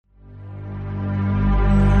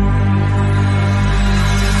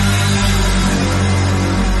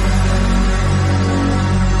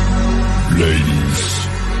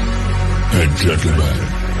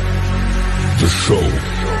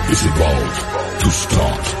to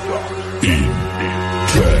start in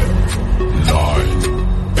 10, 9,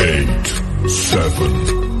 8,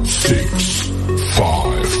 7, 6,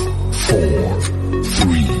 5, 4,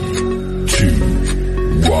 3,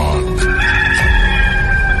 2, 1.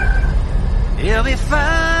 He'll be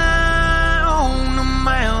fine on the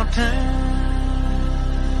mountain.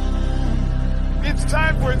 It's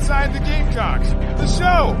time for Inside the Gamecocks, the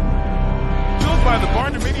show. Built by the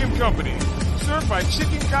Barndominium Company, served by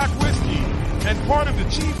Chicken Cock Whiskey, and part of the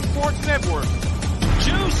Chief Sports Network.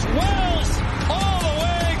 Juice Wells, all the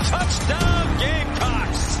way, touchdown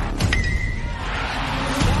Gamecocks.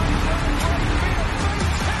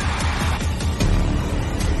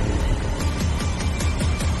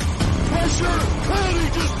 Pressure, and he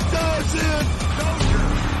just dives in. Dozier,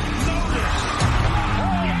 notice.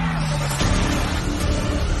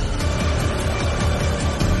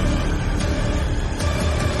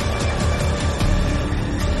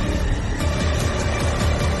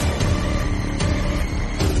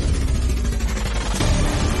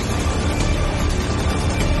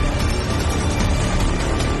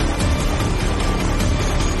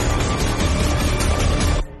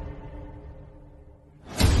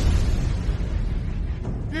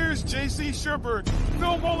 J.C. Shurburtt,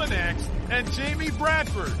 Phil Molinax, and Jamie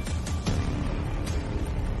Bradford.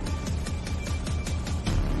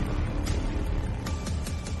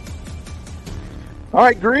 All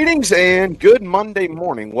right, greetings and good Monday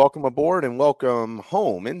morning. Welcome aboard and welcome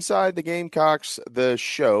home. Inside the Gamecocks, the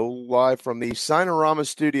show, live from the Sinorama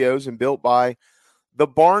Studios and built by the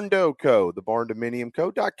Barndo Co., the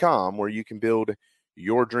barndominiumco.com, where you can build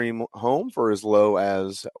your dream home for as low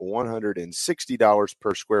as $160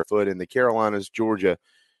 per square foot in the Carolinas, Georgia,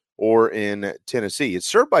 or in Tennessee. It's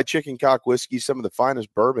served by Chicken Cock Whiskey, some of the finest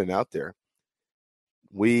bourbon out there.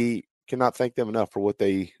 We cannot thank them enough for what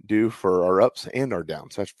they do for our ups and our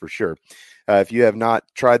downs, that's for sure. If you have not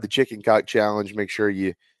tried the Chicken Cock Challenge, make sure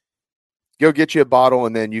you go get you a bottle,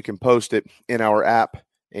 and then you can post it in our app.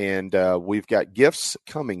 And we've got gifts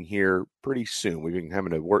coming here pretty soon. We've been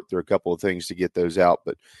having to work through a couple of things to get those out.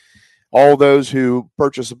 But all those who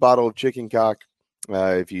purchase a bottle of Chicken Cock,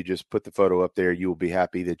 if you just put the photo up there, you will be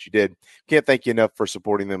happy that you did. Can't thank you enough for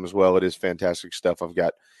supporting them as well. It is fantastic stuff. I've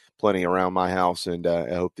got plenty around my house, and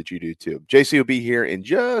I hope that you do too. JC will be here in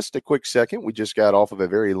just a quick second. We just got off of a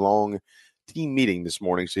very long team meeting this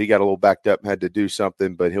morning, so he got a little backed up and had to do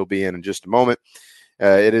something, but he'll be in just a moment.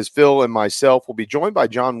 It is Phil and myself. We'll be joined by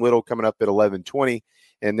John Whittle coming up at 11:20.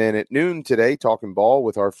 And then at noon today, talking ball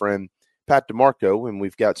with our friend Pat DeMarco. And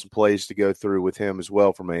we've got some plays to go through with him as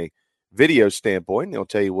well from a video standpoint. He'll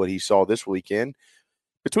tell you what he saw this weekend.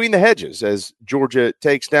 Between the hedges as Georgia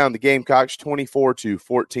takes down the Gamecocks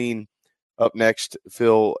 24-14. Up next,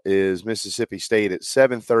 Phil, is Mississippi State at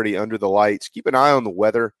 7:30 under the lights. Keep an eye on the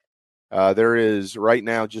weather. There is right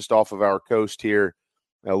now just off of our coast here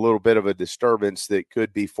a little bit of a disturbance that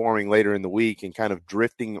could be forming later in the week and kind of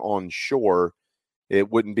drifting on shore.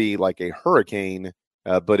 It wouldn't be like a hurricane,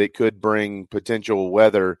 but it could bring potential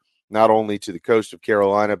weather not only to the coast of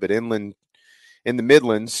Carolina, but inland in the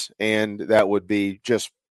Midlands. And that would be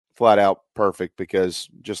just flat out perfect because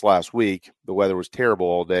just last week, the weather was terrible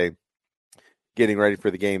all day getting ready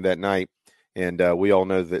for the game that night. And we all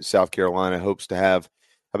know that South Carolina hopes to have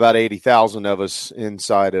about 80,000 of us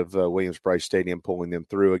inside of Williams-Brice Stadium pulling them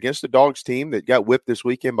through against the Dogs team that got whipped this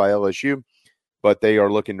weekend by LSU, but they are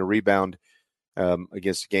looking to rebound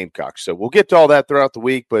against the Gamecocks. So we'll get to all that throughout the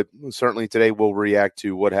week, but certainly today we'll react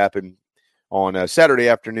to what happened on Saturday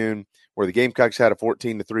afternoon where the Gamecocks had a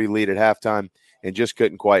 14-3 lead at halftime and just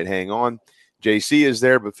couldn't quite hang on. JC is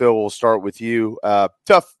there, but Phil, we'll start with you.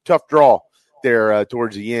 Tough draw there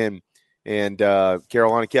towards the end. And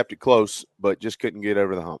Carolina kept it close, but just couldn't get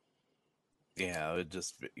over the hump. Yeah,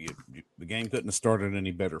 the game couldn't have started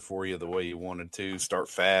any better for you the way you wanted to. Start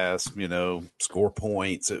fast, score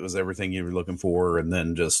points. It was everything you were looking for. And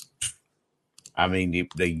then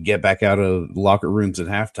they get back out of locker rooms at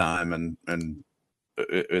halftime, and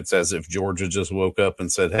it's as if Georgia just woke up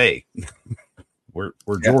and said, hey, we're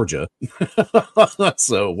Georgia.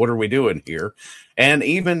 So what are we doing here? And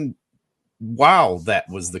even while that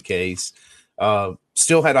was the case,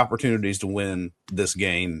 still had opportunities to win this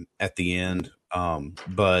game at the end.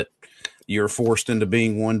 But you're forced into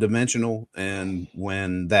being one-dimensional, and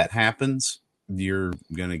when that happens, you're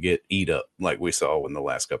going to get eat up like we saw in the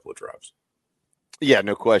last couple of drives. Yeah,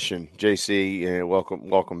 no question. JC,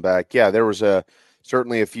 welcome back. Yeah, there was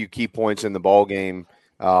certainly a few key points in the ball game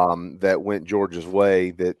that went Georgia's way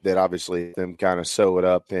that obviously them kind of sew it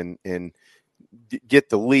up and get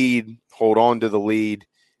the lead, hold on to the lead,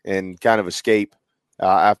 and kind of escape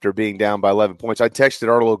after being down by 11 points. I texted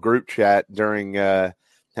our little group chat during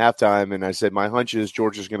halftime, and I said, my hunch is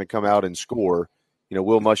Georgia's going to come out and score. You know,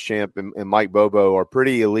 Will Muschamp and Mike Bobo are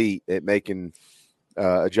pretty elite at making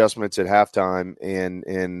adjustments at halftime,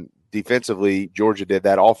 and defensively, Georgia did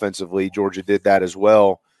that. Offensively, Georgia did that as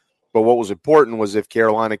well. But what was important was if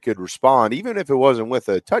Carolina could respond, even if it wasn't with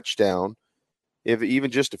a touchdown, if even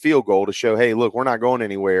just a field goal to show, hey, look, we're not going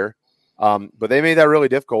anywhere. But they made that really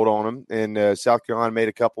difficult on them, and South Carolina made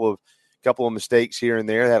a couple of mistakes here and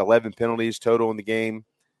there. They had 11 penalties total in the game,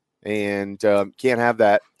 and can't have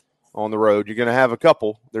that on the road. You're going to have a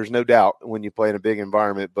couple, there's no doubt, when you play in a big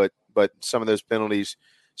environment, but some of those penalties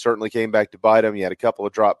certainly came back to bite them. You had a couple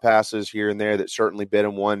of drop passes here and there that certainly bit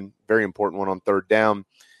them, one very important one on third down.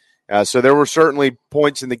 So there were certainly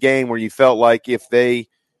points in the game where you felt like if they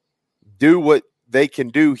do what they can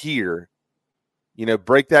do here, you know,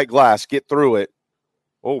 break that glass, get through it,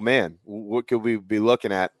 oh, man, what could we be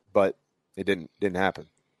looking at? But it didn't happen.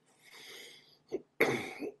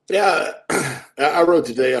 Yeah, I wrote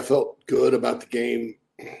today I felt good about the game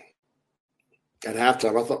at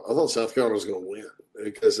halftime. I thought South Carolina was going to win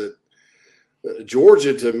because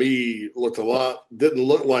Georgia, to me, didn't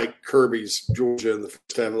look like Kirby's Georgia in the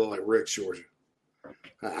first half. It looked like Rick's Georgia.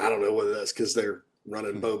 I don't know whether that's because they're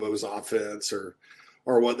running Bobo's offense or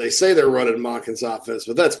what they say they're running Monken's offense,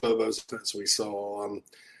 but that's Bobo's offense we saw.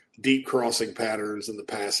 Deep crossing patterns in the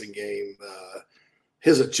passing game.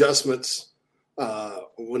 His adjustments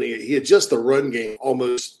when he adjusts the run game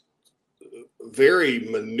almost very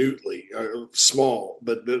minutely, small,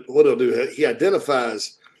 but what he'll do, he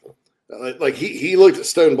identifies like he looked at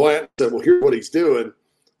Stone Blanton and said, well, here's what he's doing.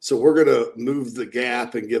 So we're going to move the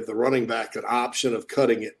gap and give the running back an option of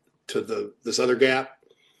cutting it to this other gap.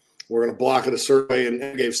 We're going to block it a certain way,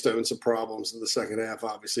 and gave Stone some problems in the second half,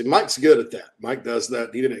 obviously. Mike's good at that. Mike does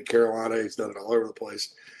that. He did it at Carolina. He's done it all over the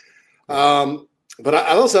place. But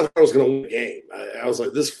I also thought I was going to win the game. I was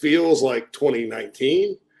like, this feels like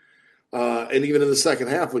 2019. And even in the second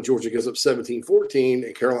half, when Georgia goes up 17-14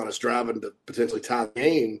 and Carolina's driving to potentially tie the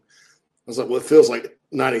game, I was like, well, it feels like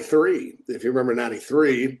 93. If you remember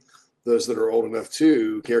 93, those that are old enough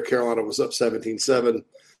too, Carolina was up 17-7.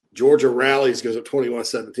 Georgia rallies, goes up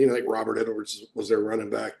 21-17. I think Robert Edwards was their running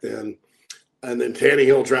back then. And then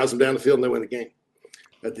Tannehill drives them down the field and they win the game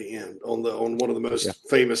at the end on one of the most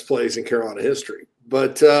famous plays in Carolina history.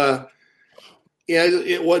 But,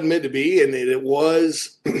 it wasn't meant to be, and it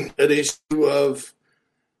was an issue of,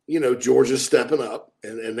 Georgia stepping up,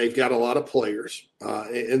 and they've got a lot of players.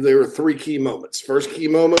 And there were three key moments. First key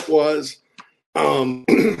moment was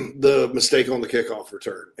the mistake on the kickoff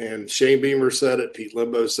return. And Shane Beamer said it, Pete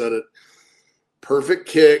Limbo said it. Perfect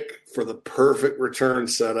kick for the perfect return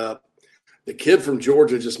setup. The kid from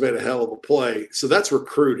Georgia just made a hell of a play. So that's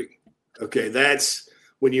recruiting. Okay, that's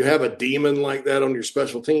when you have a demon like that on your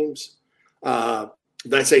special teams.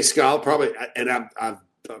 That's a scholar probably, and I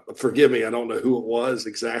forgive me, I don't know who it was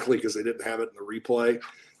exactly because they didn't have it in the replay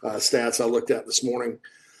stats I looked at this morning.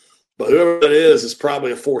 But whoever it is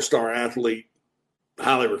probably a 4-star athlete,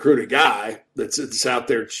 highly recruited guy that's out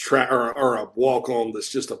there or a walk-on that's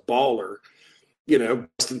just a baller.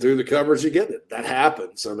 Busting through the coverage, you get it. That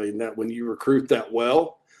happens. I mean, that when you recruit that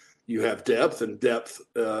well, you have depth, and depth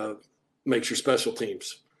makes your special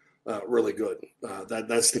teams really good.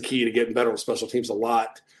 That's the key to getting better on special teams a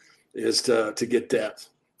lot is to get depth.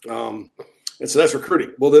 And so that's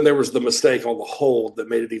recruiting. Well, then there was the mistake on the hold that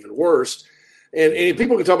made it even worse. And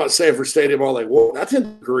people can talk about Sanford Stadium all they want. I tend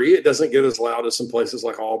to agree. It doesn't get as loud as some places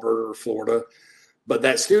like Auburn or Florida. But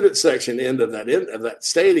that student section end of that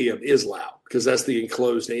stadium is loud because that's the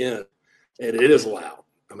enclosed end, and it is loud.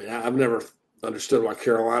 I mean, I've never understood why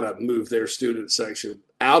Carolina moved their student section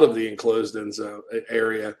out of the enclosed end zone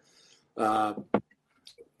area. But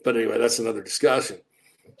anyway, that's another discussion.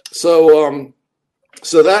 So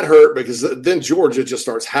that hurt because then Georgia just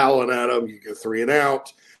starts howling at them. You go 3 and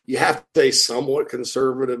out. You have to stay somewhat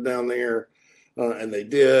conservative down there, and they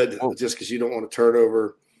did just because you don't want to turn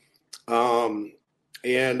over.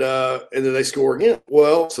 And then they score again.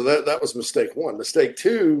 Well, so that was mistake one. Mistake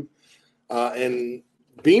two, and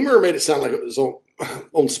Beamer made it sound like it was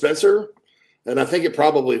on Spencer, and I think it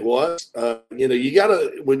probably was. You got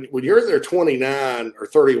to when you're at their 29 or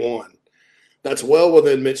 31, that's well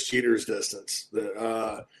within Mitch Jeter's distance.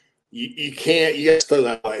 You can't. You got to throw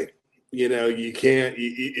that way. You can't.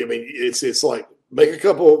 I mean, it's like make a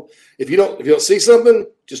couple. If you don't see something,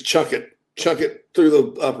 just chunk it through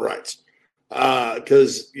the uprights.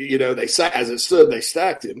 Because as it stood, they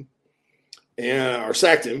stacked him or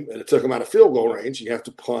sacked him, and it took him out of field goal range. You have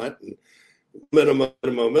to punt and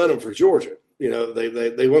momentum for Georgia.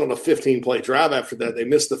 They went on a 15-play drive after that. They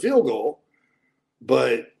missed the field goal,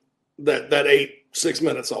 but that ate 6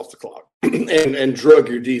 minutes off the clock and drug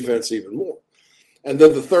your defense even more. And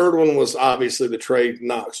then the third one was obviously the Trey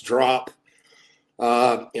Knox drop.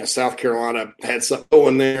 South Carolina had something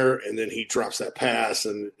going there, and then he drops that pass,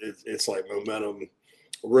 and it's like momentum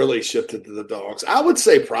really shifted to the Dogs. I would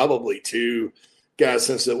say probably two guys,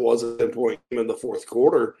 since it was a 10-point game in the fourth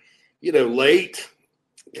quarter, late.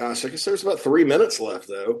 Gosh, I guess there's about 3 minutes left,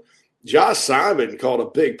 though. Josh Simon called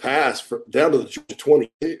a big pass down to the Georgia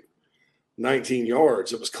 22, 19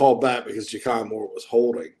 yards. It was called back because Ja'Kai Moore was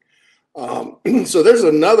holding. So there's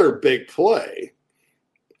another big play,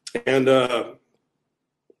 and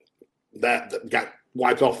that got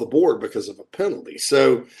wiped off the board because of a penalty.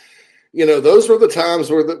 So, those were the times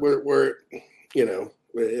where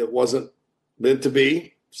it wasn't meant to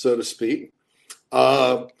be, so to speak.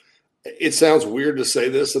 It sounds weird to say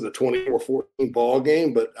this in a 24-14 ball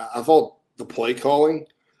game, but I thought the play calling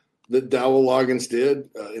that Dowell Loggins did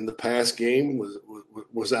in the past game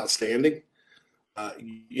was outstanding.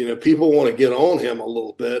 People want to get on him a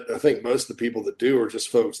little bit. I think most of the people that do are just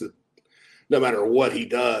folks that no matter what he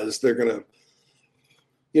does, they're going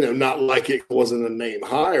to, not like it wasn't a name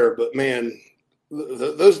higher. But, man,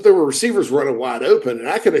 there were receivers running wide open. And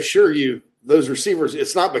I can assure you those receivers,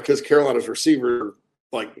 it's not because Carolina's receiver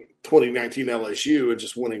like 2019 LSU and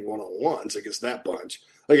just winning one-on-ones against that bunch,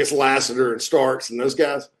 against Lassiter and Starks and those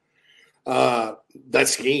guys.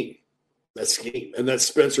 That's scheme. That's scheme. And that's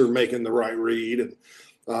Spencer making the right read and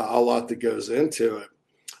a lot that goes into it.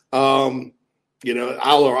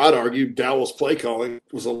 I'd argue Dowell's play calling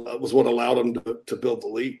was what allowed him to build the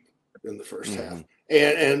lead in the first half.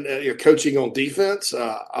 And you're coaching on defense.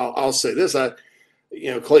 I'll say this: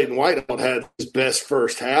 Clayton Whiteout had his best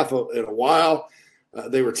first half in a while.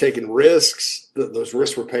 They were taking risks. Those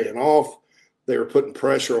risks were paying off. They were putting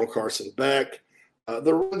pressure on Carson Beck.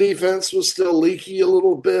 The run defense was still leaky a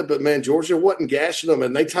little bit, but man, Georgia wasn't gashing them,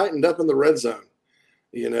 and they tightened up in the red zone.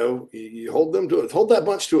 You hold that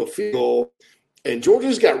bunch to a field goal. And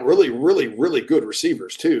Georgia's got really, really, really good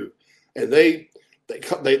receivers too, and they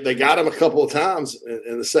got him a couple of times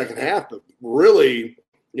in the second half. But really,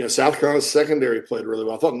 South Carolina's secondary played really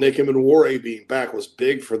well. I thought Nick Emenwore being back was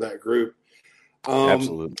big for that group.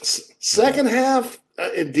 Absolutely. Second half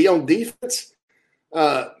on defense,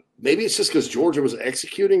 maybe it's just because Georgia was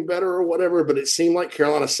executing better or whatever, but it seemed like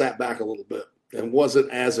Carolina sat back a little bit and wasn't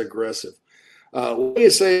as aggressive. What do you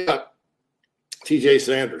say about T.J.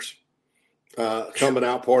 Sanders? Coming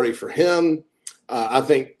out party for him. I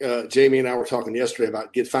think Jamie and I were talking yesterday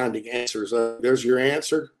about finding answers. There's your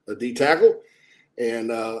answer, a D tackle.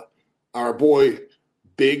 And our boy,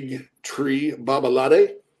 Big Tree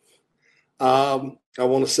Babalade. I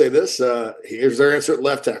want to say this. Here's their answer at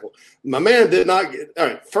left tackle. My man did not get – all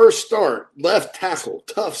right, first start, left tackle,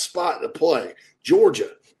 tough spot to play. Georgia.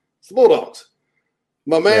 It's the Bulldogs.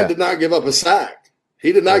 My man did not give up a sack.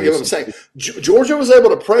 He did not give up a sack. Georgia was able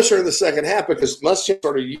to pressure in the second half because Muschamp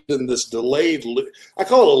started using this delayed – I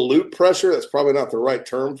call it a loop pressure. That's probably not the right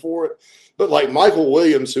term for it. But like Michael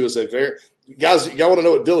Williams, who is a very – guys, y'all want to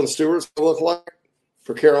know what Dylan Stewart's going to look like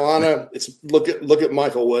for Carolina? It's look at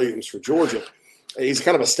Michael Williams for Georgia. He's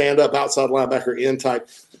kind of a stand-up outside linebacker in type.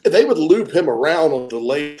 They would loop him around on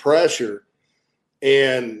delayed pressure,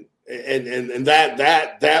 and that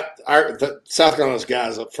South Carolina's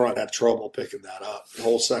guys up front had trouble picking that up the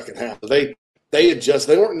whole second half. They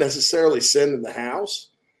weren't necessarily sending the house,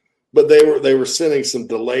 but they were sending some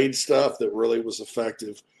delayed stuff that really was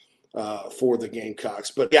effective for the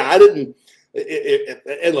Gamecocks. But yeah, I didn't.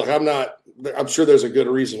 And look, I'm sure there's a good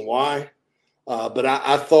reason why, but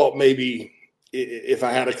I thought maybe if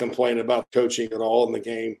I had a complaint about coaching at all in the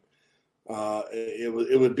game,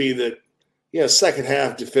 it would be that. Second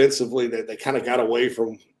half defensively, they kind of got away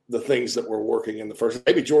from the things that were working in the first.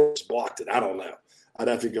 Maybe George blocked it. I don't know. I'd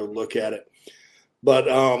have to go look at it. But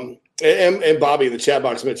and Bobby in the chat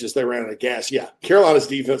box mentions they ran out of gas. Yeah, Carolina's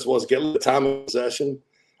defense was getting the time of possession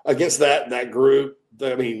against that group.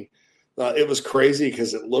 I mean, it was crazy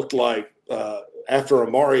because it looked like after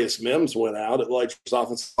Amarius Mims went out, it like his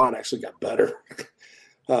offensive line actually got better,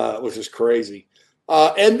 which is crazy.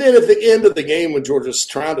 And then at the end of the game when Georgia's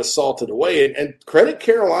trying to salt it away, and credit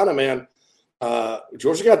Carolina, man,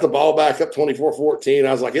 Georgia got the ball back up 24-14.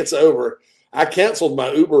 I was like, it's over. I canceled my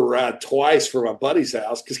Uber ride twice for my buddy's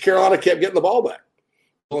house because Carolina kept getting the ball back.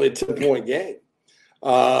 Only a 10-point game.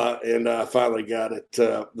 And I finally got it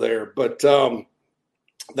there. But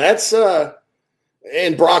that's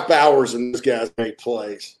and Brock Bowers and those guys made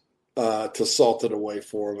plays to salt it away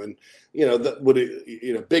for them.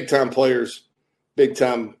 And, big-time players –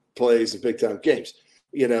 big-time plays in big-time games.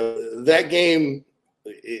 You know, that game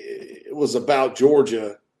it was about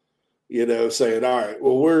Georgia, you know, saying, all right,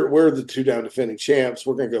 well, we're the two-down defending champs.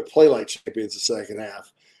 We're going to go play like champions the second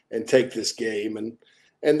half and take this game.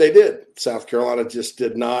 And they did. South Carolina just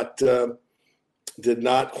did not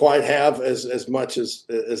quite have as much as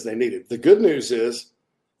they needed. The good news is,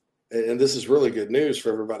 and this is really good news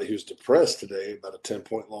for everybody who's depressed today about a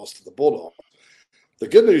 10-point loss to the Bulldogs. The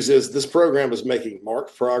good news is this program is making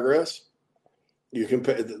marked progress. You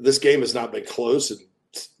compare, this game has not been close in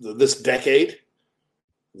this decade,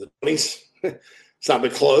 the 20s. It's not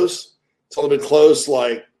been close. It's only been close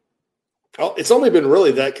it's only been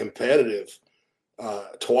really that competitive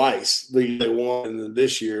twice. They won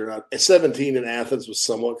this year. 17 in Athens was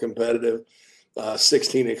somewhat competitive.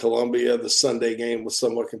 16 in Columbia. The Sunday game was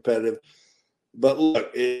somewhat competitive. But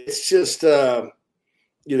look, it's just, the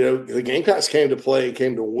Gamecocks came to play and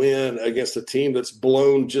came to win against a team that's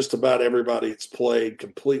blown just about everybody it's played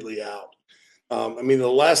completely out. The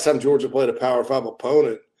last time Georgia played a Power 5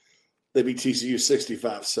 opponent, they beat TCU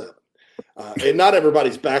 65-7. And not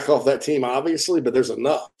everybody's back off that team, obviously, but there's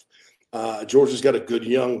enough. Georgia's got a good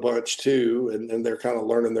young bunch, too, and they're kind of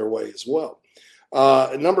learning their way as well.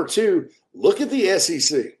 Number two, look at the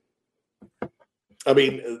SEC.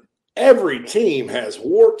 Every team has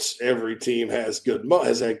warts. Every team has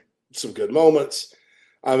had some good moments.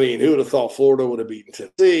 Who would have thought Florida would have beaten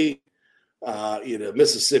Tennessee?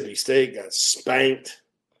 Mississippi State got spanked,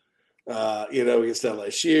 against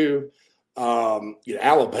LSU.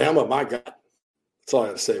 Alabama, my God. That's all I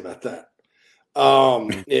got to say about that.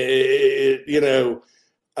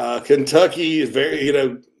 Kentucky is very,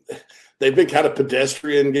 they've been kind of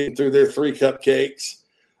pedestrian getting through their 3 cupcakes.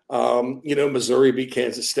 Missouri beat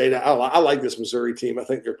Kansas State. I like this Missouri team. I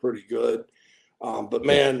think they're pretty good. But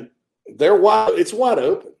man, it's wide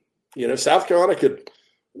open. South Carolina could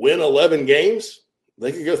win 11 games.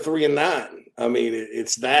 They could go 3-9.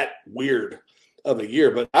 It's that weird of a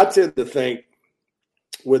year. But I tend to think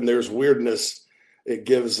when there's weirdness, it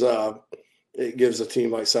gives a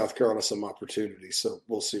team like South Carolina some opportunity. So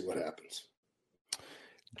we'll see what happens.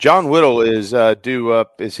 John Whittle is due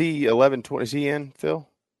up. Is he 11:20? Is he in, Phil?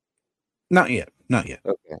 Not yet. Okay.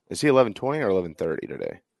 Is he 11:20 or 11:30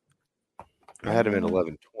 today? I had him in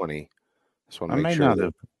 11:20. Just want to make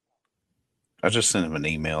sure. I just sent him an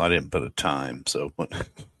email. I didn't put a time, so.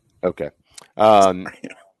 Okay.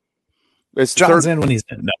 It's John's in when he's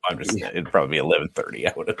in. No, I'm just. It'd probably be 11:30.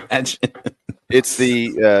 I would imagine. It's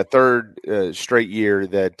the third straight year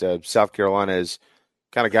that South Carolina has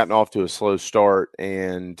kind of gotten off to a slow start,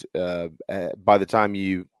 and by the time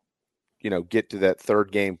you get to that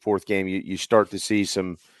third game, fourth game, you start to see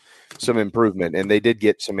some improvement. And they did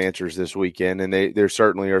get some answers this weekend, and there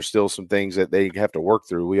certainly are still some things that they have to work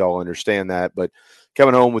through. We all understand that, but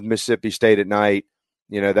coming home with Mississippi State at night,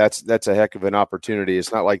 that's a heck of an opportunity.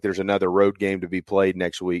 It's not like there's another road game to be played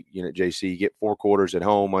next week. JC, you get 4 quarters at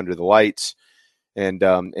home under the lights, and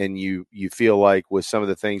you feel like with some of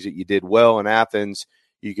the things that you did well in Athens,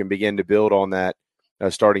 you can begin to build on that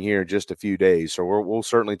starting here in just a few days. So we'll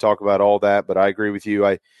certainly talk about all that, but I agree with you.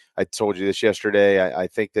 I told you this yesterday. I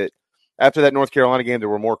think that after that North Carolina game, there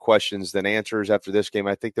were more questions than answers. After this game,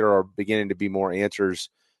 I think there are beginning to be more answers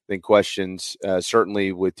than questions,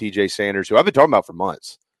 certainly with TJ Sanders, who I've been talking about for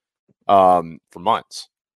months.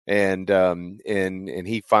 And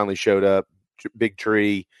he finally showed up. Big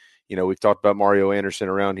tree. We've talked about Mario Anderson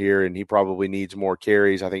around here, and he probably needs more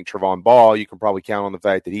carries. I think Trevon Ball, you can probably count on the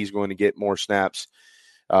fact that he's going to get more snaps,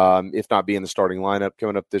 if not be in the starting lineup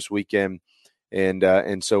coming up this weekend,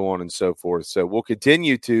 and so on and so forth. So we'll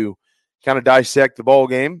continue to kind of dissect the ball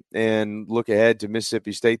game and look ahead to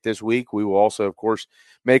Mississippi State this week. We will also, of course,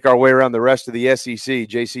 make our way around the rest of the SEC.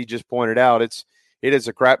 JC just pointed out it is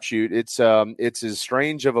a crapshoot. It's as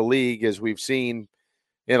strange of a league as we've seen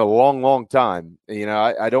in a long, long time.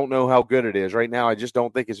 I don't know how good it is right now. I just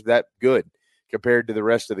don't think it's that good compared to the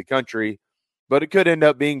rest of the country, but it could end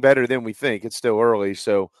up being better than we think. It's still early,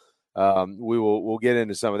 so we'll get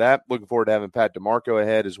into some of that. Looking forward to having Pat DeMarco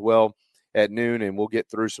ahead as well at noon, and we'll get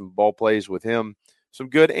through some ball plays with him, some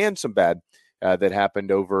good and some bad that happened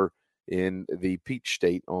over in the Peach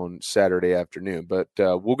State on Saturday afternoon. But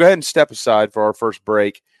we'll go ahead and step aside for our first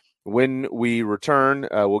break. When we return,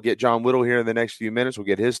 we'll get John Whittle here in the next few minutes. We'll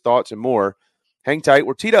get his thoughts and more. Hang tight.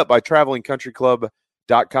 We're teed up by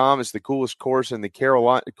TravelingCountryClub.com. It's the coolest club in the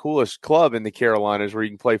Carolinas, where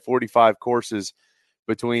you can play 45 courses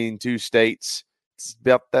between 2 states. It's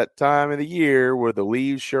about that time of the year where the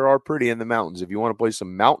leaves sure are pretty in the mountains. If you want to play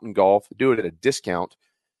some mountain golf, do it at a discount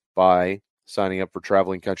by signing up for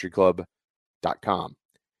TravelingCountryClub.com.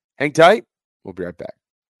 Hang tight. We'll be right back.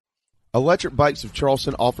 Electric Bikes of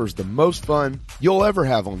Charleston offers the most fun you'll ever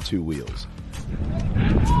have on two wheels.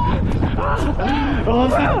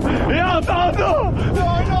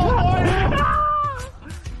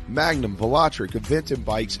 Magnum, Velotric, Aventon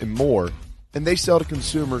Bikes, and more, and they sell to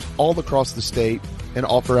consumers all across the state and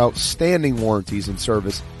offer outstanding warranties and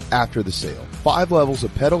service after the sale. 5 levels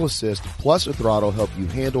of pedal assist plus a throttle help you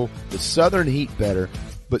handle the southern heat better,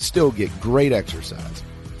 but still get great exercise.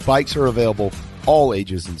 Bikes are available all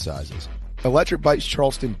ages and sizes.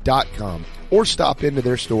 ElectricBikesCharleston.com or stop into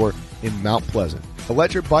their store in Mount Pleasant.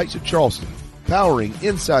 Electric Bikes of Charleston, powering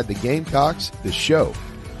Inside the Gamecocks, the show.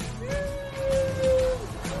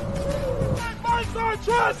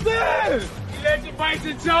 Charleston! Electric Bikes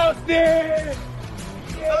in Charleston!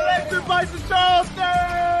 Electric Bikes in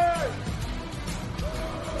Charleston!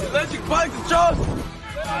 Electric Bikes in Charleston!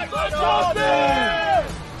 Electric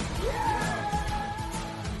Charleston!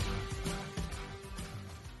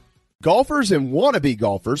 Golfers and wannabe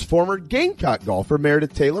golfers, former Gamecock golfer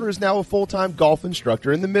Meredith Taylor is now a full-time golf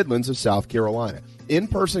instructor in the Midlands of South Carolina.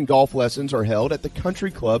 In-person golf lessons are held at the Country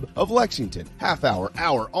Club of Lexington. Half-hour,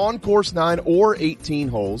 on course 9 or 18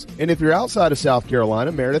 holes. And if you're outside of South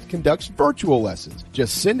Carolina, Meredith conducts virtual lessons.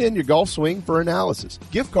 Just send in your golf swing for analysis.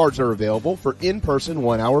 Gift cards are available for in-person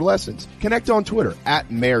 1-hour lessons. Connect on Twitter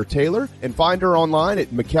 @Mayor Taylor and find her online at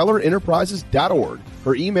McKellarEnterprises.org.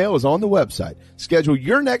 Her email is on the website. Schedule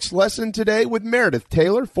your next lesson today with Meredith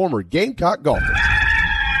Taylor, former Gamecock golfer.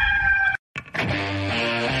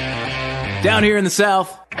 Down here in the South,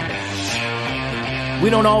 we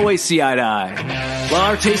don't always see eye to eye. While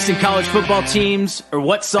our taste in college football teams, or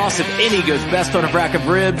what sauce, if any, goes best on a rack of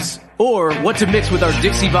ribs, or what to mix with our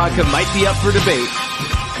Dixie vodka might be up for debate,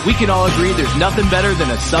 we can all agree there's nothing better than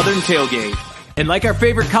a Southern tailgate. And like our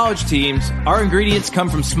favorite college teams, our ingredients come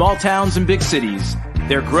from small towns and big cities.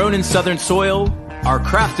 They're grown in Southern soil, are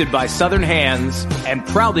crafted by Southern hands, and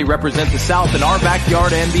proudly represent the South in our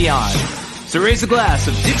backyard and beyond. So raise a glass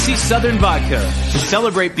of Dixie Southern Vodka to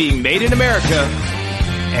celebrate being made in America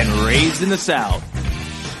and raised in the South.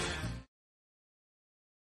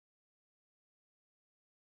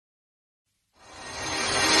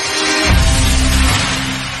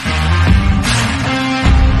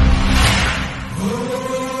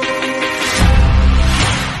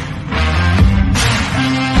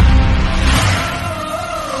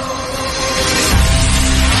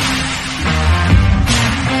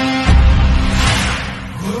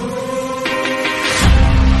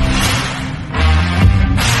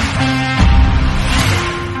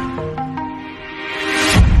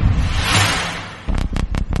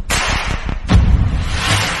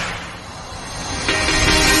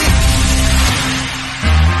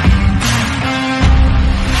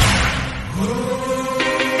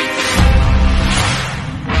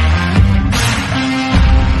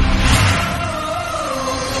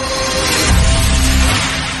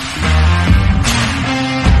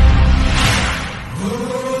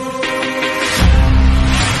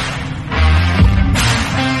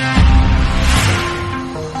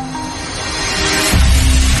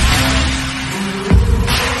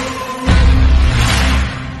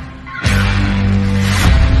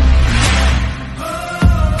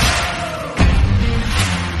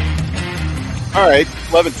 All right,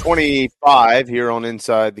 11:25 here on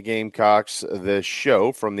Inside the Gamecocks, the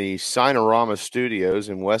show from the Sinorama Studios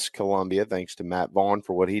in West Columbia. Thanks to Matt Vaughn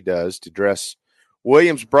for what he does to dress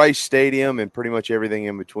Williams-Brice Stadium and pretty much everything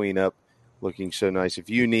in between up, looking so nice. If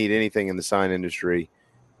you need anything in the sign industry,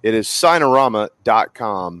 it is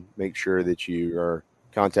Sinorama.com. Make sure that you are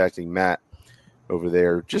contacting Matt over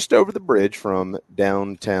there, just over the bridge from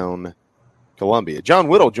downtown Columbia. John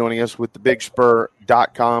Whittle joining us with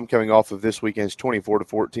thebigspur.com, coming off of this weekend's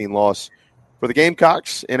 24-14 loss for the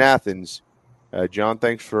Gamecocks in Athens. John,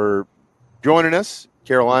 thanks for joining us.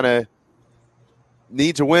 Carolina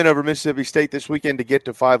needs a win over Mississippi State this weekend to get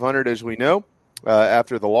to 500, as we know,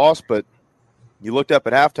 after the loss. But you looked up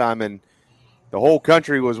at halftime, and the whole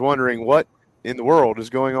country was wondering what in the world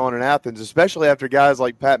is going on in Athens, especially after guys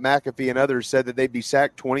like Pat McAfee and others said that they'd be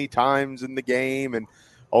sacked 20 times in the game and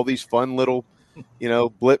all these fun little,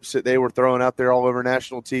 blips that they were throwing out there all over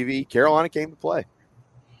national TV. Carolina came to play.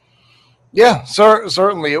 Yeah,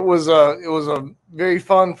 certainly. It was a very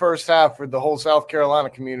fun first half for the whole South Carolina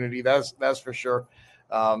community. That's for sure.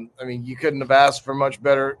 You couldn't have asked for much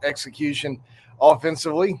better execution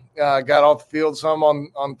offensively. Got off the field some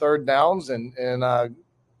on third downs, and I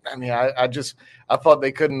thought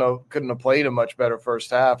they couldn't have played a much better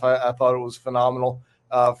first half. I thought it was phenomenal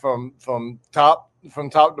from top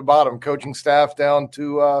to bottom, coaching staff down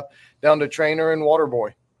to trainer and water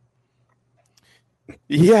boy.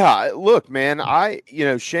 Yeah, look, man,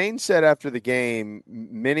 Shane said after the game,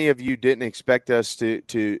 many of you didn't expect us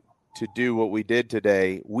to do what we did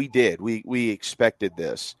today. We did. We expected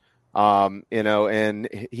this. And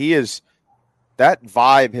he is that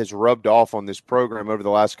vibe has rubbed off on this program over the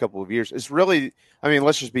last couple of years. It's really,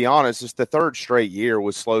 let's just be honest, it's the third straight year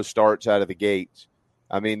with slow starts out of the gates.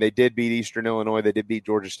 They did beat Eastern Illinois, they did beat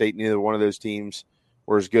Georgia State. Neither one of those teams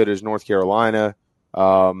were as good as North Carolina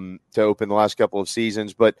to open the last couple of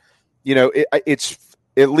seasons. But, it's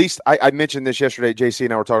at least I mentioned this yesterday. JC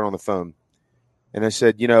and I were talking on the phone, and I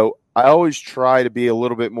said, I always try to be a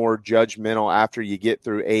little bit more judgmental after you get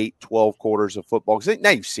through 8, 12 quarters of football, because now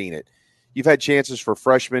you've seen it. You've had chances for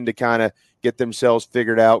freshmen to kind of get themselves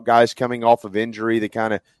figured out, guys coming off of injury that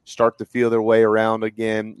kind of start to feel their way around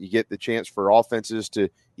again. You get the chance for offenses to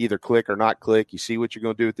either click or not click. You see what you're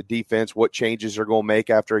going to do with the defense, what changes they're going to make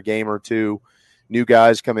after a game or two. New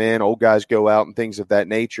guys come in, old guys go out, and things of that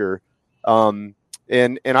nature. And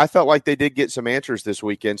I felt like they did get some answers this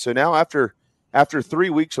weekend. So now after 3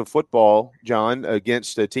 weeks of football, John,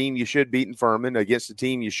 against a team you should beat in Furman, against a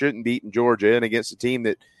team you shouldn't beat in Georgia, and against a team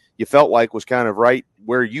that you felt like was kind of right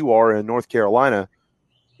where you are in North Carolina,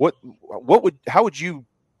 how would you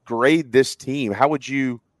grade this team? How would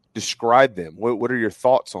you describe them? What are your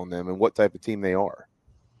thoughts on them and what type of team they are?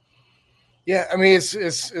 Yeah,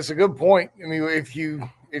 it's a good point. If you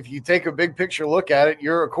take a big picture look at it,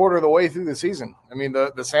 you're a quarter of the way through the season.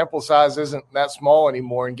 The sample size isn't that small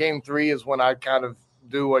anymore. And game 3 is when I kind of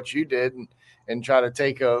do what you did and try to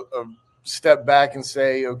take a step back and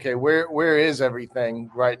say, okay, where is everything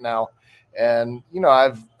right now? And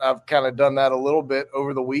I've kind of done that a little bit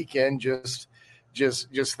over the weekend, just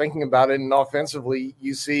thinking about it. And offensively,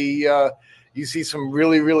 you see some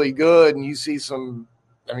really, really good, and you see some,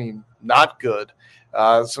 not good.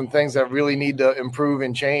 Some things that really need to improve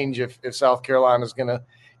and change if South Carolina is going to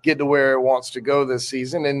get to where it wants to go this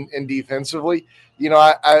season. And defensively,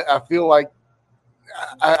 I feel like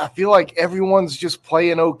everyone's just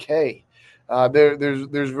playing okay.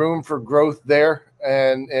 There's room for growth there,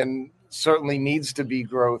 and certainly needs to be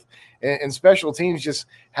growth. And special teams just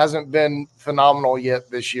hasn't been phenomenal yet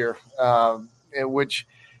this year, which,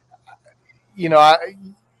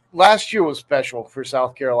 last year was special for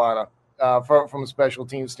South Carolina from a special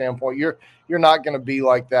team standpoint. You're not going to be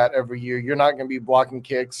like that every year. You're not going to be blocking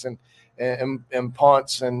kicks and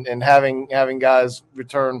punts and having guys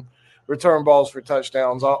return balls for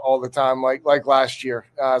touchdowns all the time, like last year.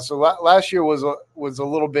 So last year was a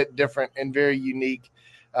little bit different and very unique.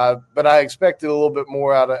 But I expected a little bit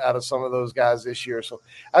more out of some of those guys this year. So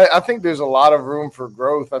I think there's a lot of room for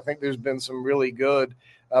growth. I think there's been some really good,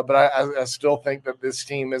 but I still think that this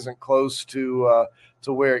team isn't close to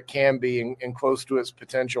where it can be and close to its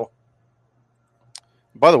potential.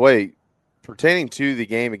 By the way, pertaining to the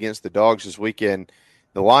game against the Dogs this weekend,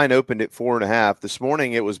 the line opened at 4.5. This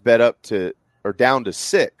morning it was bet up down to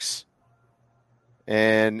 6,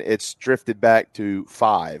 and it's drifted back to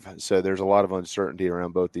 5. So there's a lot of uncertainty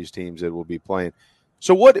around both these teams that will be playing.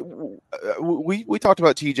 So what we talked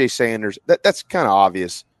about TJ Sanders. That's kind of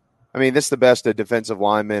obvious. This is the best defensive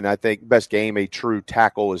lineman, I think, best game a true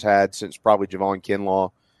tackle has had since probably Javon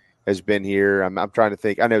Kinlaw has been here. I'm trying to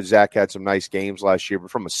think. I know Zach had some nice games last year,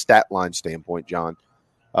 but from a stat line standpoint, John,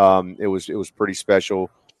 it was pretty special.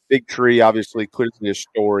 Big Tree, obviously, clearly a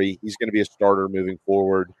story. He's going to be a starter moving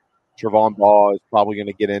forward. Trevon Baugh is probably going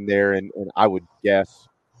to get in there, and I would guess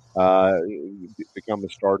become a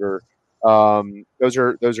starter. Those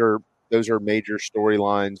are major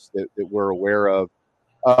storylines that we're aware of.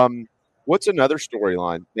 What's another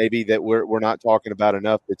storyline maybe that we're not talking about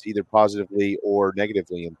enough that's either positively or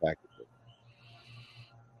negatively impacted?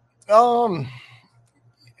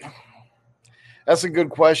 That's a good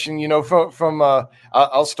question.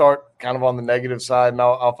 I'll start kind of on the negative side, and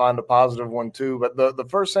I'll find a positive one too. But the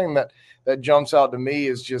first thing that jumps out to me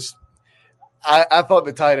is just I thought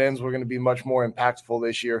the tight ends were going to be much more impactful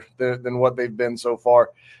this year than what they've been so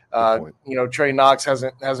far. Trey Knox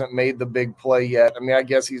hasn't made the big play yet. I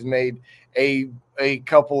guess he's made a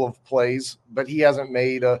couple of plays, but he hasn't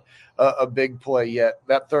made a big play yet.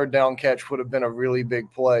 That third down catch would have been a really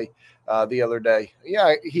big play the other day.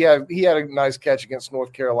 Yeah, he had a nice catch against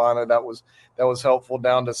North Carolina. That was helpful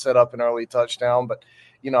down to set up an early touchdown. But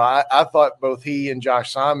I thought both he and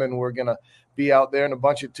Josh Simon were going to be out there in a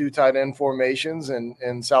bunch of 2 tight end formations,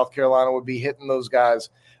 and South Carolina would be hitting those guys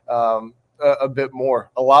a bit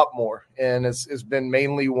more, a lot more. And it's been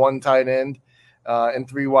mainly 1 tight end and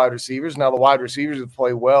 3 wide receivers. Now the wide receivers have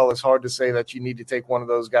played well. It's hard to say that you need to take one of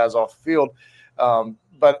those guys off the field.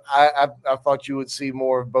 but I thought you would see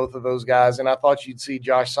more of both of those guys, and I thought you'd see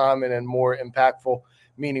Josh Simon in more impactful,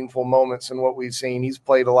 meaningful moments than what we've seen. He's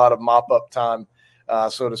played a lot of mop-up time,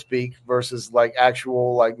 so to speak, versus like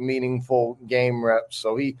actual like meaningful game reps.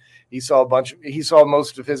 So he saw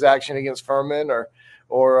most of his action against Furman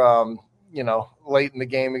or late in the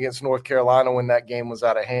game against North Carolina when that game was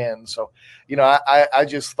out of hand. So, I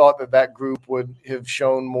just thought that group would have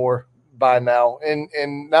shown more by now, and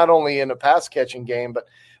not only in a pass catching game,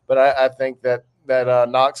 but I think that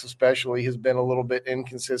Knox especially has been a little bit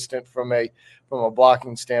inconsistent from a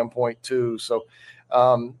blocking standpoint too. So,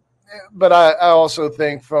 but I also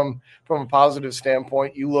think from a positive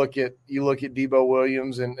standpoint, you look at Debo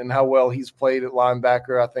Williams and how well he's played at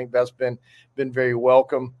linebacker. I think that's been very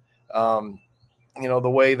welcome. The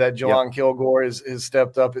way that Jelon Kilgore has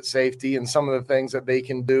stepped up at safety and some of the things that they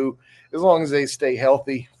can do as long as they stay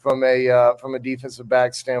healthy from a defensive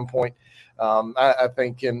back standpoint, I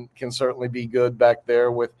think can certainly be good back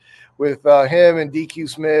there with him and DQ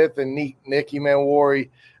Smith and Nick Emmanwori.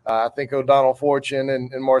 I think O'Donnell Fortune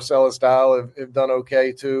and Marcellus Dial have done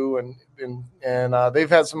okay too, and they've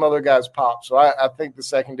had some other guys pop. So I think the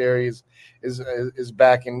secondary is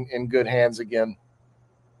back in good hands again.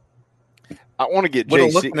 I want to get JC.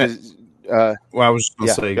 I was just going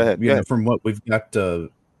to say, go ahead. From what we've got, the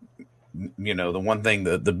one thing,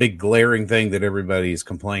 the big glaring thing that everybody's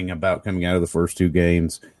complaining about coming out of the first two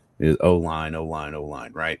games is O-line,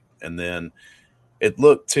 right? And then it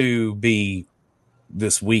looked to be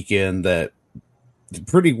this weekend that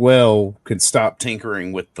pretty well could stop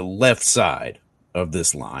tinkering with the left side of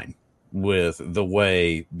this line with the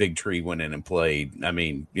way Big Tree went in and played. I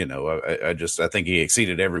mean, I think he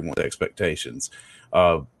exceeded everyone's expectations.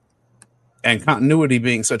 And continuity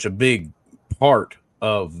being such a big part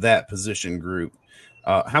of that position group,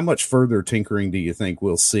 how much further tinkering do you think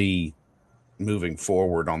we'll see moving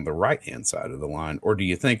forward on the right-hand side of the line? Or do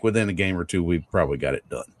you think within a game or two we've probably got it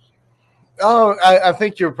done? Oh, I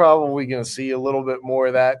think you're probably going to see a little bit more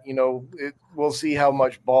of that. We'll see how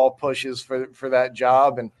much Ball pushes for that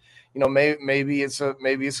job, and maybe it's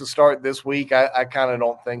a start this week. I kind of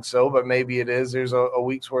don't think so, but maybe it is. There's a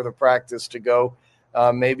week's worth of practice to go.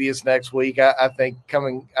 Maybe it's next week. I think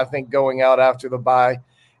going out after the bye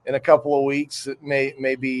in a couple of weeks, it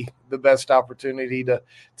may be the best opportunity to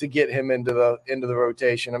get him into the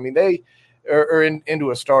rotation. I mean, they are into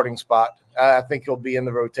a starting spot. I think he'll be in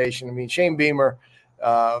the rotation. I mean, Shane Beamer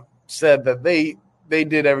said that they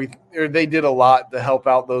did everything, or they did a lot to help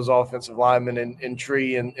out those offensive linemen and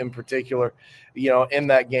Tree in particular, in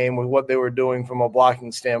that game with what they were doing from a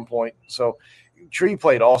blocking standpoint. So Tree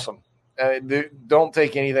played awesome. Don't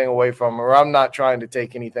take anything away from him, or I'm not trying to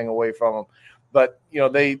take anything away from him. But,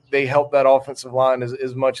 they helped that offensive line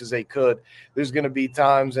as much as they could. There's going to be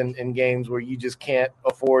times in games where you just can't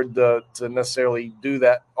afford to necessarily do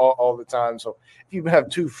that all the time. So if you have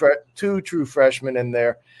two true freshmen in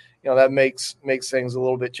there, that makes things a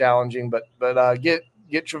little bit challenging. But get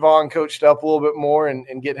Trevon coached up a little bit more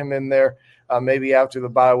and get him in there maybe after the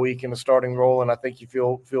bye week in a starting role, and I think you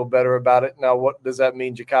feel better about it. Now, what does that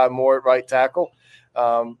mean? Ja'Kai Moore at right tackle?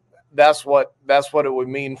 That's what it would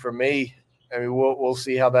mean for me. I mean, we'll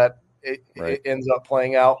see how that it ends up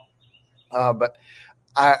playing out. But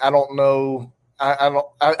I don't know.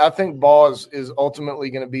 I think Ball is ultimately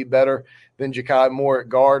going to be better than Ja'Kai Moore at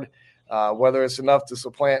guard. Whether it's enough to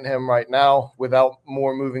supplant him right now without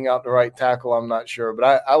Moore moving out to right tackle, I'm not sure.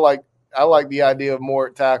 But I like the idea of Moore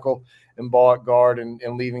at tackle and Ball at guard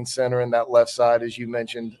and leaving center and that left side, as you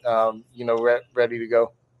mentioned, ready to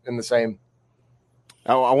go in the same.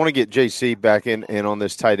 I want to get JC back in on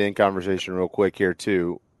this tight end conversation real quick here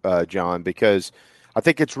too, John, because I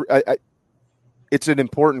think it's an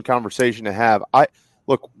important conversation to have.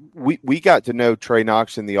 We got to know Trey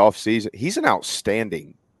Knox in the offseason. He's an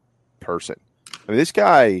outstanding person. I mean, this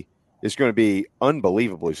guy is going to be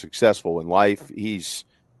unbelievably successful in life. He's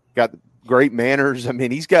got great manners. I mean,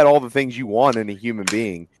 he's got all the things you want in a human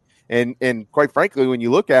being. And quite frankly, when you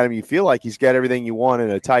look at him, you feel like he's got everything you want in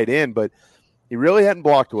a tight end, but he really hadn't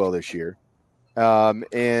blocked well this year. And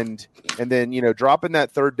then, dropping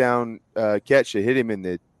that third down catch that hit him in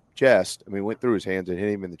the chest. I mean, went through his hands and hit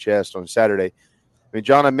him in the chest on Saturday. I mean,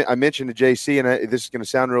 John, I mentioned to JC, and this is going to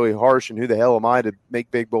sound really harsh, and who the hell am I to make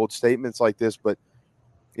big, bold statements like this? But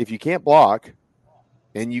if you can't block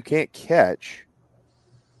and you can't catch,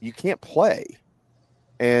 you can't play.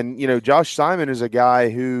 And, Josh Simon is a guy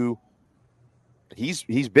who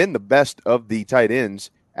he's been the best of the tight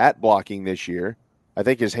ends at blocking this year. I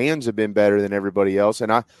think his hands have been better than everybody else.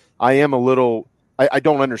 And I am a little – I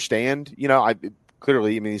don't understand.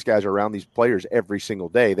 These guys are around these players every single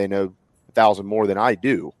day. They know 1,000 more than I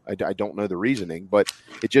do. I don't know the reasoning, but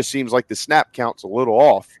it just seems like the snap count's a little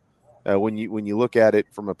off when you look at it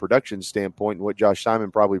from a production standpoint and what Josh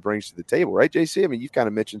Simon probably brings to the table, right, JC? I mean, you've kind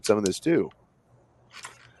of mentioned some of this too.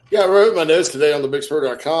 Yeah, I wrote my notes today on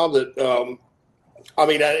thebigspur.com that,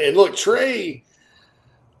 and look, Trey,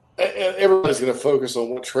 everybody's going to focus on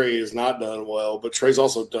what Trey has not done well, but Trey's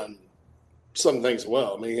also done some things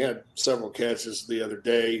well. I mean, he had several catches the other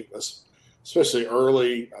day, especially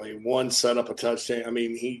early. I mean, one set up a touchdown. I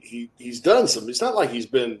mean, he's done some. It's not like he's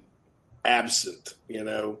been absent,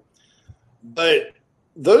 But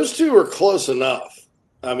those two are close enough,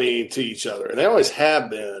 to each other. And they always have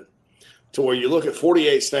been, to where you look at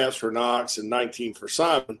 48 snaps for Knox and 19 for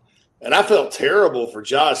Simon. And I felt terrible for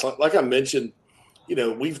Josh. Like I mentioned,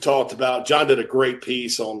 we've talked about, John did a great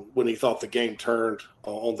piece on when he thought the game turned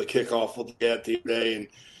on the kickoff of the other day.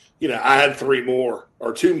 And, I had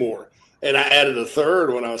two more. And I added a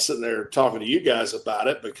third when I was sitting there talking to you guys about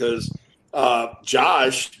it because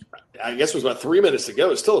Josh, I guess it was about 3 minutes to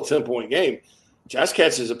go. It's still a 10-point game. Josh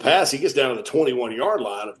catches a pass. He gets down to the 21-yard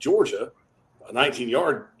line of Georgia, a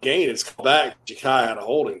 19-yard gain. It's called back. Ja'Kai had a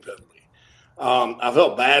holding penalty. I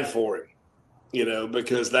felt bad for him,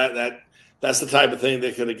 because that's the type of thing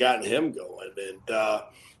that could have gotten him going.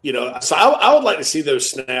 And, so I would like to see those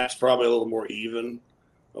snaps probably a little more even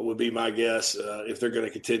would be my guess if they're going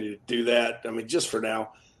to continue to do that. I mean, just for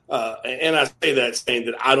now. And I say that saying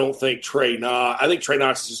that I don't think I think Trey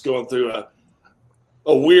Knox is just going through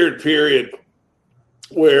a weird period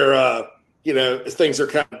where, things are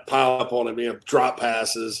kind of piling up on him, drop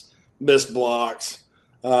passes, missed blocks,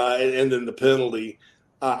 and then the penalty.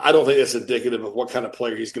 I don't think that's indicative of what kind of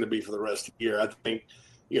player he's going to be for the rest of the year. I think,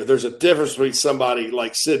 there's a difference between somebody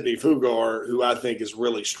like Sidney Fugar, who I think is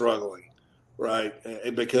really struggling, right?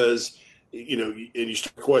 Because, and you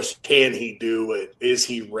start to question, can he do it? Is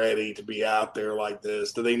he ready to be out there like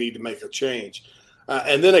this? Do they need to make a change?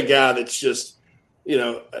 And then a guy that's just,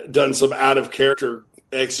 done some out of character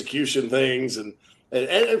execution things and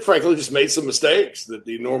frankly just made some mistakes that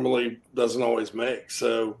he normally doesn't always make.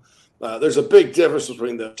 So there's a big difference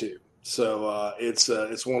between the two. So it's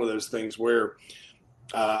one of those things where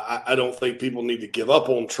I don't think people need to give up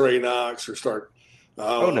on Trey Knox or start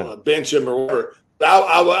bench him or whatever.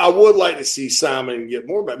 I would like to see Simon get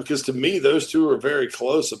more back because to me those two are very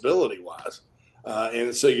close ability wise,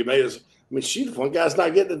 and so you may as if one guy's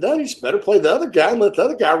not getting it done, you better play the other guy and let the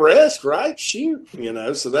other guy rest, right? Shoot,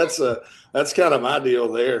 So that's kind of my deal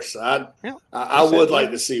there. So I would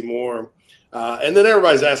like to see more. And then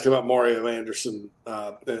everybody's asking about Mario Anderson,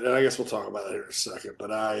 and I guess we'll talk about that here in a second.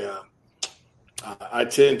 But I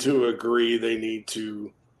tend to agree they need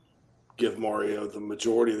to give Mario the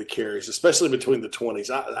majority of the carries, especially between the 20s.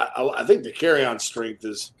 I think the carry-on strength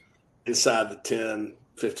is inside the 10,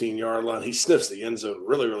 15-yard line. He sniffs the end zone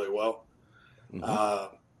really, really well.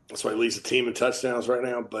 Mm-hmm. That's why he leads the team in touchdowns right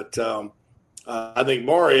now. But I think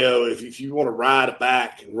Mario, if you want to ride it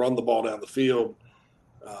back and run the ball down the field,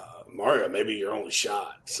 Mario may be your only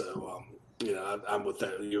shot. So, I'm with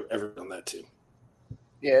that. You're ever on that too.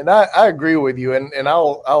 Yeah, and I agree with you, and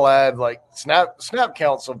I'll add like snap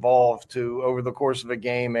counts evolve too over the course of a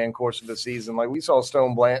game and course of the season. Like we saw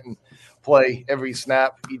Stone Blanton play every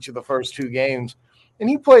snap each of the first two games, and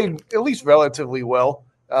he played at least relatively well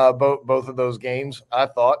both of those games, I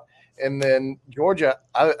thought. And then Georgia,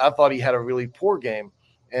 I thought he had a really poor game,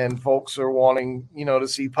 and folks are wanting to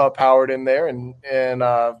see Pup Howard in there and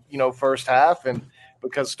first half and.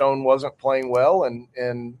 Because Stone wasn't playing well, and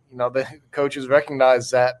the coaches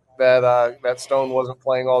recognized that Stone wasn't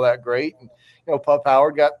playing all that great. And Pup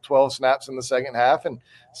Howard got 12 snaps in the second half, and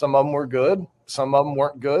some of them were good, some of them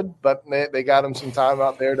weren't good, but they got him some time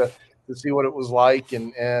out there to see what it was like,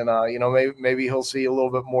 and maybe he'll see a little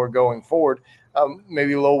bit more going forward.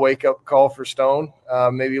 Maybe a little wake up call for Stone,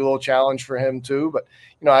 maybe a little challenge for him too. But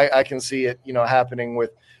I can see it happening with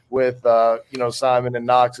Simon and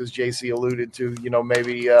Knox, as JC alluded to,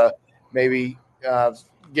 maybe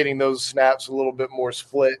getting those snaps a little bit more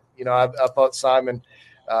split. I thought Simon,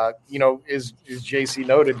 as JC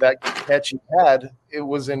noted, that catch he had, it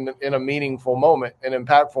was in a meaningful moment, an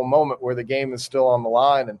impactful moment where the game is still on the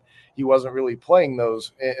line, and he wasn't really playing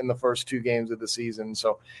those in the first two games of the season.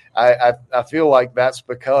 So I feel like that's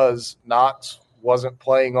because Knox wasn't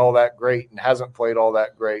playing all that great and hasn't played all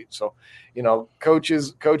that great. So,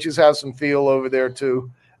 coaches have some feel over there too.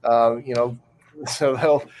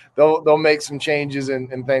 So they'll make some changes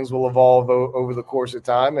and things will evolve over the course of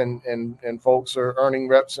time. And folks are earning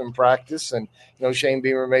reps in practice. And, Shane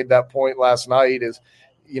Beamer made that point last night is,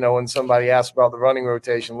 when somebody asked about the running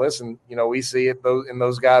rotation, listen, we see it, and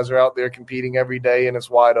those guys are out there competing every day and it's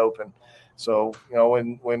wide open. So,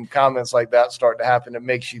 when comments like that start to happen, it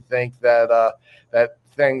makes you think that that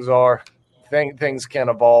things can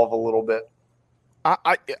evolve a little bit.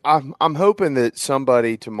 I'm hoping that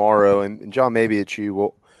somebody tomorrow, and John, maybe it's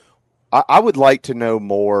you. I would like to know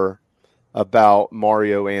more about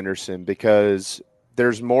Mario Anderson, because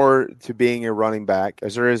there's more to being a running back,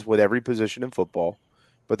 as there is with every position in football.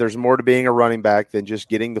 But there's more to being a running back than just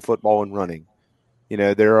getting the football and running.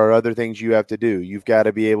 There are other things you have to do. You've got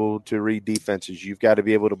to be able to read defenses. You've got to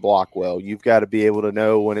be able to block well. You've got to be able to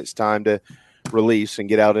know when it's time to release and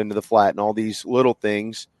get out into the flat and all these little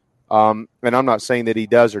things. And I'm not saying that he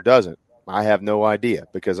does or doesn't. I have no idea,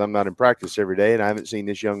 because I'm not in practice every day, and I haven't seen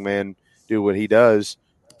this young man do what he does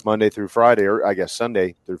Monday through Friday, or I guess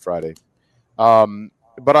Sunday through Friday.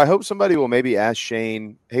 But I hope somebody will maybe ask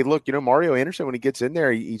Shane, hey, look, Mario Anderson, when he gets in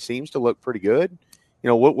there, he seems to look pretty good.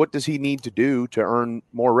 What does he need to do to earn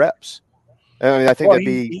more reps? I mean, I think that'd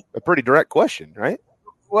be a pretty direct question, right?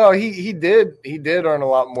 Well, he did earn a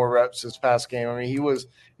lot more reps this past game. I mean, he was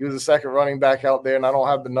the second running back out there, and I don't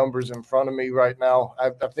have the numbers in front of me right now.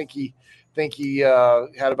 I think he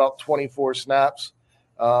had about 24 snaps.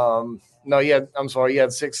 No, he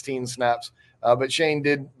had 16 snaps. But Shane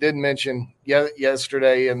did mention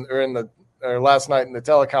yesterday or last night in the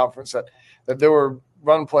teleconference that there were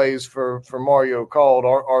run plays for Mario called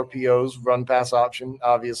RPOs, run pass option,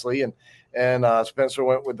 obviously, and Spencer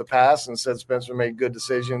went with the pass and said Spencer made good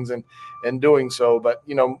decisions in doing so. But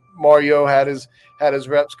Mario had his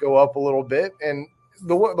reps go up a little bit, and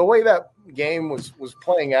the way that game was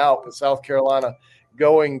playing out with South Carolina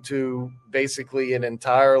going to basically an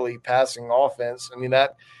entirely passing offense. I mean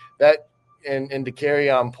that and to carry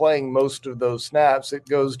on playing most of those snaps, it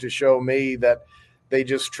goes to show me that they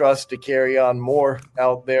just trust to carry on more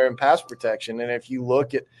out there in pass protection. And if you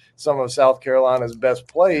look at some of South Carolina's best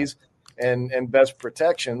plays and best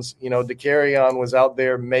protections, DeCarrion was out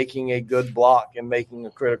there making a good block and making a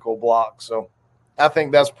critical block. So I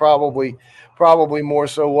think that's probably more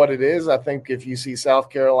so what it is. I think if you see South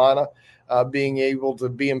Carolina being able to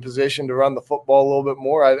be in position to run the football a little bit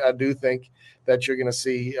more, I do think that you're going to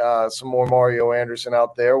see some more Mario Anderson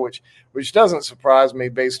out there, which doesn't surprise me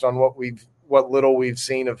based on what little we've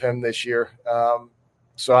seen of him this year.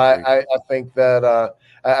 So I think that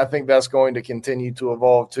I think that's going to continue to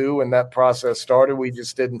evolve too. And that process started. We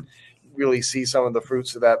just didn't really see some of the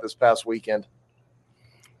fruits of that this past weekend.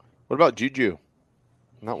 What about Juju?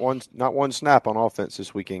 Not one snap on offense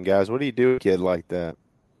this weekend, guys. What do you do with a kid like that?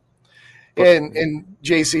 And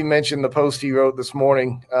JC mentioned the post he wrote this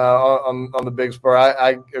morning on the Big Spur.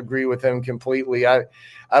 I agree with him completely. I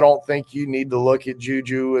don't think you need to look at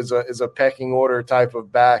Juju as a pecking order type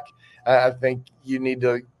of back. I think you need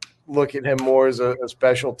to look at him more as a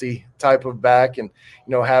specialty type of back, and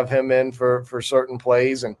have him in for certain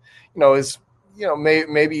plays. And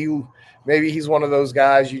maybe he's one of those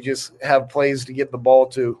guys you just have plays to get the ball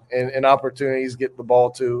to and opportunities to get the ball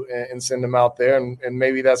to and send him out there. And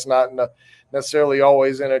maybe that's not necessarily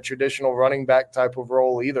always in a traditional running back type of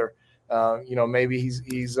role either. Maybe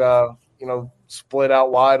he's split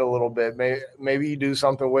out wide a little bit. Maybe you do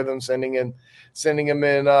something with him, sending him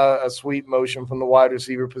in a sweep motion from the wide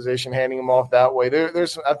receiver position, handing him off that way.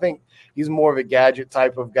 I think he's more of a gadget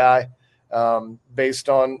type of guy. Based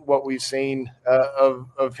on what we've seen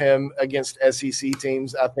of him against SEC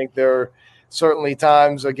teams. I think there are certainly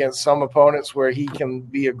times against some opponents where he can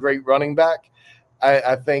be a great running back.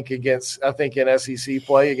 I think in SEC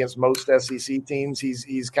play against most SEC teams,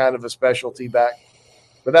 he's kind of a specialty back.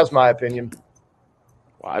 But that's my opinion.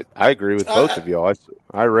 Well, I agree with both of y'all.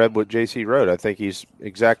 I read what JC wrote. I think he's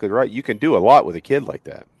exactly right. You can do a lot with a kid like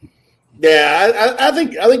that. Yeah, I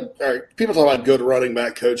think all right, people talk about good running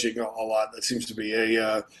back coaching a lot. That seems to be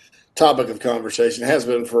a topic of conversation. It has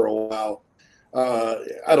been for a while.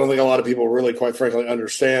 I don't think a lot of people really, quite frankly,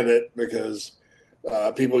 understand it, because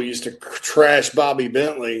people used to trash Bobby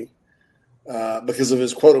Bentley because of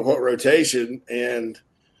his quote-unquote rotation. And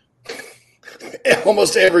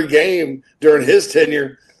almost every game during his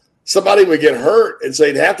tenure, somebody would get hurt, and so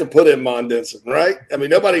he'd have to put in Mondenson, right? I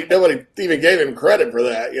mean, nobody even gave him credit for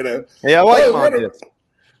that, Yeah, I like Mondenson.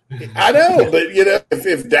 I know, but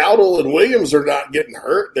if Dowdle and Williams are not getting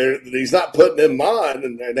hurt, he's not putting in Mon,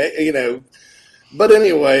 and But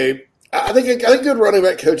anyway, I think good running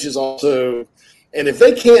back coaches also, and if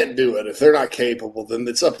they can't do it, if they're not capable, then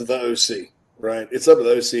it's up to the OC, right? It's up to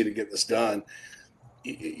the OC to get this done.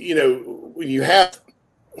 When you have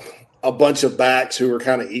a bunch of backs who are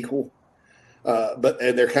kind of equal,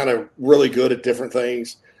 and they're kind of really good at different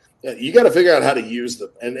things, you got to figure out how to use them.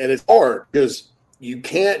 And it's hard because you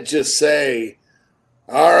can't just say,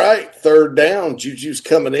 All right, third down. Juju's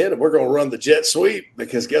coming in, and we're going to run the jet sweep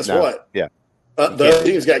because guess what? Yeah. The other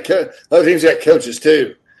team's got coaches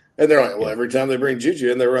too, and they're like, well, every time they bring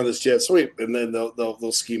Juju in, they run this jet sweep, and then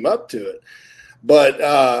they'll scheme up to it.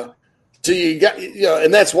 But so you got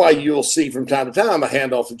and that's why you'll see from time to time a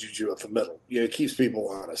handoff to Juju up the middle. It keeps people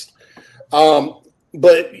honest.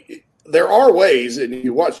 But there are ways, and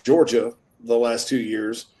you watch Georgia the last 2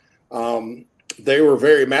 years. They were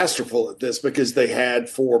very masterful at this because they had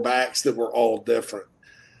four backs that were all different.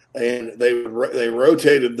 And they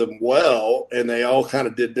rotated them well, and they all kind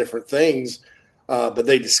of did different things, but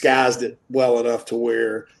they disguised it well enough to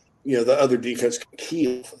where the other defense can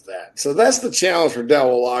key off of that. So that's the challenge for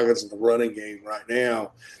Dowell Loggins in the running game right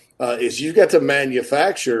now, is you've got to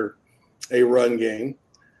manufacture a run game,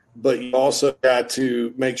 but you also got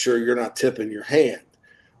to make sure you're not tipping your hand.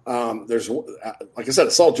 There's, like I said, I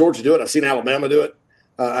saw Georgia do it. I've seen Alabama do it.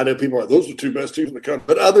 I know people are like, those are the two best teams in the country,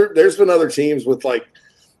 but there's been other teams with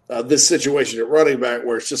this situation at running back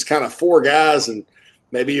where it's just kind of four guys, and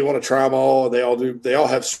maybe you want to try them all. They all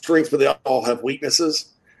have strengths, but they all have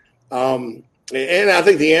weaknesses. And I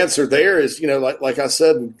think the answer there is, like I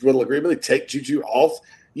said, and will agree with me, take Juju off.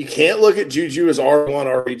 You can't look at Juju as R1,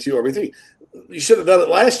 RB2, RB3. You should have done it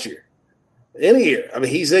last year. Any year. I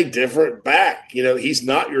mean, he's a different back. He's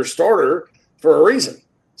not your starter for a reason.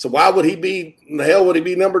 So why would he be – in the hell would he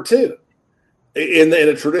be number two in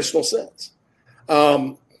a traditional sense?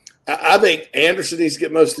 I think Anderson needs to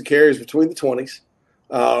get most of the carries between the 20s,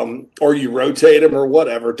 or you rotate him or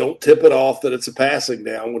whatever. Don't tip it off that it's a passing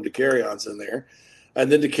down when DeCarrion's in there.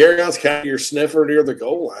 And then DeCarrion's kind of your sniffer near the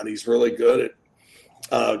goal line. He's really good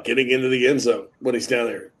at getting into the end zone when he's down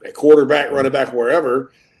there, at quarterback, running back,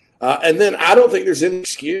 wherever. And then I don't think there's any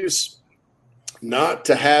excuse not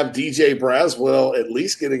to have DJ Braswell at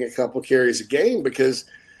least getting a couple carries a game because,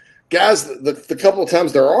 guys, the couple of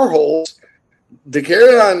times there are holes,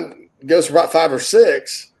 DeCarrion goes for about 5 or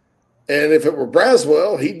 6, and if it were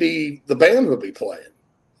Braswell, the band would be playing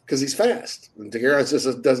because he's fast. And DeCarrion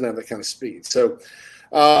just doesn't have that kind of speed. So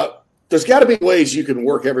there's got to be ways you can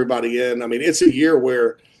work everybody in. I mean, it's a year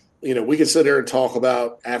where – we can sit there and talk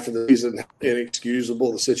about after the season how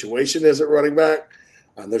inexcusable the situation is at running back.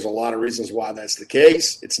 There's a lot of reasons why that's the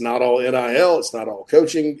case. It's not all NIL. It's not all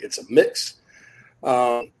coaching. It's a mix.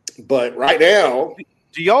 But right now,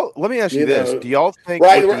 let me ask you this. Do y'all think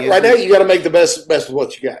right now you got to make the best of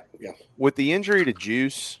what you got? Yeah. With the injury to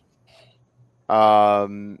Juice,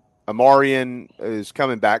 Amarian is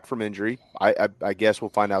coming back from injury. I guess we'll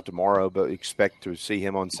find out tomorrow, but expect to see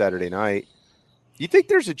him on Saturday night. You think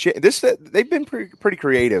there's a chance? They've been pretty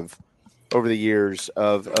creative over the years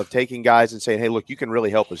of taking guys and saying, "Hey, look, you can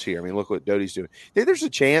really help us here." I mean, look what Doty's doing. There's a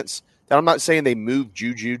chance that I'm not saying they move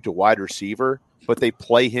Juju to wide receiver, but they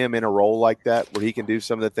play him in a role like that where he can do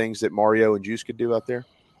some of the things that Mario and Juice could do out there.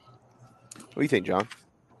 What do you think, John?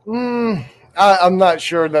 I'm not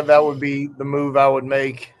sure that would be the move I would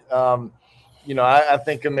make. I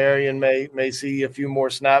think Amarian may see a few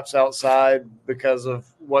more snaps outside because of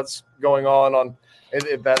what's going on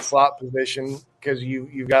at that slot position, because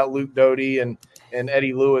you've got Luke Doty and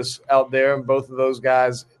Eddie Lewis out there, and both of those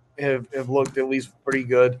guys have looked at least pretty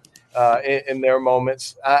good in their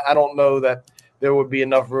moments. I don't know that there would be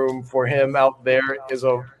enough room for him out there as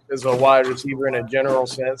a wide receiver in a general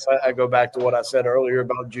sense. I go back to what I said earlier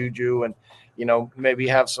about Juju and, maybe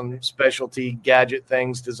have some specialty gadget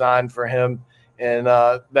things designed for him and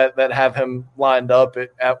that have him lined up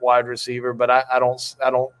at wide receiver. But I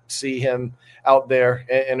don't see him out there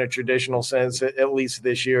in a traditional sense, at least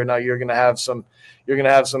this year. Now you're going to have some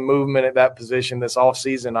movement at that position this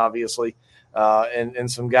offseason, obviously,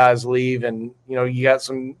 and some guys leave, and you got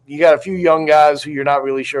a few young guys who you're not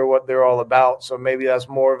really sure what they're all about. So maybe that's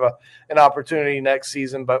more of an opportunity next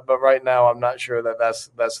season. But right now, I'm not sure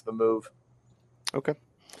that's the move. Okay.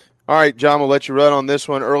 All right, John, we'll let you run on this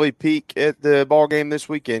one. Early peek at the ball game this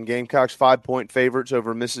weekend. Gamecocks 5-point favorites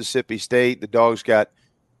over Mississippi State. The Dogs got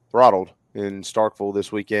throttled in Starkville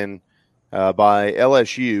this weekend by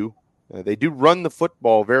LSU. They do run the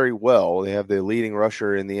football very well. They have the leading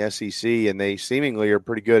rusher in the SEC, and they seemingly are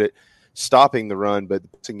pretty good at stopping the run. But the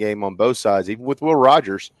passing game on both sides, even with Will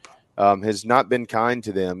Rogers, has not been kind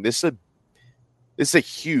to them. This is a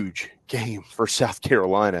huge game for South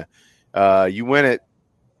Carolina. You win it.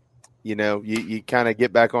 You kind of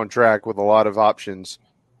get back on track with a lot of options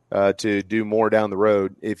to do more down the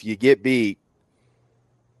road. If you get beat,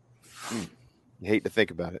 you hate to think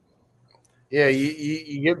about it. Yeah,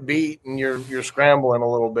 you get beat and you're scrambling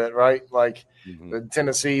a little bit, right? Like the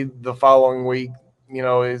Tennessee the following week,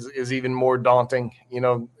 is even more daunting,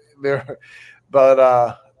 there.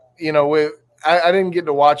 But with I didn't get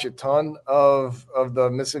to watch a ton of the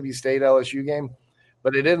Mississippi State LSU game,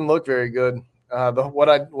 but it didn't look very good. What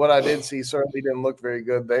I did see certainly didn't look very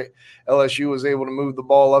good. LSU was able to move the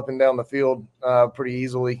ball up and down the field pretty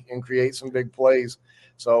easily and create some big plays.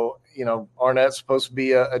 So, Arnett's supposed to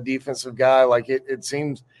be a defensive guy. Like it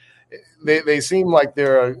seems they seem like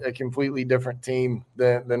they're a completely different team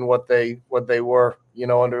than what they were,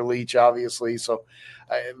 under Leach, obviously. So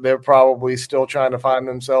they're probably still trying to find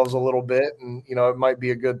themselves a little bit. And, it might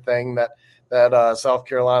be a good thing that South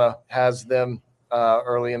Carolina has them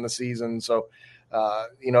early in the season. So,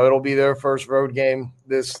 it'll be their first road game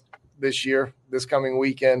this year, this coming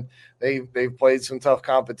weekend. They've played some tough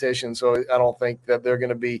competition, so I don't think that they're going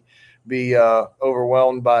to be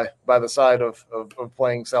overwhelmed by the side of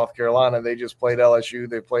playing South Carolina. They just played LSU,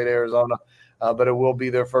 they played Arizona, but it will be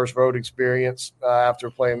their first road experience after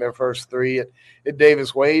playing their first three at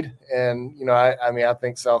Davis Wade. And I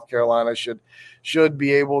think South Carolina should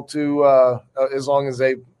be able to, as long as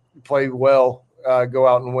they play well, go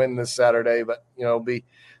out and win this Saturday. But it'll be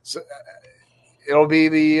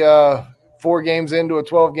the 4 games into a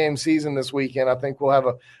 12-game season this weekend. I think we'll have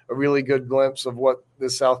a really good glimpse of what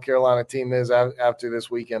this South Carolina team is after this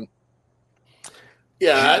weekend.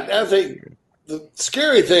 Yeah, I think the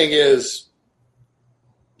scary thing is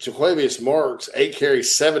Jaquavius Marks, 8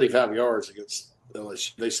 carries, 75 yards against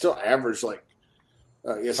LSU. They still average he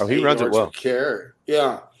runs it well. Carry.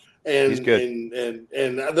 Yeah, and he's good.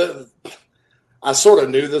 And I sort of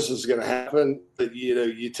knew this was going to happen, but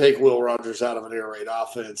you take Will Rogers out of an air raid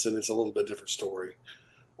offense, and it's a little bit different story.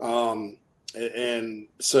 And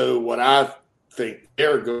so what I think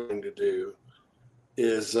they're going to do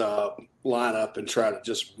is line up and try to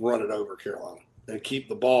just run it over Carolina and keep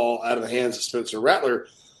the ball out of the hands of Spencer Rattler,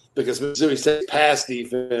 because Mississippi State's pass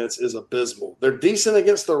defense is abysmal. They're decent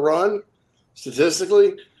against the run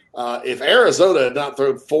statistically. If Arizona had not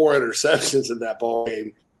thrown 4 interceptions in that ball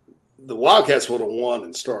game, the Wildcats would have won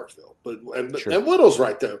in Starkville. And Whittle's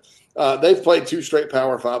right, though. They've played 2 straight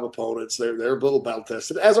Power 5 opponents. They're a little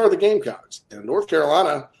battle-tested, as are the Gamecocks. And North Carolina,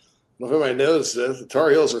 I don't know if anybody knows this, the Tar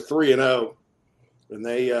Heels are 3-0, and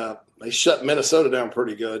they shut Minnesota down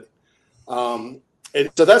pretty good. And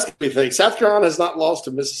so that's going to be the thing. South Carolina has not lost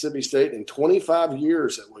to Mississippi State in 25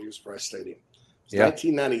 years at Williams-Brice Stadium. It's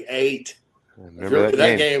 1998. Remember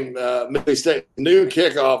that game? Mississippi State, noon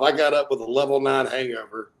kickoff. I got up with a level 9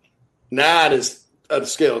 hangover. 9 is at a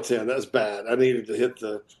scale of 10. That's bad. I needed to hit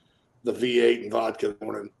the V8 and vodka in the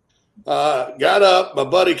morning. Got up. My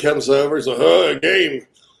buddy comes over. He's like, game.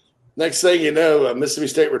 Next thing you know, Mississippi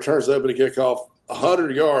State returns the opening kickoff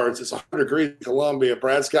 100 yards. It's 100 degrees in Columbia.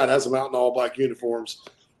 Brad Scott has them out in all black uniforms.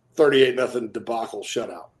 38-0 debacle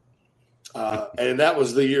shutout. And that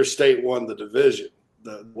was the year State won the division,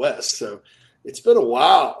 the West. So it's been a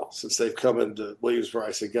while since they've come into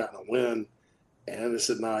Williams-Brice and gotten a win. And it's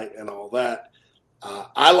at night and all that.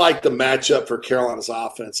 I like the matchup for Carolina's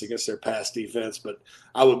offense against their pass defense, but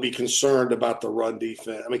I would be concerned about the run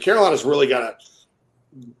defense. I mean, Carolina's really got to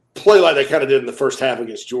play like they kind of did in the first half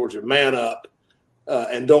against Georgia. Man up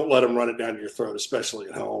and don't let them run it down your throat, especially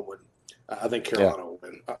at home. And I think Carolina will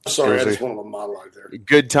win. I'm sorry, I just went on a monologue there.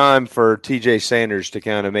 Good time for TJ Sanders to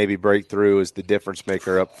kind of maybe break through as the difference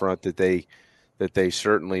maker up front that they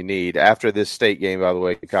certainly need. After this State game, by the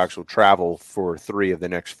way, the Cox will travel for 3 of the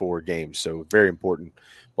next 4 games. So very important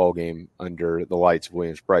ball game under the lights of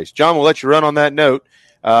Williams-Brice. John, we'll let you run on that note.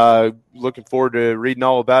 Looking forward to reading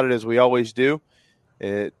all about it as we always do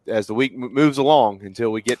as the week moves along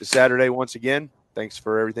until we get to Saturday once again. Thanks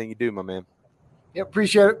for everything you do, my man. Yeah,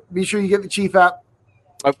 appreciate it. Be sure you get the Chief app.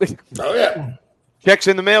 Oh, yeah. Check's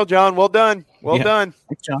in the mail, John. Well done. Well done.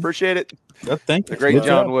 Thanks, John. Appreciate it. Thank you. The great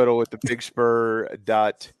John Whittle with the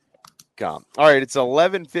BigSpur.com. All right, it's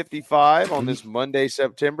 11:55 on this Monday,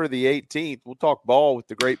 September the 18th. We'll talk ball with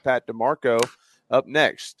the great Pat DeMarco up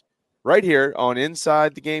next, right here on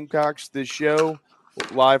Inside the Gamecocks, this show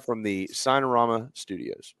live from the Sinorama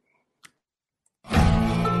Studios.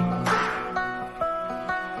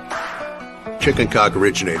 Chicken cock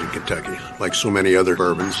originated in Kentucky, like so many other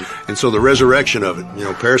bourbons. And so the resurrection of it,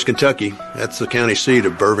 Paris, Kentucky, that's the county seat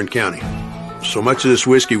of Bourbon County. So much of this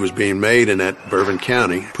whiskey was being made in that Bourbon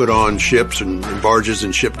County, put on ships and barges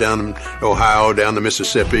and shipped down Ohio, down the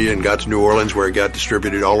Mississippi, and got to New Orleans, where it got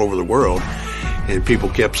distributed all over the world. And people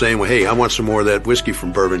kept saying, well, hey, I want some more of that whiskey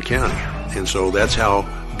from Bourbon County. And so that's how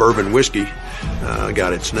bourbon whiskey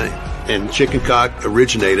got its name. And chicken cock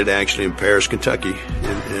originated actually in Paris, Kentucky,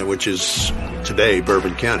 which is today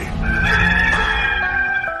Bourbon County.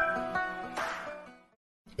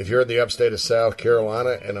 If you're in the upstate of South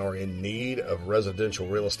Carolina and are in need of residential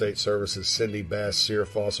real estate services, Cindy Bass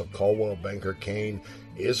Searfoss of Caldwell Banker Kane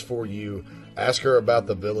is for you. Ask her about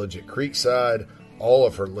the Village at Creekside, all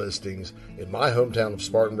of her listings in my hometown of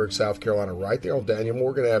Spartanburg, South Carolina, right there on Daniel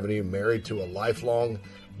Morgan Avenue, married to a lifelong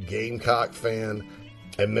Gamecock fan.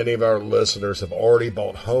 And many of our listeners have already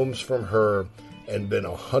bought homes from her and been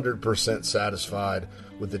 100% satisfied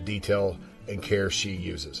with the detail and care she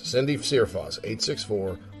uses. Cindy Searfoss,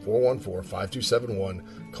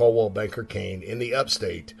 864-414-5271, Caldwell Banker Kane in the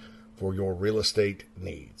upstate for your real estate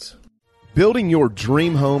needs. Building your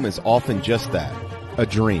dream home is often just that, a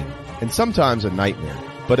dream, and sometimes a nightmare.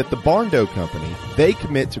 But at the Barndo Company, they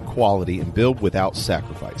commit to quality and build without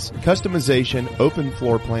sacrifice. Customization, open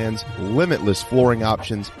floor plans, limitless flooring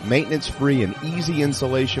options, maintenance-free and easy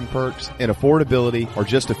installation perks, and affordability are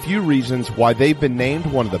just a few reasons why they've been named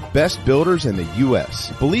one of the best builders in the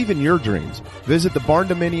U.S. Believe in your dreams. Visit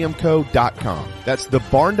thebarndominiumco.com. That's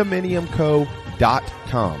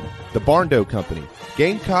thebarndominiumco.com. The Barndo Company.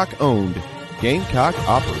 Gamecock owned, Gamecock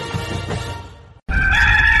operated.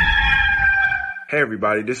 Hey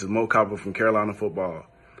everybody, this is Mo Copper from Carolina Football.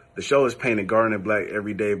 The show is painted garden and black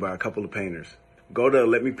every day by a couple of painters. Go to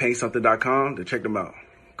letmepaintsomething.com to check them out.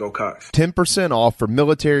 Go Cox. 10% off for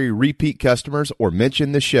military repeat customers or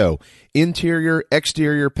mention the show. Interior,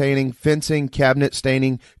 exterior painting, fencing, cabinet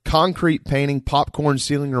staining, concrete painting, popcorn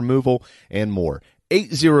ceiling removal, and more.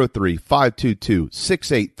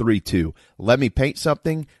 803-522-6832.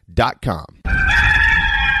 LetMePaintSomething.com.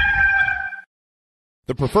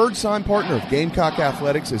 The preferred sign partner of Gamecock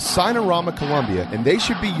Athletics is Signorama Columbia, and they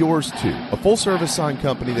should be yours too. A full-service sign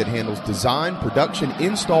company that handles design, production,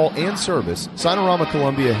 install, and service, Signorama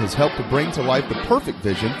Columbia has helped to bring to life the perfect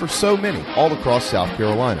vision for so many all across South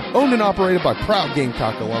Carolina. Owned and operated by proud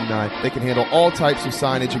Gamecock alumni, they can handle all types of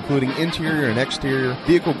signage, including interior and exterior,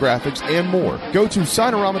 vehicle graphics, and more. Go to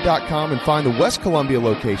Signorama.com and find the West Columbia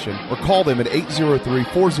location or call them at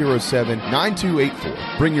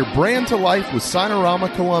 803-407-9284. Bring your brand to life with Signorama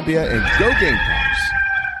Columbia, and go Gamecocks!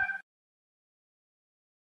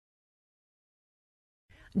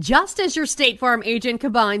 Just as your State Farm agent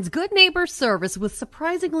combines good neighbor service with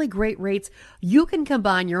surprisingly great rates, you can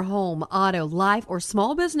combine your home, auto, life, or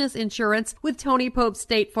small business insurance with Tony Pope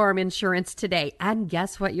State Farm Insurance today. And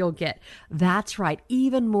guess what you'll get? That's right,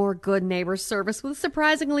 even more good neighbor service with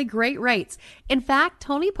surprisingly great rates. In fact,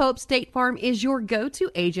 Tony Pope State Farm is your go-to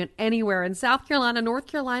agent anywhere in South Carolina, North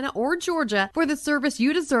Carolina, or Georgia for the service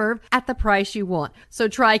you deserve at the price you want. So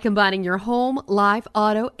try combining your home, life,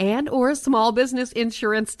 auto, and or small business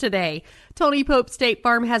insurance today. Tony Pope State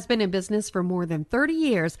Farm has been in business for more than 30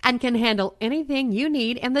 years and can handle anything you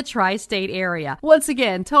need in the tri-state area. Once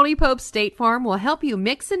again, Tony Pope State Farm will help you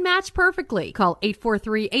mix and match perfectly. Call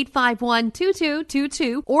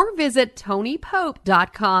 843-851-2222 or visit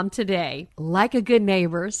TonyPope.com today. Like a good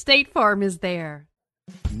neighbor, State Farm is there.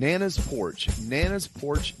 Nana's Porch,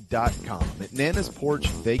 nanasporch.com. At Nana's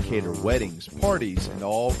Porch, they cater weddings, parties, and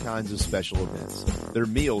all kinds of special events. Their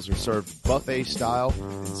meals are served buffet style.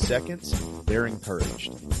 In seconds, they're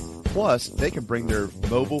encouraged. Plus, they can bring their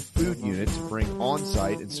mobile food unit to bring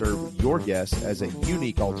on-site and serve your guests as a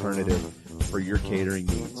unique alternative for your catering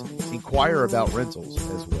needs. Inquire about rentals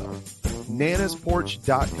as well.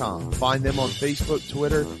 nanasporch.com. Find them on Facebook,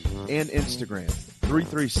 Twitter, and Instagram.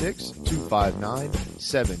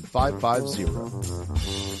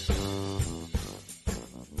 336-259-7550.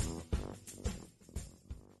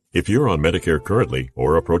 If you're on Medicare currently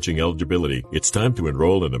or approaching eligibility, it's time to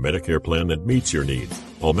enroll in a Medicare plan that meets your needs.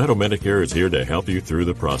 Palmetto Medicare is here to help you through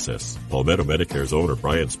the process. Palmetto Medicare's owner,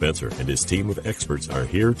 Brian Spencer, and his team of experts are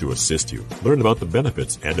here to assist you. Learn about the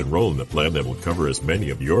benefits and enroll in a plan that will cover as many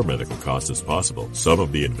of your medical costs as possible. Some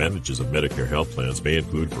of the advantages of Medicare health plans may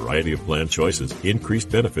include a variety of plan choices,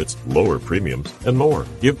 increased benefits, lower premiums, and more.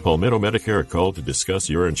 Give Palmetto Medicare a call to discuss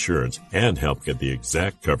your insurance and help get the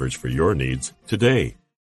exact coverage for your needs today.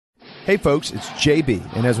 Hey folks, it's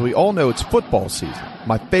JB, and as we all know, it's football season.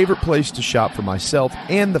 My favorite place to shop for myself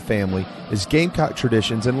and the family is Gamecock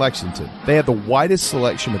Traditions in Lexington. They have the widest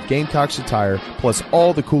selection of Gamecocks attire, plus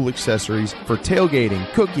all the cool accessories for tailgating,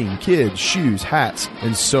 cooking, kids, shoes, hats,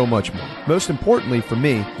 and so much more. Most importantly for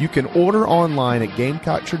me, you can order online at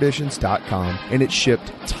GamecockTraditions.com, and it's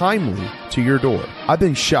shipped timely to your door. I've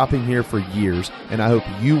been shopping here for years, and I hope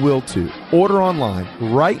you will too. Order online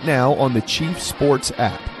right now on the Chief Sports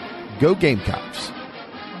app. Go Gamecocks.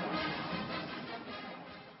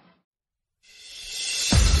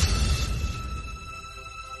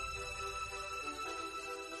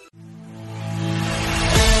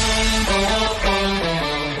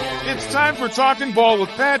 It's time time for Talking Ball with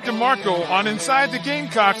Pat DeMarco on Inside the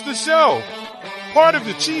Gamecocks, the show. Part of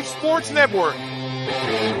the Chief Sports Network.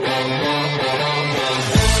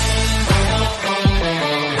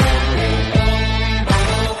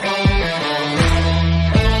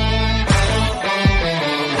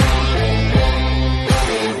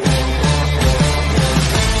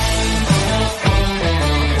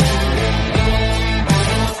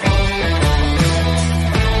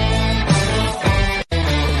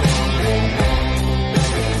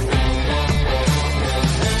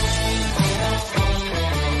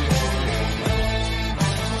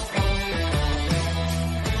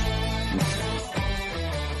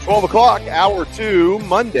 o'clock, hour 2,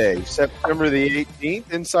 Monday, September the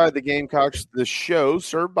 18th, Inside the Gamecocks, the show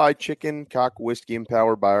served by Chicken Cock Whiskey and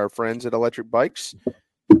powered by our friends at Electric Bikes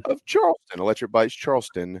of Charleston,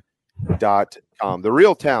 electricbikescharleston.com. The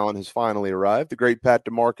real talent has finally arrived. The great Pat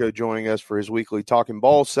DeMarco joining us for his weekly Talking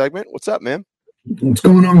Ball segment. What's up, man? What's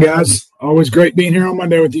going on, guys? Always great being here on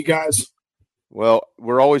Monday with you guys. Well,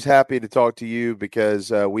 we're always happy to talk to you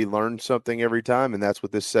because we learn something every time, and that's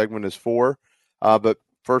what this segment is for. But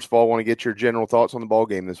first of all, I want to get your general thoughts on the ball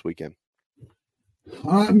game this weekend.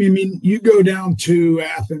 I mean, you go down to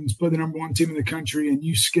Athens, play the number 1 team in the country, and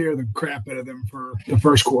you scare the crap out of them for the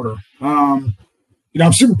first quarter. I'm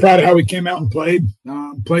super proud of how we came out and played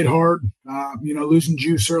hard. Losing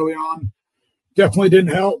Juice early on definitely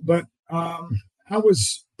didn't help, but I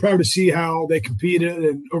was proud to see how they competed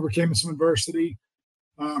and overcame some adversity.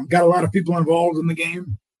 Got a lot of people involved in the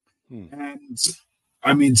game. And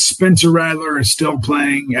I mean, Spencer Rattler is still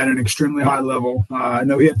playing at an extremely high level. I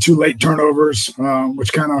know he had 2 late turnovers,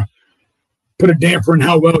 which kind of put a damper in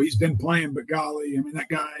how well he's been playing. But golly, I mean, that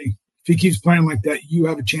guy, if he keeps playing like that, you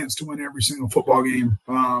have a chance to win every single football game.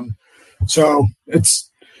 So it's,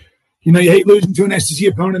 you hate losing to an SEC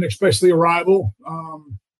opponent, especially a rival.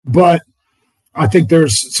 But I think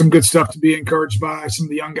there's some good stuff to be encouraged by. Some of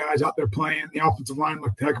the young guys out there playing. The offensive line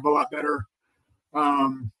looked a heck of a lot better.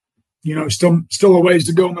 Still a ways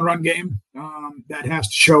to go in the run game. That has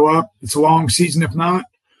to show up. It's a long season if not.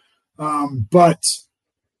 But,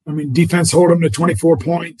 I mean, defense hold them to 24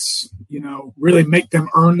 points, really make them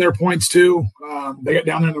earn their points too. They got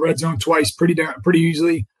down there in the red zone twice pretty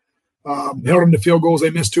easily. Held them to field goals.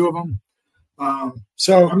 They missed 2 of them.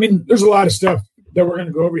 So, I mean, there's a lot of stuff that we're going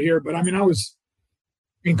to go over here. But, I mean, I was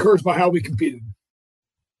encouraged by how we competed.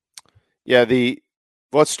 Yeah,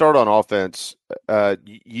 let's start on offense.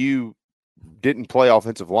 You didn't play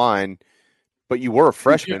offensive line, but you were a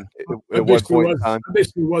freshman at one point in time. I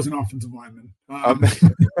basically was an offensive lineman. I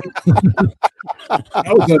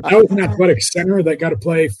was an athletic center that got to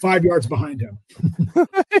play 5 yards behind him.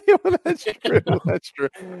 That's true. That's true.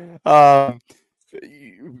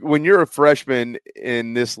 When you're a freshman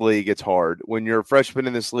in this league, it's hard. When you're a freshman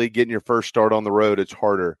in this league, getting your first start on the road, it's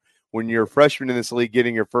harder. When you're a freshman in this league,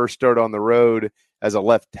 getting your first start on the road as a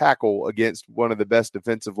left tackle against one of the best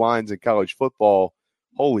defensive lines in college football,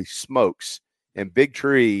 holy smokes. And Big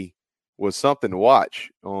Tree was something to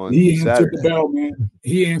watch on Saturday. He answered the bell, man.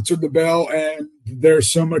 He answered the bell, and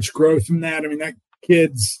there's so much growth in that. I mean, that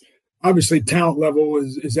kid's obviously talent level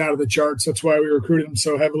is out of the charts. That's why we recruited him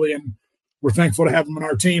so heavily, and we're thankful to have him on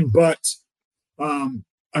our team. But, I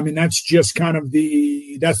mean, that's just kind of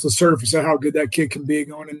that's the surface of how good that kid can be,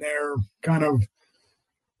 going in there kind of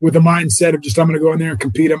with the mindset of just, I'm going to go in there and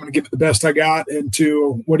compete. I'm going to give it the best I got, and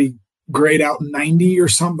to what he grade out 90 or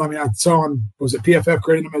something. I mean, I saw him, was it PFF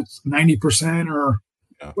grading him at 90% or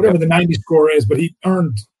whatever the 90 score is, but he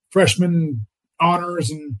earned freshman honors.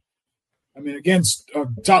 And I mean, against a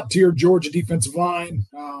top tier Georgia defensive line,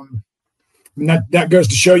 and that goes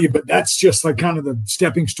to show you, but that's just like kind of the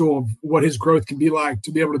stepping stool of what his growth can be like,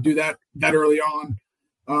 to be able to do that early on,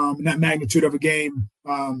 and that magnitude of a game.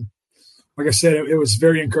 Like I said, it was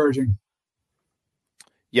very encouraging.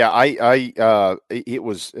 Yeah, it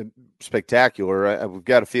was spectacular. We've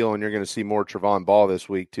got a feeling you're going to see more Trevon Ball this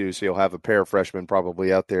week too, so you'll have a pair of freshmen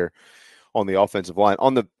probably out there on the offensive line.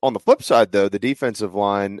 On the flip side, though, the defensive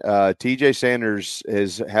line, TJ Sanders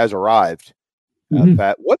has arrived.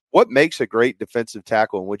 Pat, what makes a great defensive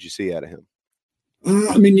tackle, and what'd you see out of him?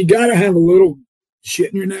 I mean, you got to have a little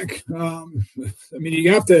shit in your neck. I mean,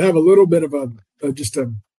 you have to have a little bit of just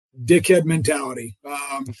a dickhead mentality.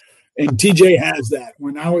 And TJ has that.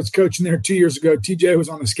 When I was coaching there 2 years ago, TJ was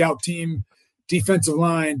on the scout team, defensive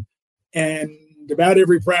line, and about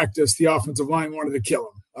every practice, the offensive line wanted to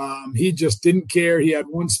kill him. He just didn't care. He had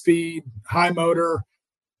one speed, high motor,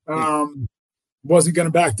 wasn't going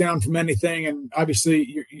to back down from anything. And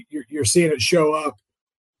obviously you're seeing it show up.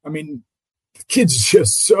 I mean, the kid's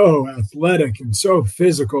just so athletic and so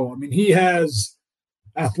physical. I mean, he has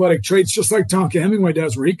athletic traits, just like Tonka Hemingway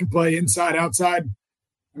does, where he can play inside, outside.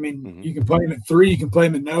 I mean, you can play him at 3, you can play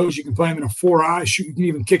him at nose, you can play him in a 4-eye shoot, you can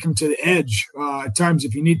even kick him to the edge at times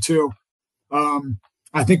if you need to.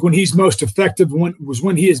 I think when he's most effective was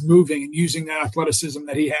when he is moving and using that athleticism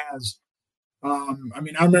that he has. I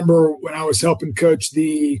mean, I remember when I was helping coach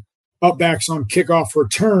the upbacks on kickoff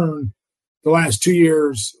return the last 2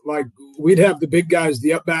 years, like we'd have the big guys,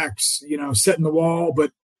 the upbacks, setting the wall,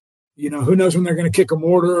 but who knows when they're going to kick a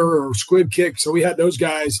mortar or squib kick. So we had those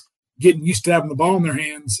guys getting used to having the ball in their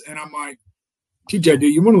hands. And I'm like, TJ, do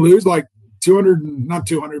you want to lose like 200, not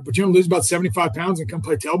 200, but you want to lose about 75 pounds and come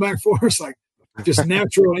play tailback for us? Like just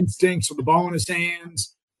natural instincts with the ball in his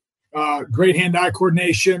hands, great hand-eye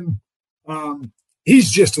coordination. He's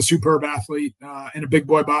just a superb athlete and a big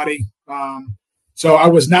boy body. So I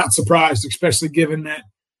was not surprised, especially given that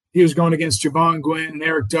he was going against Javon Gwynn and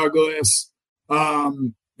Eric Douglas,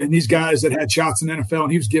 and these guys that had shots in the NFL,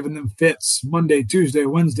 and he was giving them fits Monday, Tuesday,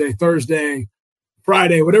 Wednesday, Thursday,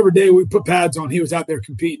 Friday, whatever day we put pads on, he was out there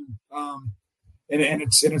competing. And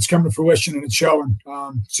it's coming to fruition and it's showing.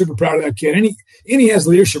 Super proud of that kid. And he has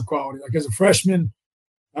leadership quality. Like as a freshman,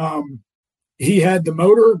 he had the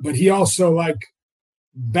motor, but he also like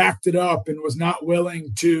backed it up and was not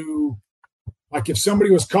willing to, like if somebody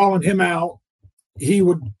was calling him out, he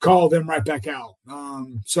would call them right back out.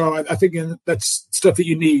 So I think that's stuff that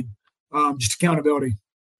you need, just accountability.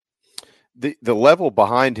 The level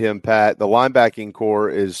behind him, Pat, the linebacking core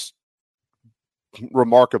is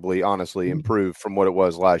remarkably, honestly, improved from what it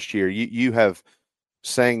was last year. You have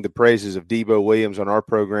sang the praises of Debo Williams on our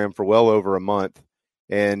program for well over a month,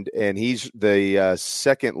 and he's the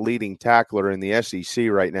second leading tackler in the SEC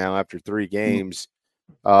right now after 3 games.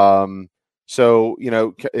 So,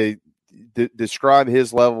 describe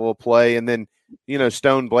his level of play, and then,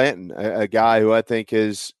 Stone Blanton, a guy who I think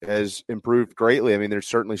has improved greatly. I mean, there's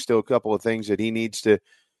certainly still a couple of things that he needs to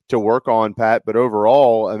work on, Pat, but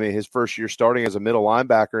overall, I mean, his first year starting as a middle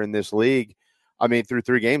linebacker in this league, I mean, through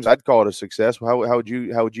 3 games, I'd call it a success. How would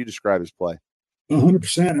you describe his play?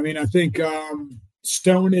 100%. I mean, I think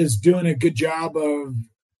Stone is doing a good job of,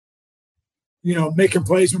 making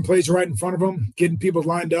plays when plays are right in front of him, getting people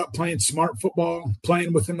lined up, playing smart football,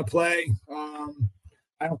 playing within the play.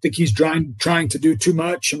 I don't think he's trying to do too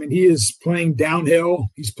much. I mean, he is playing downhill.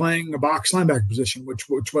 He's playing a box linebacker position, which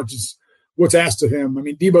is what's asked of him. I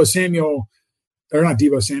mean, Debo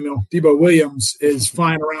Williams is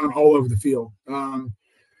flying around all over the field. I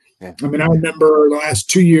mean, I remember the last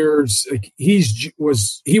 2 years, like he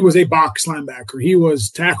was a box linebacker. He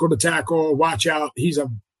was tackle to tackle, watch out. He's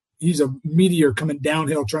a meteor coming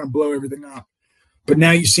downhill trying to blow everything up. But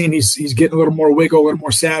now you've seen he's getting a little more wiggle, a little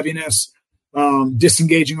more savviness,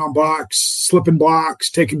 disengaging on blocks, slipping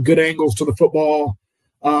blocks, taking good angles to the football.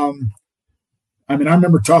 I mean, I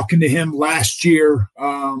remember talking to him last year,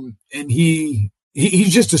 and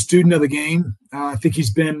he's just a student of the game. I think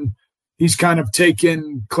he's kind of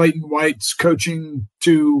taken Clayton White's coaching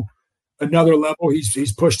to another level.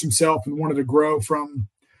 He's pushed himself and wanted to grow from.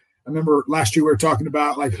 I remember last year we were talking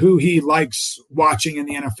about like who he likes watching in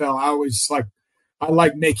the NFL. I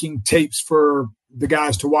like making tapes for the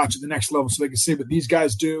guys to watch at the next level so they can see what these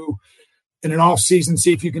guys do in an off season,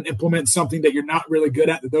 see if you can implement something that you're not really good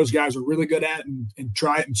at, that those guys are really good at, and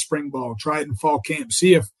try it in spring ball, try it in fall camp,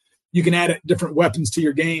 see if you can add different weapons to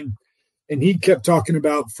your game. And he kept talking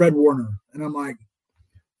about Fred Warner. And I'm like,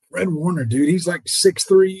 Fred Warner, dude, he's like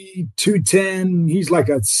 6'3", 210. He's like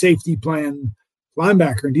a safety playing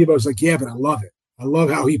linebacker. And Debo's like, yeah, but I love it. I love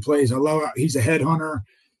how he plays. I love how he's a headhunter.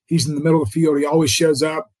 He's in the middle of the field. He always shows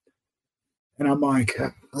up. And I'm like,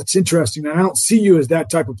 that's interesting. And I don't see you as that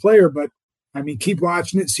type of player, but I mean, keep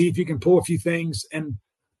watching it, see if you can pull a few things. And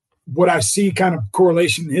what I see kind of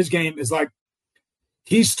correlation in his game is like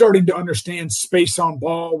he's starting to understand space on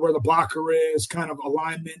ball, where the blocker is, kind of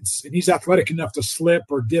alignments, and he's athletic enough to slip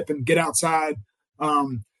or dip and get outside.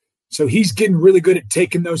 So he's getting really good at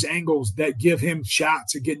taking those angles that give him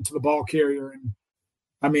shots at getting to the ball carrier. And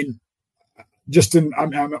I mean,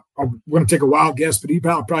 I'm going to take a wild guess, but he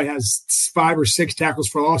probably has 5 or 6 tackles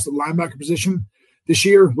for loss at the linebacker position this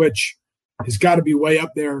year, which has got to be way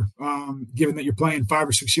up there, given that you're playing 5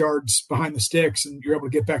 or 6 yards behind the sticks and you're able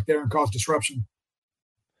to get back there and cause disruption.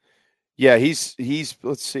 Yeah, he's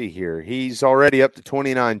let's see here. He's already up to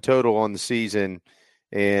 29 total on the season,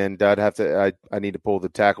 and I need to pull the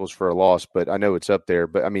tackles for a loss, but I know it's up there.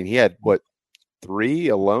 But I mean, he had 3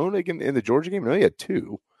 alone again in the Georgia game? No, he had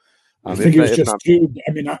 2. I think it was just 2.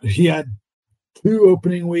 I mean, he had 2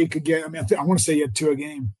 opening week again. I mean, I want to say he had 2 a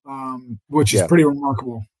game, which is pretty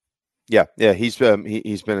remarkable. Yeah, he's been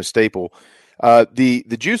a staple.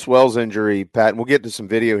 The Juice Wells injury, Pat, and we'll get to some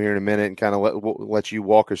video here in a minute and kind of let you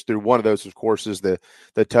walk us through. One of those, of course, is the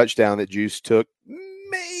touchdown that Juice took.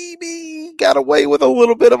 Maybe got away with a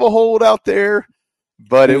little bit of a hold out there,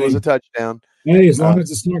 but it was a touchdown. Hey, as long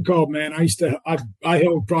as it's not called, man. I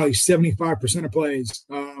held probably 75% of plays.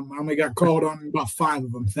 I only got called on about 5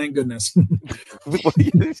 of them. Thank goodness.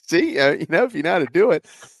 See, if you know how to do it.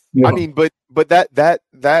 Yeah. I mean, but that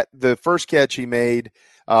the first catch he made,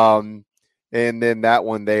 and then that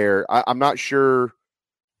one there, I'm not sure,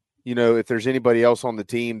 if there's anybody else on the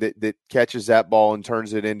team that catches that ball and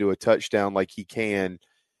turns it into a touchdown like he can.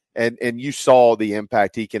 And you saw the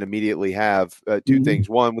impact he can immediately have. Two things.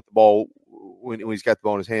 One, with the ball, when he's got the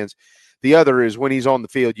ball in his hands. The other is when he's on the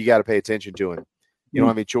field, you got to pay attention to him. You don't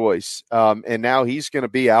have any choice. And now he's going to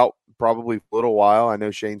be out probably for a little while. I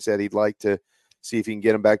know Shane said he'd like to see if he can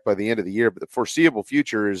get him back by the end of the year, but the foreseeable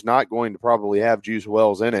future is not going to probably have Juice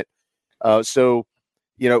Wells in it. So,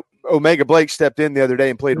 Omega Blake stepped in the other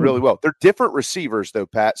day and played really well. They're different receivers though,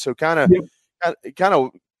 Pat. So kind of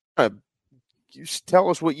tell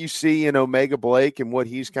us what you see in Omega Blake and what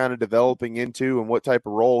he's kind of developing into and what type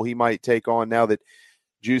of role he might take on now that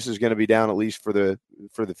Juice is going to be down at least for the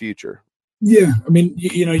future. Yeah, I mean,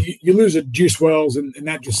 you lose a Juice Wells, and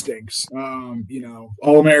that just stinks.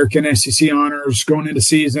 All-American SEC honors going into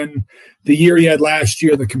season, the year he had last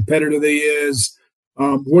year, the competitor that he is,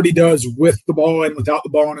 what he does with the ball and without the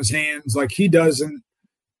ball in his hands, like he doesn't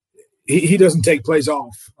take plays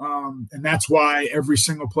off, and that's why every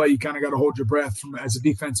single play you kind of got to hold your breath as a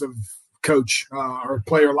defensive coach or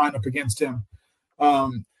player lined up against him. Now,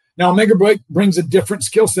 Omega Blake brings a different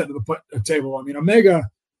skill set to the table. I mean, Omega.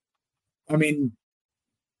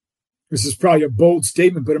 This is probably a bold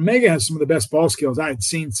statement, but Omega has some of the best ball skills I had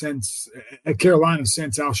seen at Carolina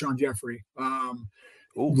since Alshon Jeffrey.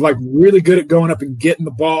 Like really good at going up and getting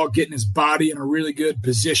the ball, getting his body in a really good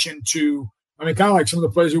position to, kind of like some of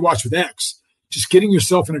the players we watched with X, just getting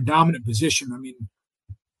yourself in a dominant position. I mean,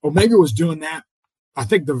 Omega was doing that, I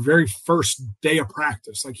think, the very first day of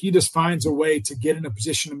practice. Like he just finds a way to get in a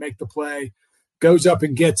position to make the play, goes up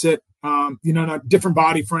and gets it, not different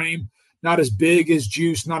body frame. Not as big as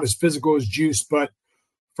Juice, not as physical as Juice, but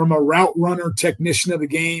from a route runner technician of the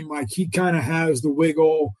game, like he kind of has the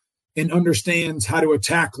wiggle and understands how to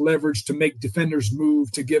attack leverage to make defenders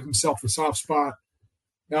move, to give himself a soft spot.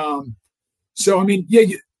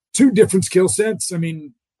 Two different skill sets. I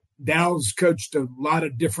mean, Dow's coached a lot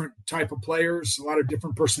of different type of players, a lot of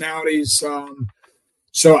different personalities.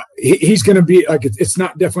 So he's going to be like, it's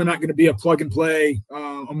definitely not going to be a plug and play.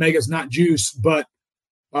 Omega's not Juice, but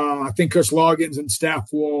I think Coach Loggins and staff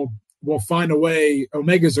will find a way.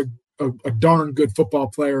 Omega's a darn good football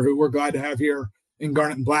player who we're glad to have here in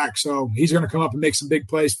Garnet and Black. So he's going to come up and make some big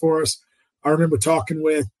plays for us. I remember talking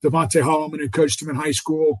with Devontae Holloman, who coached him in high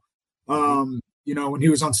school, when he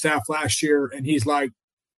was on staff last year, and he's like,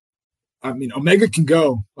 Omega can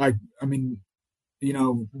go.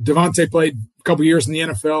 Devontae played a couple years in the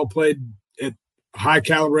NFL, played at high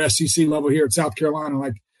caliber SEC level here at South Carolina.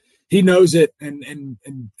 Like, he knows it, and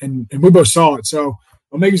we both saw it. So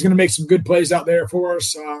Omega's going to make some good plays out there for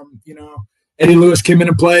us. Eddie Lewis came in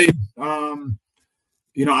and played.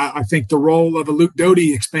 I think the role of a Luke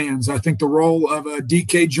Doty expands. I think the role of a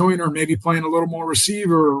DK Joyner, maybe playing a little more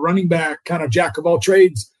receiver or running back, kind of jack of all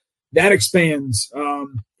trades, that expands.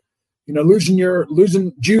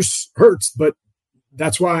 Losing Juice hurts, but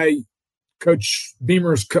that's why Coach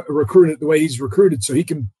Beamer's recruited the way he's recruited, so he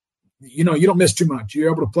can. You don't miss too much.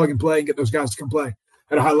 You're able to plug and play and get those guys to come play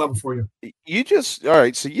at a high level for you. All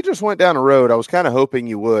right. So you just went down a road I was kind of hoping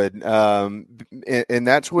you would. And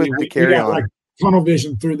that's with the carry on. Like tunnel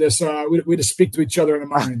vision through this. We just speak to each other in the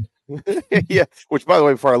mind. Yeah. Which, by the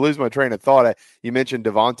way, before I lose my train of thought, you mentioned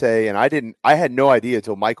Devontae, and I had no idea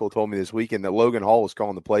until Michael told me this weekend that Logan Hall was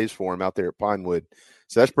calling the plays for him out there at Pinewood.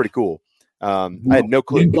 So that's pretty cool. I had no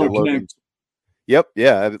clue. Logan. Yep.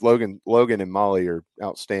 Yeah. Logan and Molly are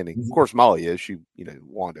outstanding. Of course, Molly is. She,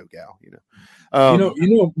 Wando gal, I'm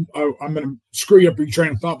going to screw you up your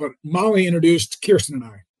train of thought, but Molly introduced Kirsten and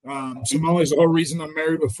I. So Molly's the whole reason I'm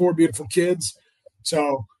married with 4 beautiful kids.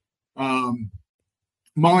 So,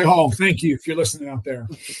 Molly Hall, thank you if you're listening out there.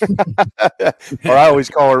 Or I always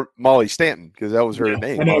call her Molly Stanton because that was her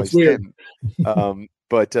name. I know, Molly, it's weird.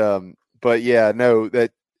 But yeah, no,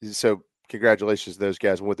 that so. Congratulations to those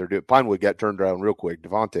guys and what they're doing. Pinewood got turned around real quick.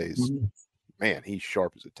 Devontae's, man, he's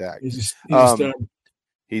sharp as a tack.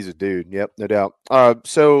 He's a dude. Yep, no doubt.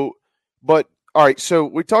 So we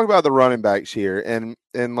talk about the running backs here, and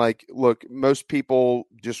like, look, most people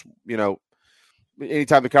just,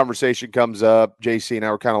 anytime the conversation comes up, JC and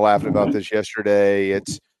I were kind of laughing about this yesterday.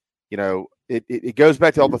 It's, it goes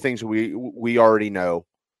back to all the things we already know,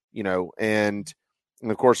 and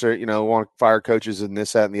of course, want to fire coaches and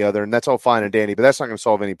this, that, and the other, and that's all fine and dandy, but that's not going to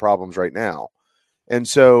solve any problems right now. And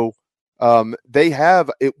so they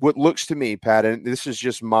have what looks to me, Pat, and this is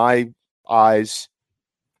just my eyes,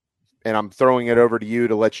 and I'm throwing it over to you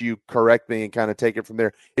to let you correct me and kind of take it from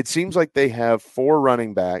there. It seems like they have 4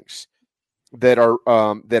 running backs that are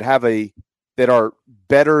that are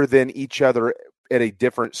better than each other at a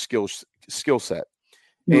different skill set.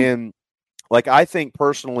 Mm-hmm. And like, I think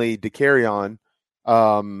personally, DeCarrion,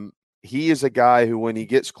 he is a guy who, when he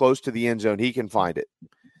gets close to the end zone, he can find it.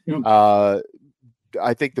 Yep.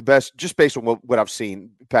 I think the best, just based on what I've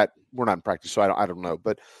seen, Pat, we're not in practice, so I don't know,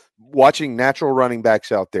 but watching natural running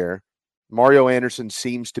backs out there, Mario Anderson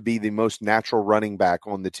seems to be the most natural running back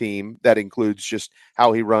on the team. That includes just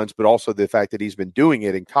how he runs, but also the fact that he's been doing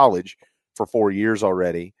it in college for 4 years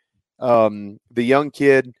already. The young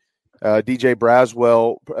kid, DJ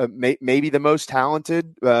Braswell, maybe the most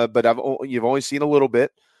talented, but you've only seen a little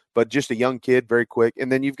bit, but just a young kid, very quick. And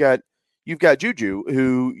then you've got Juju,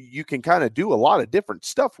 who you can kind of do a lot of different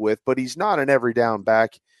stuff with, but he's not an every down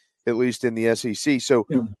back, at least in the SEC. So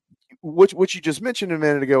what you just mentioned a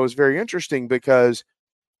minute ago is very interesting because,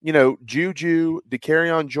 Juju,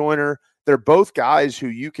 DeCarrion Joyner, they're both guys who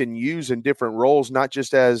you can use in different roles, not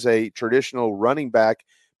just as a traditional running back,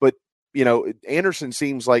 but, Anderson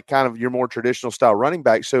seems like kind of your more traditional style running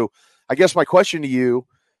back. So I guess my question to you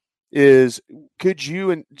is, could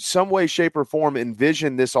you in some way, shape, or form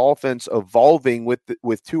envision this offense evolving with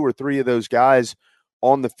 2 or 3 of those guys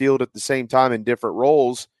on the field at the same time in different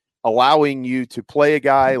roles, allowing you to play a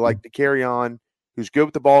guy like DeCarrion who's good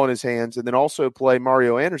with the ball in his hands, and then also play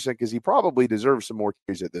Mario Anderson because he probably deserves some more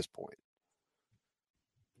carries at this point?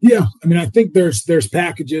 Yeah, I mean, I think there's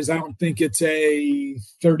packages. I don't think it's a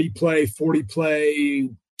 30-play, 40-play,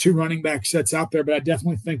 2 running back sets out there, but I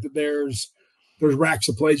definitely think that there's racks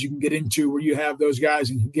of plays you can get into where you have those guys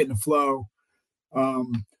and can get in the flow.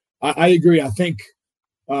 I agree. I think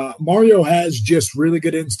Mario has just really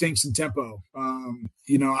good instincts and tempo.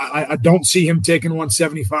 I don't see him taking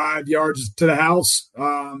 175 yards to the house.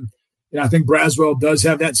 I think Braswell does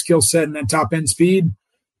have that skill set and that top end speed.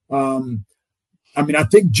 I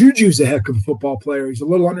think Juju's a heck of a football player. He's a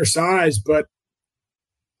little undersized, but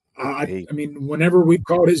whenever we've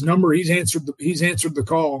called his number, he's answered the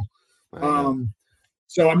call.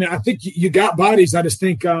 I think you got bodies. I just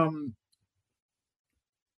think the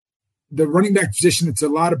running back position, it's a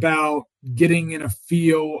lot about getting in a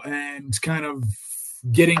feel and kind of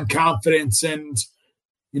getting confidence. And,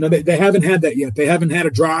 they haven't had that yet. They haven't had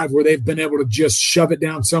a drive where they've been able to just shove it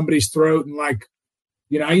down somebody's throat. And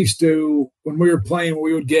I used to, when we were playing,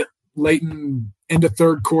 we would get late into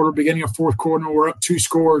third quarter, beginning of fourth quarter, and we're up 2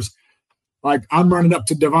 scores. Like, I'm running up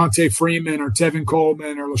to Devontae Freeman or Tevin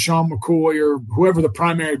Coleman or LaShawn McCoy or whoever the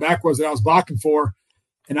primary back was that I was blocking for,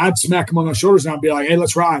 and I'd smack him on the shoulders and I'd be like, "Hey,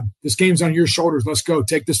 let's ride. This game's on your shoulders. Let's go.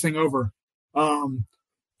 Take this thing over."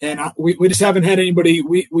 We just haven't had anybody.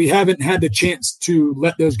 We haven't had the chance to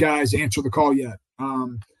let those guys answer the call yet.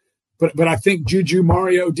 But I think Juju,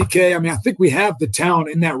 Mario, DK, I think we have the talent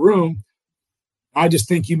in that room. I just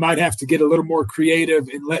think you might have to get a little more creative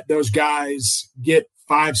and let those guys get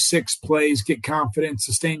 5-6 plays, get confidence,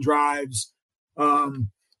 sustain drives, so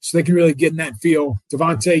they can really get in that feel.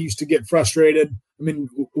 Devontae used to get frustrated.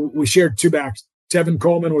 We shared 2 backs. Tevin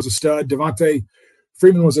Coleman was a stud. Devontae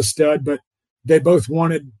Freeman was a stud, but they both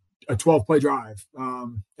wanted a 12-play drive.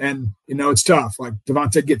 It's tough. Like,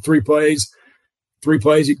 Devontae get 3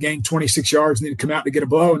 plays, he'd gain 26 yards and he'd come out to get a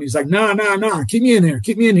blow. And he's like, no, keep me in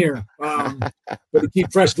here. But he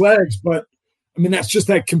keep fresh legs. But that's just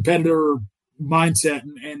that competitor mindset.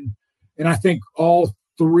 And I think all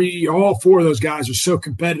 4 of those guys are so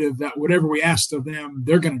competitive that whatever we ask of them,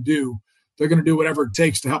 they're going to do. They're going to do whatever it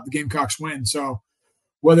takes to help the Gamecocks win. So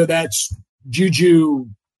whether that's Juju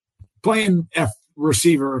playing F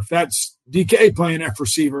receiver, if that's DK playing F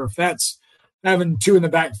receiver, if that's having 2 in the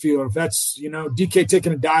backfield, if that's, DK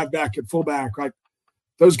taking a dive back at fullback, like,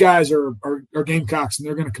 those guys are Gamecocks, and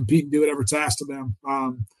they're going to compete and do whatever's asked of them.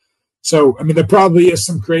 There probably is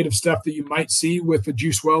some creative stuff that you might see with the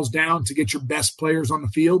Juice Wells down to get your best players on the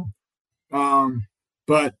field. I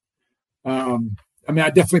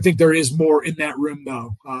definitely think there is more in that room,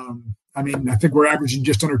 though. I think we're averaging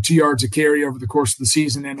just under 2 yards a carry over the course of the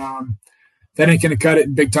season, and that ain't going to cut it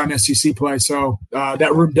in big-time SEC play. So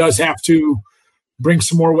that room does have to bring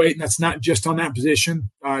some more weight, and that's not just on that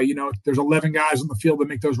position. There's 11 guys on the field that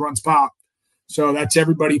make those runs pop. So that's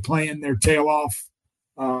everybody playing their tail off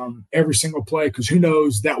every single play, because who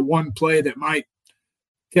knows, that one play that might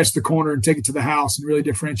catch the corner and take it to the house and really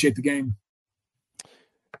differentiate the game.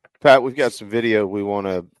 Pat, we've got some video we want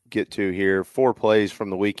to get to here. 4 plays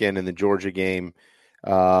from the weekend in the Georgia game,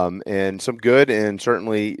 and some good and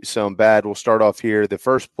certainly some bad. We'll start off here. The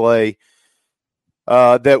first play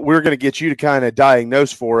that we're going to get you to kind of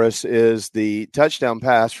diagnose for us is the touchdown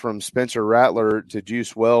pass from Spencer Rattler to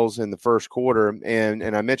Juice Wells in the first quarter.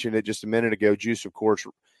 And I mentioned it just a minute ago. Juice, of course,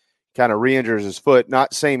 kind of re-injures his foot.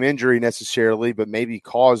 Not same injury necessarily, but maybe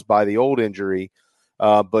caused by the old injury.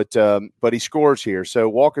 But he scores here. So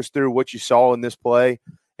walk us through what you saw in this play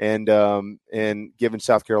and giving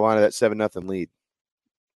South Carolina that 7-0 lead.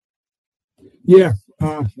 Yeah,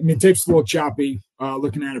 tape's a little choppy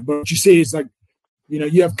looking at it, but what you see is like,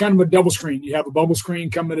 you have kind of a double screen. You have a bubble screen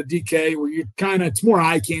coming to DK where you're it's more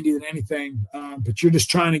eye candy than anything, but you're just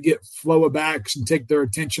trying to get flow of backs and take their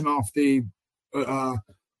attention off the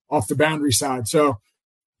boundary side. So,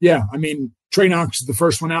 yeah, Trey Knox is the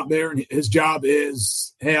first one out there, and his job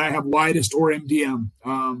is, hey, I have widest or MDM.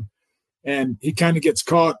 And he kind of gets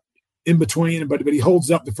caught in between, but he holds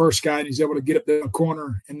up the first guy, and he's able to get up the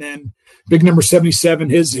corner. And then big number 77,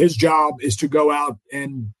 his job is to go out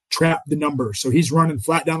and trap the number. So he's running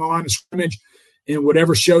flat down the line of scrimmage, and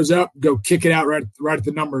whatever shows up, go kick it out right at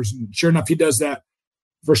the numbers. And sure enough, he does that.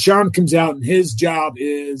 Vershawn comes out, and his job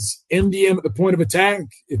is MDM at the point of attack.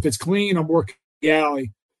 If it's clean, I'm working the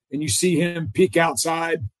alley. And you see him peek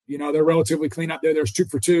outside. They're relatively clean out there. There's 2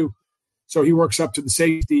 for 2. So he works up to the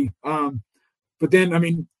safety. But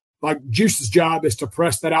then, Juice's job is to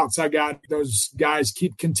press that outside guy. Those guys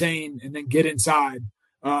keep contained and then get inside.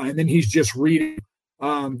 And then he's just reading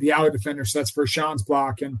the alley defender. So that's Vershawn's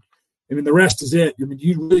block. And, the rest is it.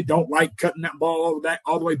 You really don't like cutting that ball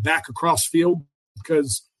all the way back across field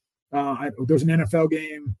because there's an NFL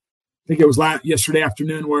game. I think it was yesterday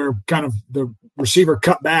afternoon where kind of the receiver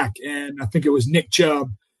cut back, and I think it was Nick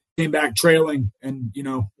Chubb came back trailing, and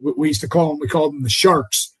we used to call them the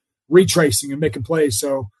Sharks, retracing and making plays.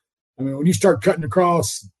 So when you start cutting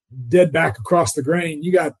across dead back across the grain,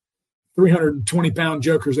 you got 320-pound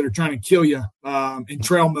jokers that are trying to kill you in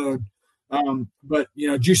trail mode. But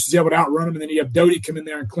Juice is able to outrun them, and then you have Doty come in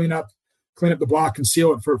there and clean up the block and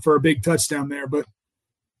seal it for a big touchdown there. But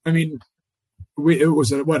it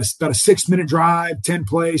was about a 6-minute drive, 10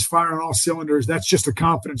 plays, firing all cylinders. That's just a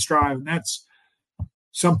confidence drive. And that's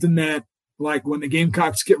something that, when the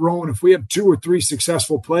Gamecocks get rolling, if we have 2 or 3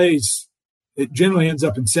 successful plays, it generally ends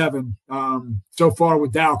up in 7 so far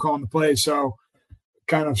with Dow calling the play. So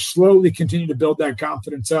kind of slowly continue to build that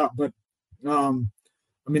confidence up. But,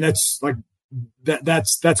 that's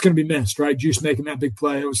that's going to be missed, right? Juice making that big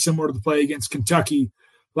play. It was similar to the play against Kentucky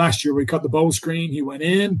last year where he cut the bowl screen. He went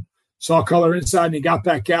in, saw color inside, and he got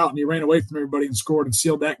back out, and he ran away from everybody and scored and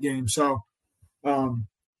sealed that game. So,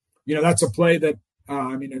 that's a play that,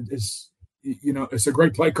 it's a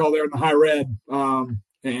great play call there in the high red,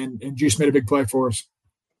 and Juice made a big play for us.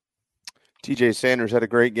 TJ Sanders had a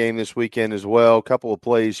great game this weekend as well. A couple of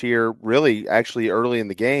plays here, really actually early in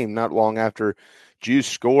the game, not long after Juice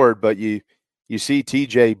scored, but you see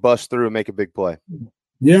TJ bust through and make a big play.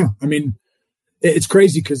 Yeah, it's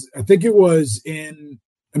crazy because I think it was in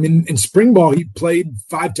spring ball, he played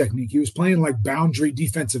 5 technique. He was playing like boundary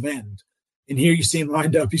defensive end. And here you see him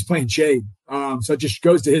lined up. He's playing shade. So it just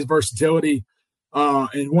goes to his versatility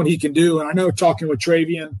and what he can do. And I know talking with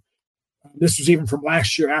Travian, this was even from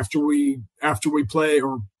last year after we played,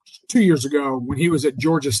 or 2 years ago when he was at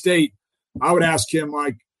Georgia State, I would ask him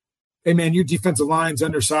hey man, your defensive line's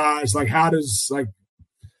undersized. How do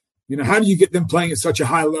you get them playing at such a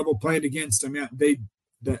high level playing against them? I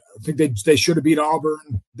think they should have beat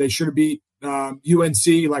Auburn. They should have beat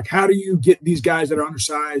UNC. How do you get these guys that are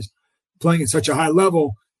undersized playing at such a high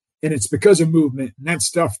level? And it's because of movement. And that's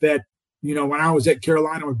stuff that, when I was at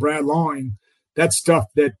Carolina with Brad Lawing, that's stuff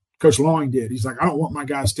that Coach Lawing did. He's like, I don't want my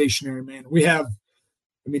guys stationary, man. We have,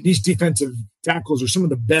 these defensive tackles are some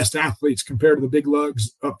of the best athletes compared to the big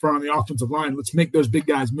lugs up front on the offensive line. Let's make those big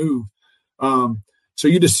guys move. So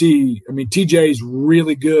you just see, TJ's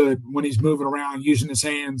really good when he's moving around, using his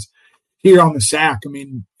hands. Here on the sack,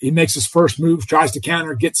 he makes his first move, tries to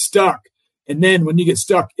counter, gets stuck. And then when you get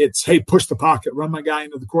stuck, it's, hey, push the pocket, run my guy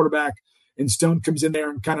into the quarterback. And Stone comes in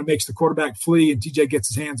there and kind of makes the quarterback flee, and TJ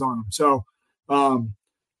gets his hands on him. So,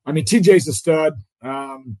 TJ's a stud.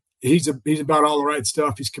 He's about all the right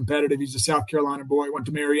stuff. He's competitive. He's a South Carolina boy. Went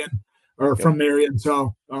to Marion from Marion.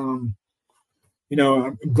 So, I'm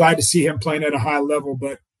glad to see him playing at a high level.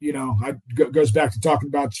 But, goes back to talking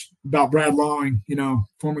about Brad Lawing,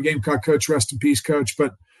 former Gamecock coach, rest in peace, coach.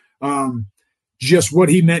 But just what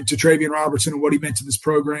he meant to Travian Robertson and what he meant to this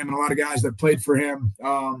program and a lot of guys that played for him,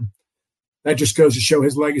 that just goes to show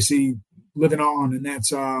his legacy living on. And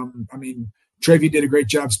that's, Trevi did a great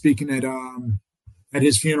job speaking at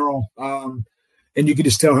his funeral. And you could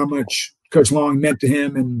just tell how much Coach Long meant to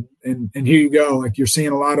him. And here you go. Like, you're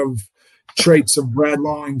seeing a lot of traits of Brad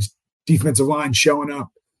Long's defensive line showing up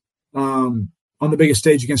on the biggest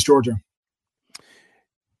stage against Georgia.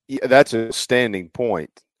 Yeah, that's a standing point,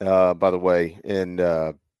 by the way. And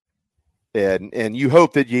you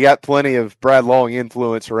hope that you got plenty of Brad Long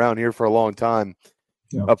influence around here for a long time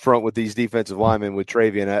up front with these defensive linemen with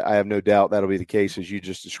Trevi, and I have no doubt that'll be the case as you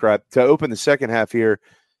just described. To open the second half here,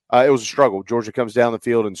 it was a struggle. Georgia comes down the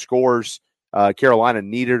field and scores. Carolina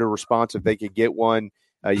needed a response if they could get one.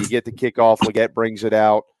 You get the kickoff. Leggett brings it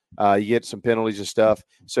out. You get some penalties and stuff.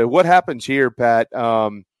 So what happens here, Pat?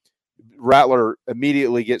 Rattler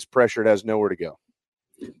immediately gets pressured, has nowhere to go.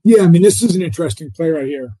 Yeah, I mean, this is an interesting play right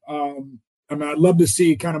here. I'd love to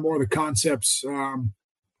see kind of more of the concepts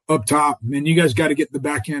up top. I mean, you guys got to get the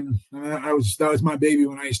back end. That was my baby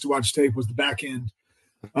when I used to watch tape, was the back end.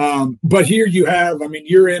 But here you have, I mean,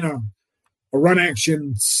 you're in a run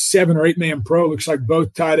action 7 or 8 man pro. Looks like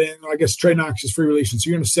both tied in. I guess Trey Knox is free releasing. So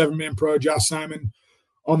you're in a 7-man pro, Josh Simon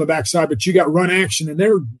on the backside, but you got run action and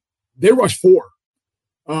they rush 4.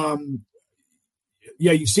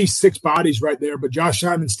 Yeah, you see 6 bodies right there, but Josh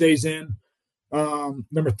Simon stays in.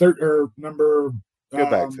 Number 30 or number. Go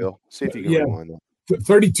back, Phil. See if you can rewind that.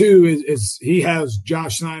 32 is he has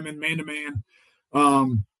Josh Simon man to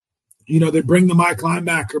man. They bring the Mike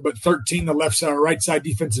linebacker, but 13, the left side or right side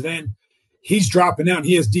defensive end, he's dropping out.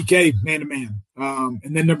 He has DK man to man.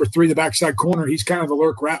 And then number 3, the backside corner, he's kind of the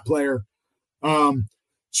lurk rat player.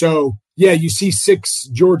 So yeah, you see 6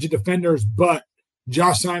 Georgia defenders, but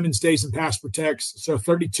Josh Simon stays and pass protects. So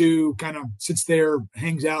 32 kind of sits there,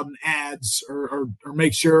 hangs out and adds or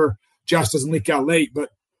makes sure Josh doesn't leak out late.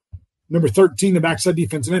 But number 13, the backside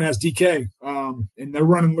defensive end, has DK. And they're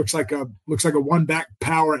running looks like a one back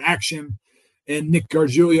power action. And Nick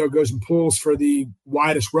Gargiulio goes and pulls for the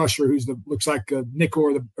widest rusher, looks like a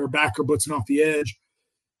nickel or backer blitzing off the edge.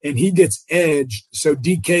 And he gets edged. So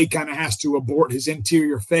DK kind of has to abort his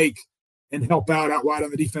interior fake and help out wide on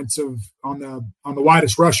the defensive on the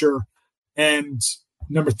widest rusher. And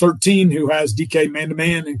number 13, who has DK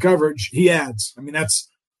man-to-man in coverage, he adds. I mean, that's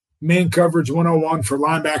man coverage 101 for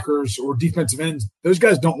linebackers or defensive ends. Those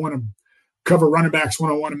guys don't want to cover running backs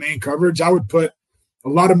 101 in man coverage. I would put a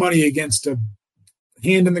lot of money against a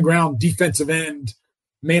hand in the ground defensive end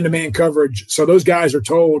man-to-man coverage. So those guys are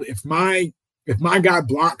told, if my guy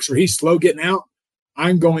blocks or he's slow getting out,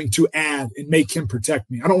 I'm going to add and make him protect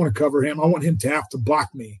me. I don't want to cover him. I want him to have to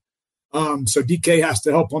block me. So DK has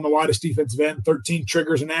to help on the widest defensive end. 13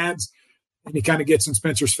 triggers and adds, and he kind of gets in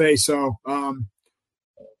Spencer's face. So,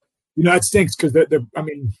 it stinks because,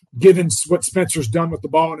 given what Spencer's done with the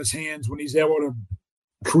ball in his hands, when he's able to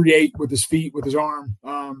create with his feet, with his arm,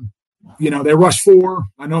 they rush 4.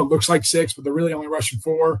 I know it looks like 6, but they're really only rushing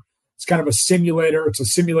 4. It's kind of a simulator. It's a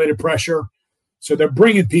simulated pressure. So they're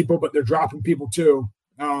bringing people, but they're dropping people too.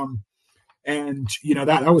 That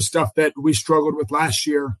was stuff that we struggled with last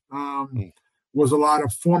year. Was a lot of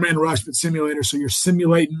 4-man rush, but simulator. So you're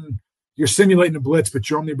simulating a blitz, but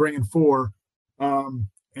you're only bringing 4.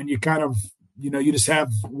 And you kind of, you just have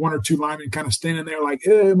 1 or 2 linemen kind of standing there like,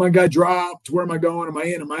 my guy dropped. Where am I going? Am I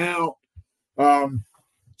in? Am I out?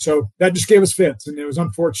 So that just gave us fits, and it was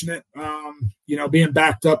unfortunate, being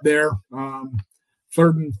backed up there.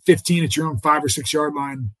 3rd and 15 at your own 5 or 6 yard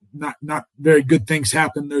line. Not very good things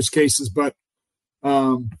happen in those cases, but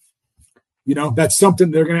that's something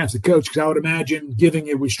they're going to have to coach, because I would imagine, given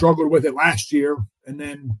it, we struggled with it last year, and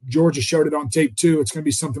then Georgia showed it on tape too. It's going to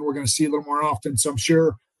be something we're going to see a little more often. So I'm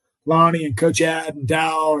sure Lonnie and Coach Ad and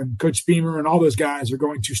Dow and Coach Beamer and all those guys are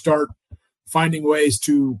going to start finding ways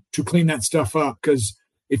to clean that stuff up, because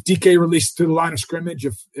if DK releases to the line of scrimmage,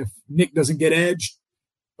 if Nick doesn't get edged,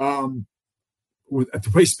 at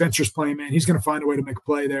the way Spencer's playing, man, he's going to find a way to make a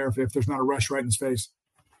play there if there's not a rush right in his face.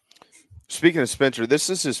 Speaking of Spencer, this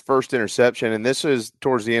is his first interception, and this is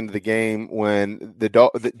towards the end of the game when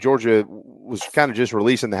the Georgia was kind of just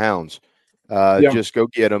releasing the hounds. Just go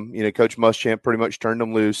get them. Coach Muschamp pretty much turned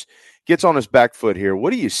them loose. Gets on his back foot here.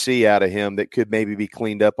 What do you see out of him that could maybe be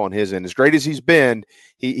cleaned up on his end? As great as he's been,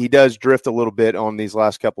 he does drift a little bit on these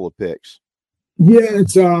last couple of picks. Yeah,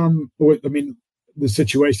 it's the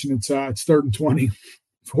situation, it's 3rd and 20,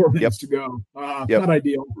 4 minutes to go. Not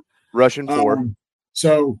ideal. Rushing 4.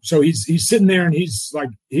 So he's sitting there and he's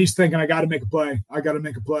thinking, I got to make a play.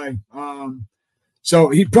 So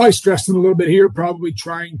he probably stressed him a little bit here, probably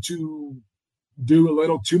trying to do a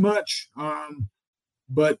little too much.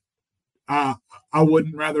 But I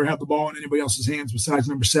wouldn't rather have the ball in anybody else's hands besides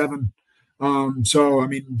number 7.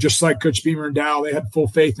 Just like Coach Beamer and Dow, they had full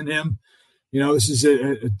faith in him. This is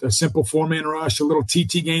a simple 4-man rush, a little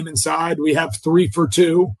TT game inside. We have 3 for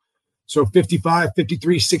 2. So 55,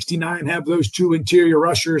 53, 69 have those 2 interior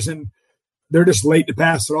rushers, and they're just late to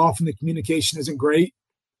pass it off, and the communication isn't great.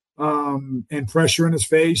 And pressure in his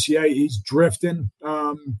face. Yeah, he's drifting.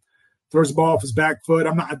 Throws the ball off his back foot.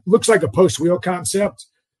 It looks like a post wheel concept,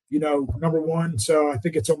 number one. So I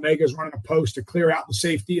think it's Omega's running a post to clear out the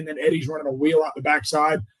safety, and then Eddie's running a wheel out the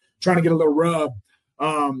backside, trying to get a little rub.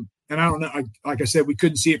 And I don't know. Like I said, we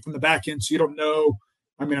couldn't see it from the back end, so you don't know.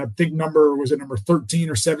 I think number 13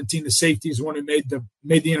 or 17. The safety is the one who made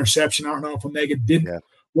the interception. I don't know if Omega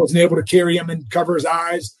wasn't able to carry him and cover his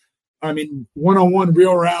eyes. One-on-one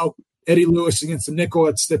real route, Eddie Lewis against the nickel.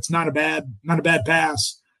 That's not a bad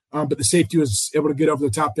pass. But the safety was able to get over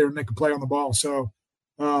the top there and make a play on the ball. So,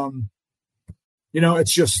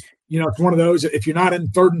 it's just, it's one of those. If you're not in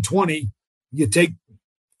 3rd and 20, you take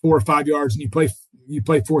 4 or 5 yards and you play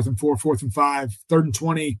 4th and 4, 4th and 5. 3rd and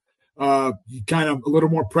 20, you kind of a little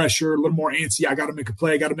more pressure, a little more antsy. I got to make a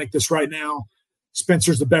play. I got to make this right now.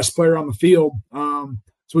 Spencer's the best player on the field.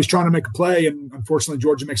 So he's trying to make a play, and unfortunately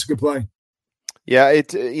Georgia makes a good play. Yeah,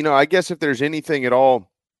 I guess if there's anything at all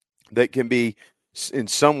that can be in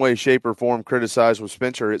some way, shape, or form criticized with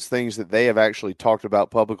Spencer, it's things that they have actually talked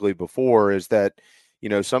about publicly before, is that,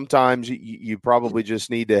 sometimes you probably just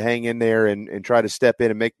need to hang in there and try to step in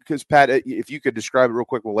and make – because, Pat, if you could describe it real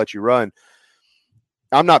quick, we'll let you run.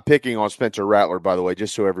 I'm not picking on Spencer Rattler, by the way,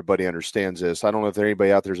 just so everybody understands this. I don't know if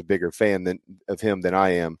anybody out there is a bigger fan of him than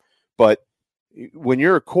I am, but – when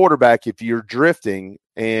you're a quarterback, if you're drifting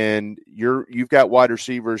and you've got wide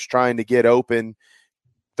receivers trying to get open,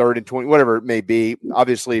 3rd and 20, whatever it may be,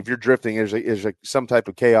 obviously if you're drifting, there's some type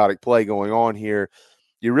of chaotic play going on here.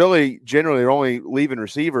 You really generally are only leaving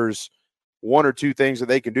receivers 1 or 2 things that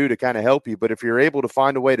they can do to kind of help you. But if you're able to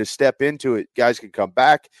find a way to step into it, guys can come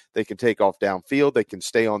back, they can take off downfield, they can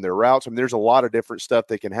stay on their routes. There's a lot of different stuff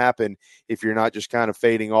that can happen if you're not just kind of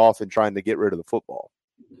fading off and trying to get rid of the football.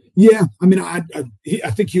 Yeah,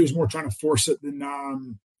 I think he was more trying to force it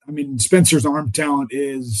than. Spencer's arm talent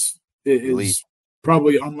is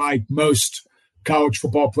probably unlike most college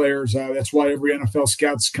football players. That's why every NFL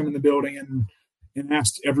scout's come in the building and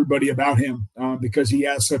asked everybody about him because he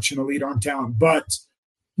has such an elite arm talent. But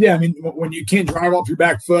yeah, when you can't drive off your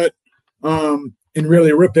back foot and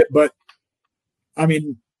really rip it, but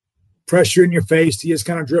pressure in your face, he is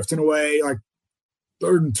kind of drifting away, like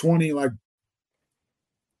 3rd and 20, like.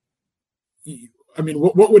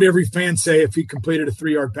 What would every fan say if he completed a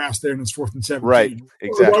 3-yard pass there and it's 4th and 17? Right,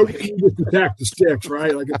 exactly. Why would he just attack the sticks,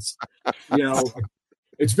 right? Like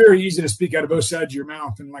it's very easy to speak out of both sides of your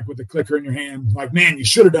mouth and like with the clicker in your hand, like, man, you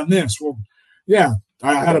should have done this. Well, yeah,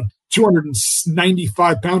 I had a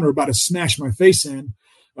 295-pounder about to smash my face in.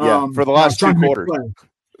 For the last 2 quarters.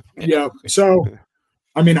 Yeah, so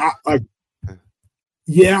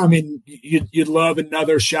you'd love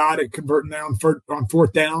another shot at converting that on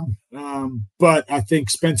 4th down. But I think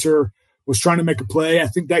Spencer was trying to make a play. I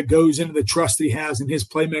think that goes into the trust that he has in his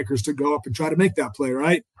playmakers to go up and try to make that play,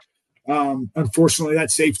 right? Unfortunately,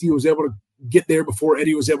 that safety was able to get there before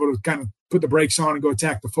Eddie was able to kind of put the brakes on and go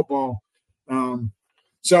attack the football. I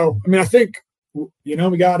think,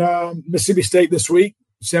 we got Mississippi State this week,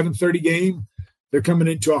 7:30 game. They're coming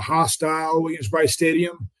into a hostile Williams-Brice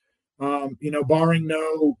Stadium. Barring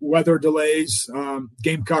no weather delays,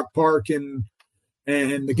 Gamecock Park and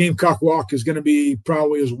the Gamecock Walk is going to be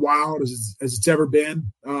probably as wild as it's ever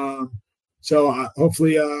been.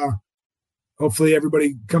 Hopefully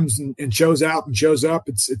everybody comes and shows out and shows up.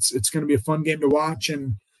 It's going to be a fun game to watch,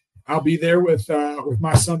 and I'll be there with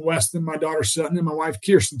my son Weston, my daughter Sutton, and my wife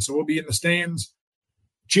Kirsten. So we'll be in the stands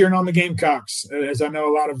cheering on the Gamecocks, as I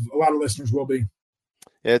know a lot of listeners will be.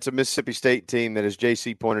 Yeah, it's a Mississippi State team that, as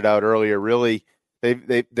JC pointed out earlier, really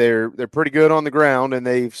they're pretty good on the ground, and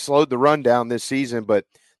they've slowed the run down this season, but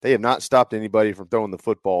they have not stopped anybody from throwing the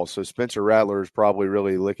football. So Spencer Rattler is probably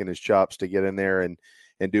really licking his chops to get in there and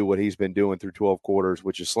do what he's been doing through 12 quarters,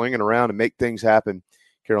 which is slinging around and make things happen.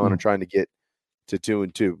 Carolina trying to get to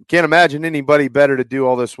 2-2. Can't imagine anybody better to do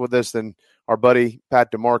all this with us than our buddy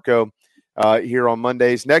Pat DeMarco here on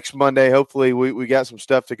Mondays. Next Monday, hopefully we got some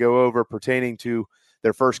stuff to go over pertaining to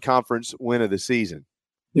their first conference win of the season.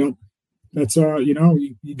 Yep. That's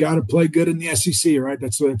you got to play good in the SEC, right?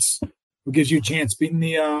 That's what gives you a chance. Beating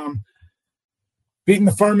the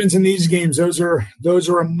Furmans in these games, those are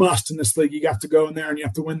a must in this league. You have to go in there and you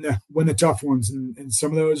have to win the tough ones, and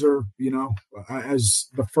some of those are, as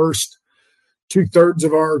the first 2/3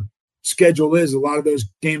 of our schedule is, a lot of those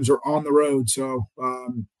games are on the road. So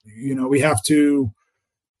we have to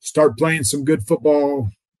start playing some good football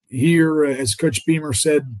here, as Coach Beamer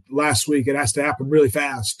said last week, it has to happen really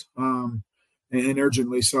fast and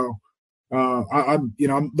urgently. So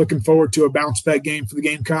I'm looking forward to a bounce back game for the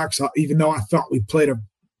Gamecocks, even though I thought we played a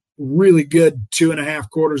really good 2.5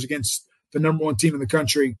 quarters against the number 1 team in the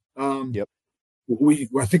country. I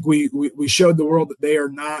think we showed the world that they are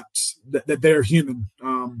not that they are human.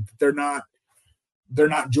 They're not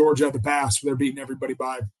Georgia of the past. They're beating everybody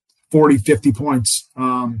by 40, 50 points.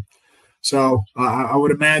 So I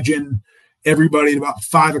would imagine everybody at about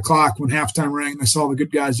 5 o'clock when halftime rang, they saw the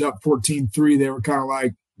good guys up 14-3. They were kind of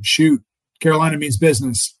like, shoot, Carolina means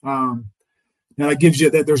business. Now that gives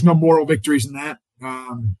you that there's no moral victories in that.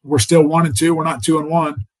 We're still 1-2. We're not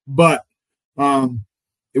 2-1, but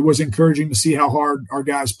it was encouraging to see how hard our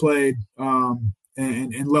guys played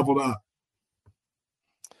and leveled up.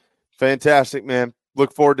 Fantastic, man.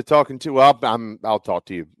 Look forward to talking to you. I'll talk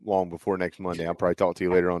to you long before next Monday. I'll probably talk to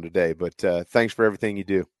you later on today, but thanks for everything you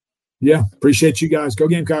do. Yeah, appreciate you guys. Go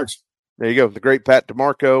Gamecocks. There you go. The great Pat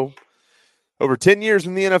DeMarco, over 10 years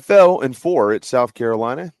in the NFL and 4 at South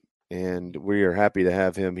Carolina, and we are happy to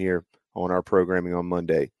have him here on our programming on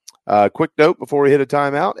Monday. Quick note before we hit a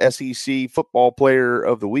timeout, SEC Football Player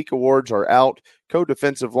of the Week awards are out.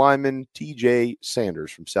 Co-defensive lineman TJ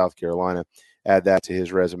Sanders from South Carolina. Add that to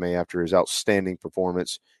his resume after his outstanding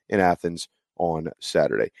performance in Athens on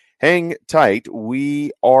Saturday. Hang tight.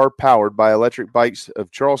 We are powered by Electric Bikes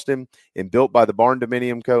of Charleston and built by the Barn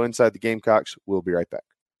Dominium Co. inside the Gamecocks. We'll be right back.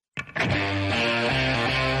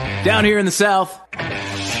 Down here in the South,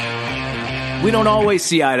 we don't always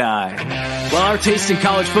see eye to eye. While our taste in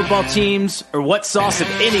college football teams, or what sauce,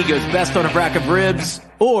 if any, goes best on a rack of ribs,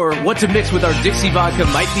 or what to mix with our Dixie vodka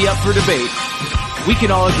might be up for debate, we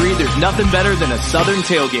can all agree there's nothing better than a Southern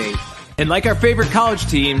tailgate. And like our favorite college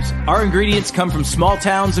teams, our ingredients come from small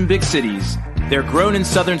towns and big cities. They're grown in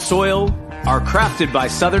Southern soil, are crafted by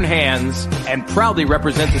Southern hands, and proudly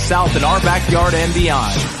represent the South in our backyard and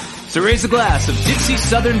beyond. So raise a glass of Dixie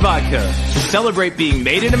Southern Vodka to celebrate being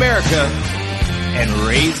made in America and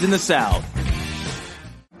raised in the South.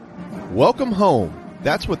 Welcome home.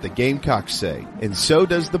 That's what the Gamecocks say, and so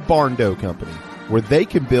does the Barn Dough Company, where they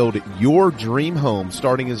can build your dream home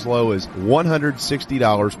starting as low as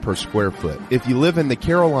 $160 per square foot. If you live in the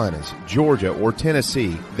Carolinas, Georgia, or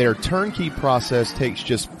Tennessee, their turnkey process takes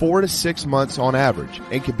just 4 to 6 months on average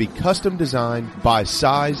and can be custom designed by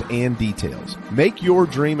size and details. Make your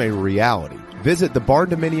dream a reality. Visit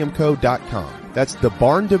thebarndominiumco.com. That's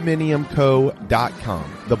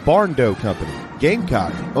thebarndominiumco.com. The Barn Dough Company,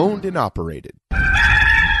 Gamecock, owned and operated.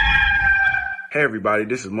 Hey everybody,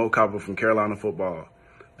 this is Mo Copper from Carolina Football.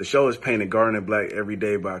 The show is painted garnet black every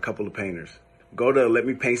day by a couple of painters. Go to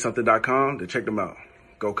letmepaintsomething.com to check them out.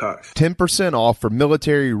 Go Cox. 10% off for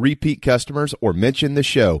military repeat customers or mention the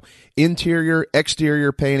show. Interior,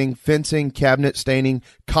 exterior painting, fencing, cabinet staining,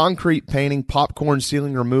 concrete painting, popcorn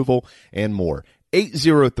ceiling removal, and more.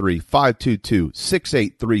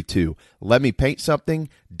 803-522-6832.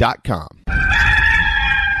 LetMePaintSomething.com.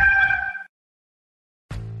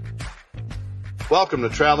 Welcome to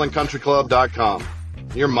TravelingCountryClub.com,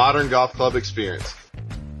 your modern golf club experience.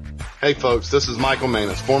 Hey folks, this is Michael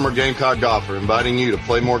Manus, former Gamecock golfer, inviting you to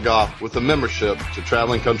play more golf with a membership to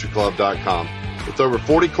TravelingCountryClub.com. With over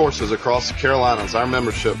 40 courses across the Carolinas, our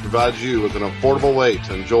membership provides you with an affordable way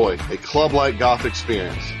to enjoy a club-like golf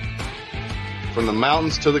experience. From the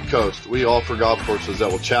mountains to the coast, we offer golf courses that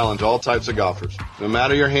will challenge all types of golfers, no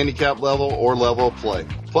matter your handicap level or level of play.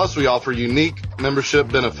 Plus, we offer unique membership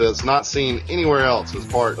benefits not seen anywhere else as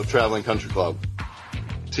part of Traveling Country Club.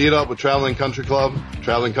 Tee it up with Traveling Country Club,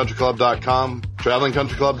 TravelingCountryClub.com,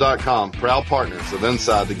 TravelingCountryClub.com, proud partners of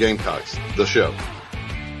Inside the Gamecocks, the show.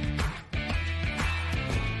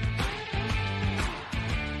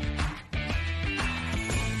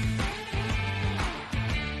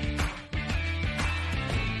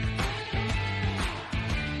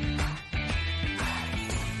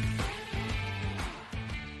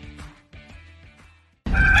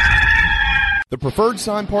 The preferred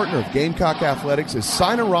sign partner of Gamecock Athletics is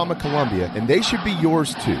Signorama Columbia, and they should be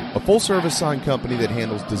yours too. A full-service sign company that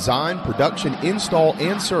handles design, production, install,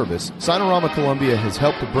 and service, Signorama Columbia has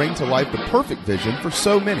helped to bring to life the perfect vision for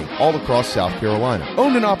so many all across South Carolina.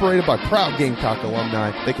 Owned and operated by proud Gamecock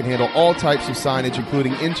alumni, they can handle all types of signage,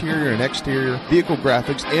 including interior and exterior, vehicle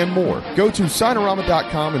graphics, and more. Go to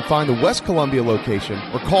Signorama.com and find the West Columbia location,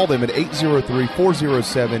 or call them at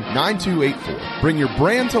 803-407-9284. Bring your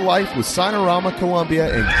brand to life with Signorama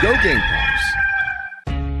Columbia, and go Gamecocks.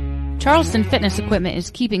 Charleston Fitness Equipment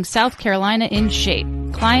is keeping South Carolina in shape.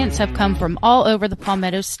 clients have come from all over the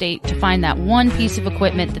Palmetto State to find that one piece of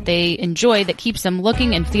equipment that they enjoy that keeps them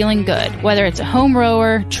looking and feeling good. Whether it's a home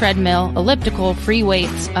rower, treadmill, elliptical, free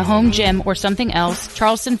weights, a home gym, or something else,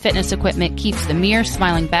 Charleston Fitness Equipment keeps the mirror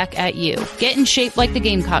smiling back at you. Get in shape like the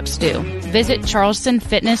Gamecocks do. Visit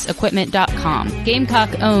charlestonfitnessequipment.com.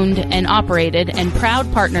 Gamecock owned and operated and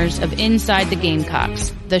proud partners of Inside the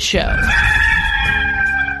Gamecocks, the show.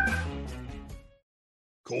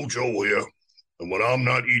 Coach O here, and when I'm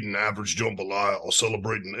not eating average jambalaya or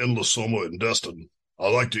celebrating endless summer in Destin, I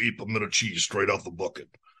like to eat pimento cheese straight off the bucket.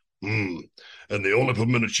 And the only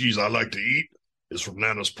pimento cheese I like to eat is from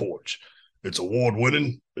Nana's Porch. It's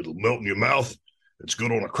award-winning. It'll melt in your mouth. It's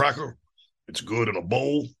good on a cracker. It's good in a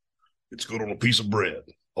bowl. It's good on a piece of bread.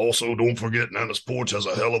 Also, don't forget Nana's Porch has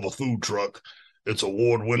a hell of a food truck. It's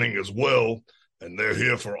award-winning as well, and they're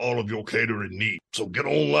here for all of your catering needs. So get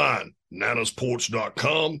online,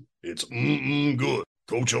 nanasporch.com. It's good.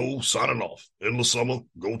 Coach O signing off. Endless summer,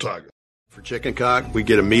 go Tiger. For chicken cock, we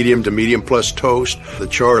get a medium to medium plus toast, the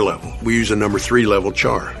char level. We use a number 3 level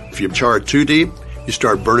char. If you char it too deep, you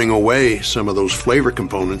start burning away some of those flavor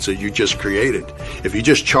components that you just created. If you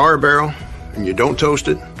just char a barrel and you don't toast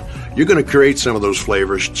it, you're going to create some of those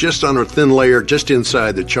flavors just on a thin layer just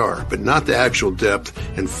inside the char, but not the actual depth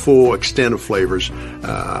and full extent of flavors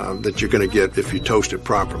that you're going to get if you toast it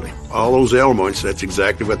properly. All those elements, that's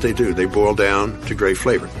exactly what they do. They boil down to great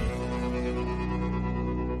flavor.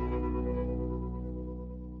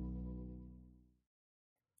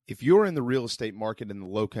 If you're in the real estate market in the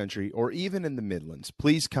Lowcountry or even in the Midlands,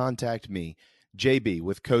 please contact me, JB,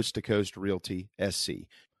 with Coast to Coast Realty SC.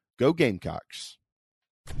 Go Gamecocks.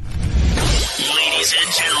 Ladies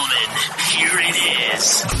and gentlemen, here it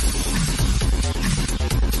is.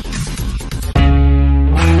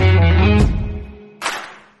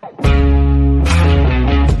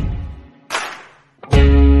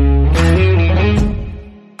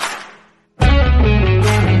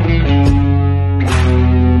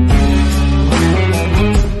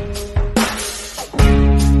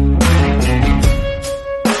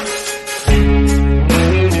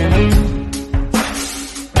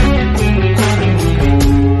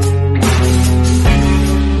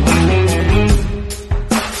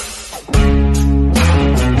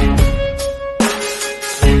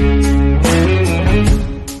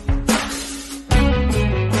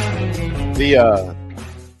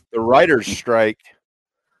 The writers' strike,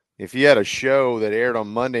 if you had a show that aired on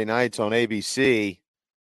Monday nights on ABC,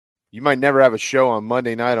 you might never have a show on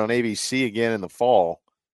Monday night on ABC again in the fall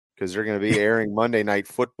because they're going to be airing Monday Night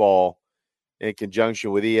Football in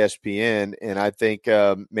conjunction with ESPN. And I think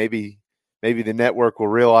maybe the network will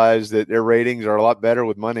realize that their ratings are a lot better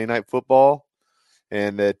with Monday Night Football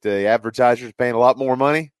and that the advertisers paying a lot more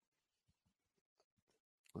money.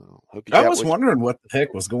 I was wondering what the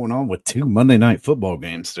heck was going on with 2 Monday Night Football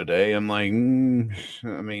games today. I'm like, I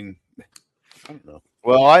mean, I don't know.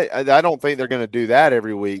 Well, I don't think they're going to do that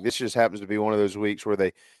every week. This just happens to be one of those weeks where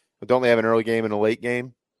they have an early game and a late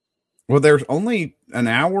game. Well, they're only an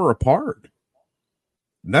hour apart.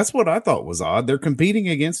 That's what I thought was odd. They're competing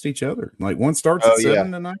against each other. Like one starts at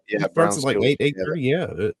 7 tonight. Yeah, starts at like 8:30.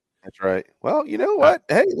 Yeah, that's right. Well, you know what?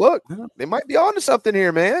 Hey, look, they might be on to something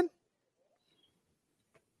here, man.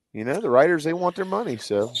 You know, the writers, they want their money,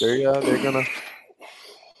 so they're gonna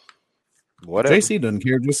whatever. JC doesn't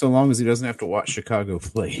care just so long as he doesn't have to watch Chicago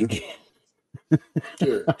play again.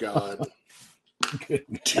 Dear God.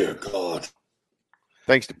 Dear God.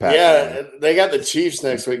 Thanks to Pat. Yeah, they got the Chiefs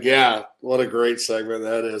next week. Yeah, what a great segment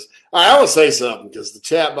that is. I want to say something because the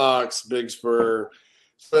chat box, Big Spur,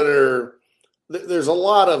 Twitter, there's a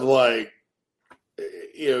lot of like,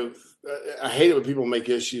 you know, I hate it when people make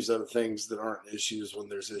issues out of things that aren't issues when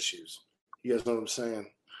there's issues. You guys know what I'm saying?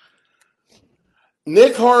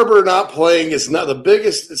 Nick Harbor not playing is not the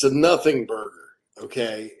biggest. It's a nothing burger,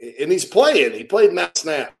 okay? And he's playing. He played 9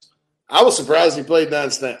 snaps. I was surprised he played 9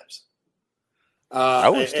 snaps. I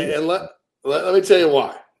was too. And let me tell you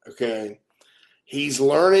why, okay? He's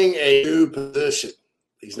learning a new position.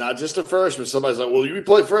 He's not just a freshman. Somebody's like, well, you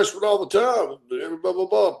play freshman all the time. Blah, blah,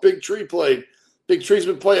 blah. Big Tree played. Big Tree's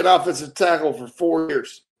been playing offensive tackle for 4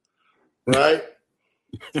 years, right?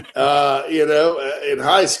 You know, in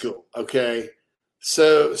high school. Okay,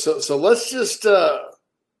 so let's just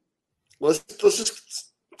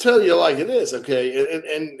tell you like it is. Okay,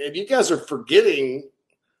 and you guys are forgetting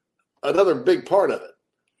another big part of it.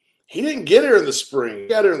 He didn't get here in the spring. He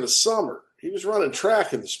got here in the summer. He was running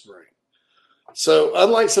track in the spring. So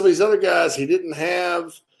unlike some of these other guys, he didn't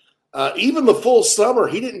have. Even the full summer,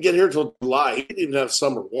 he didn't get here until July. He didn't even have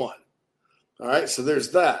summer 1. All right, so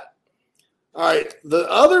there's that. All right.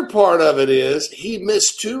 The other part of it is he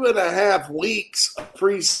missed 2.5 weeks of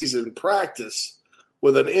preseason practice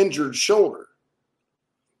with an injured shoulder.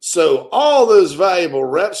 So all those valuable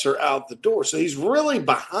reps are out the door. So he's really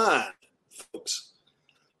behind, folks.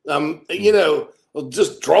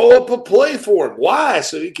 Just draw up a play for him. Why?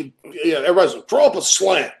 So he can, everybody's like, draw up a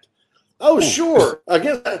slant. Oh, sure.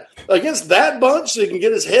 Against that bunch, so he can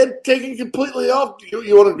get his head taken completely off.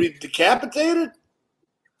 You want to be decapitated?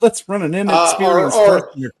 Let's run an inexperienced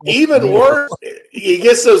or even worse, he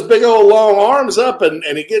gets those big old long arms up and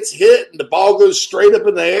he gets hit and the ball goes straight up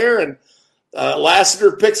in the air and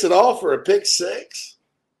Lassiter picks it off for a pick six.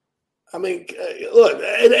 I mean, look,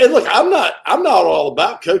 I'm not all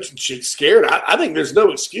about coaching scared. I think there's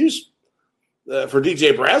no excuse for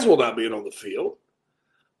DJ Braswell not being on the field.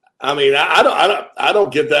 I mean, I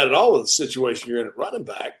don't get that at all in the situation you're in at running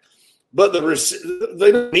back. But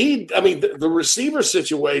they don't need. I mean, the receiver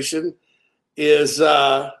situation is,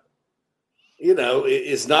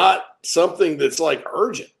 is not something that's like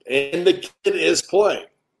urgent, and the kid is playing.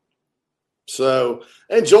 So,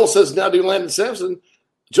 and Joel says now do Landon Sampson.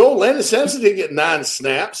 Landon Sampson didn't get 9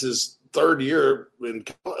 snaps his third year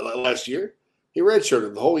last year. He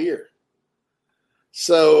redshirted the whole year.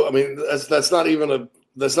 So, I mean, that's not even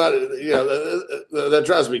that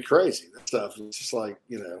drives me crazy. That stuff. It's just like,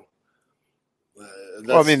 you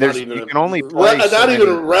can only play not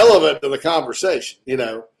even relevant to the conversation.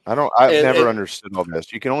 I've never understood all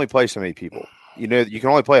this. You can only play so many people. You can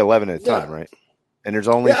only play 11 at a time, right? And there's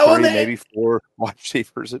only 3, maybe 4 wide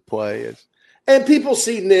receivers that play. And people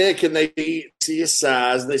see Nick and they see his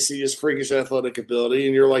size and they see his freakish athletic ability,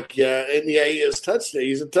 and you're like, he is touchdown.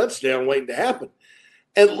 He's a touchdown waiting to happen.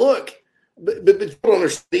 And look, but you don't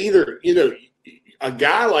understand either. A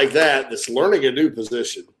guy like that's learning a new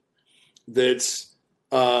position, that's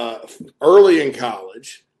early in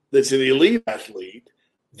college, that's an elite athlete,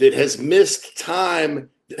 that has missed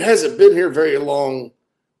time, that hasn't been here very long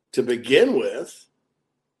to begin with,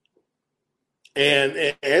 and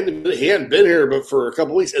he hadn't been here but for a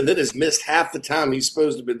couple weeks, and then has missed half the time he's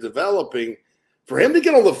supposed to be developing. For him to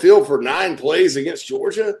get on the field for 9 plays against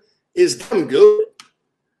Georgia is damn good,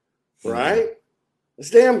 right? It's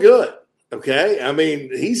damn good, okay? I mean,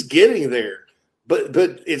 he's getting there. But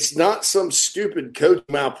it's not some stupid coach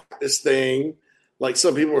malpractice thing like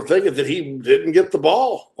some people are thinking that he didn't get the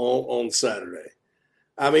ball on Saturday.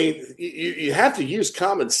 I mean, you have to use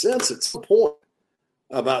common sense at some point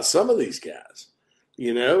about some of these guys,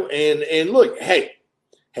 And look, hey,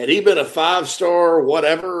 had he been a 5-star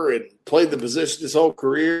whatever and played the position his whole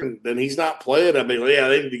career and then he's not playing, I mean, yeah,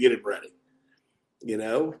 they need to get him ready,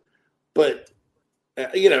 But,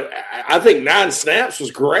 I think 9 snaps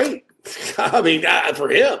was great. I mean, for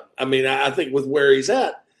him, I think with where he's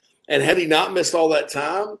at, and had he not missed all that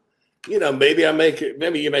time, maybe you make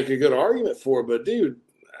a good argument for it. But dude,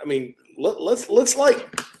 I mean, let's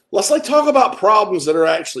talk about problems that are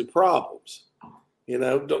actually problems.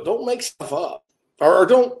 Don't make stuff up, or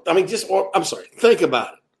don't. I mean, I'm sorry. Think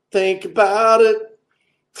about it. Think about it.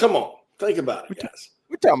 Come on, think about it, guys.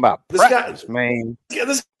 We're talking about practice, man. Yeah,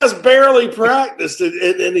 this guy's barely practiced,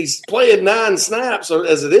 and he's playing 9 snaps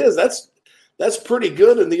as it is. That's pretty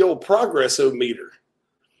good in the old progress-o-meter.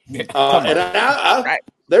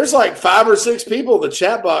 There's like 5 or 6 people in the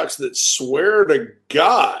chat box that swear to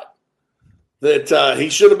God that he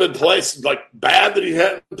should have been placed, like bad that he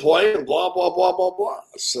hadn't played, and blah, blah, blah, blah, blah.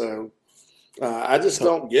 So I just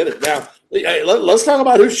don't get it. Now, hey, let's talk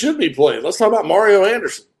about who should be playing. Let's talk about Mario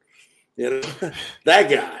Anderson.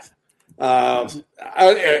 That guy.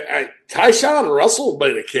 Tyshawn Russell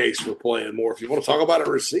made a case for playing more. If you want to talk about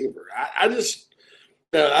a receiver, I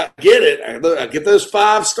get it. I get those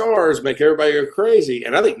 5 stars, make everybody go crazy,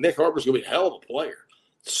 and I think Nick Harper's going to be a hell of a player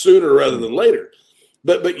sooner rather than later.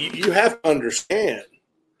 But you have to understand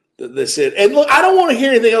that this is. And look, I don't want to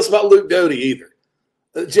hear anything else about Luke Doty either.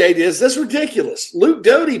 That's ridiculous. Luke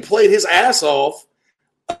Doty played his ass off.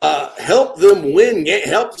 Help them win,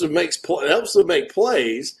 helps them make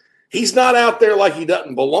plays. He's not out there like he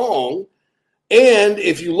doesn't belong. And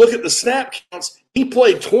if you look at the snap counts, he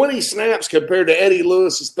played 20 snaps compared to Eddie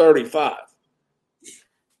Lewis's 35.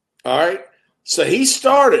 All right, so he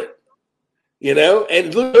started,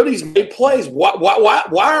 and Luke Doty's made plays. Why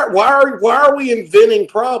are we inventing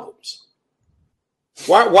problems?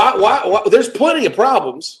 Why? There's plenty of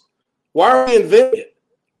problems. Why are we inventing it?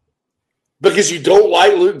 Because you don't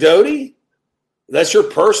like Luke Doty? That's your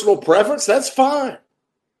personal preference? That's fine.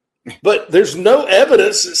 But there's no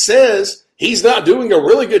evidence that says he's not doing a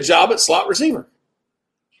really good job at slot receiver.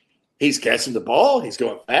 He's catching the ball. He's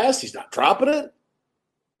going fast. He's not dropping it.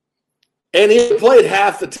 And he played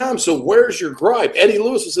half the time, so where's your gripe? Eddie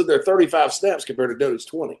Lewis was in there 35 snaps compared to Doty's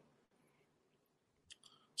 20.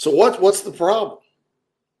 So what's the problem?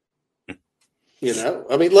 You know,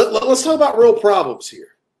 I mean, let's talk about real problems here.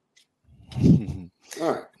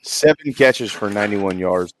 All right. 7 catches for 91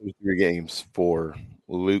 yards through 3 games for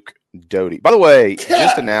Luke Doty. By the way,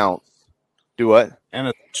 just announced. Do what? And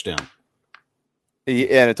a touchdown.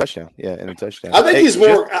 Yeah, and a touchdown. Yeah, and a touchdown. I think he's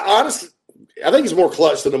more honestly. I think he's more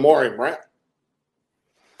clutch than Amari Brown.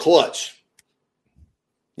 Clutch.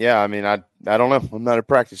 Yeah, I mean, I don't know. I'm not at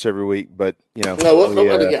practice every week, but you know. No,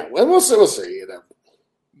 we'll see. You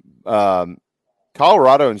know.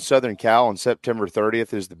 Colorado and Southern Cal on September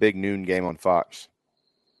 30th is the big noon game on Fox.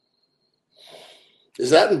 Is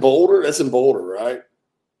that in Boulder? That's in Boulder, right?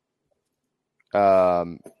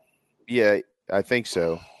 Yeah, I think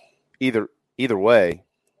so. Either way,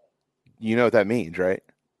 you know what that means, right?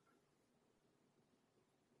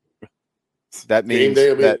 That means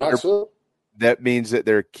that means that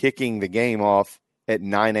they're kicking the game off at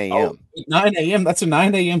 9 a.m. Oh, 9 a.m. That's a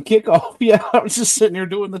 9 a.m. kickoff. Yeah, I was just sitting here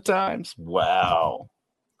doing the times. Wow.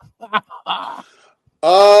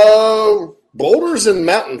 Boulder's in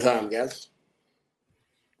Mountain Time, guys.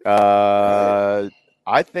 I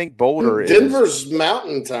think Boulder Denver's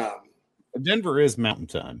Mountain Time. Denver is Mountain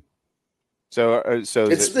Time. So it's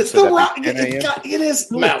the rock. It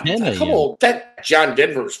is Mountain Time. Come on, that John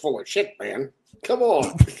Denver's full of shit, man. Come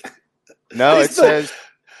on. No, it says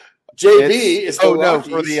JB. It's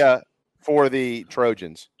for the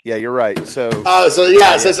Trojans. Yeah, you're right. So it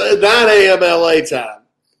says 9 a.m. LA time.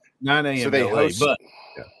 9 a.m. So they LA, host, but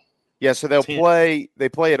yeah, so they'll play. They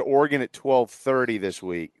play at Oregon at 12:30 this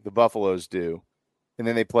week. The Buffaloes do, and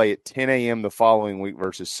then they play at 10 a.m. the following week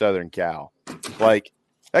versus Southern Cal. Like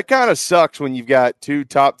that kind of sucks when you've got 2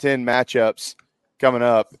 top 10 matchups coming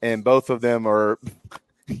up, and both of them are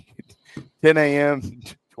 10 a.m.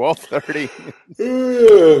 12:30.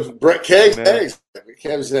 Brett Keggs.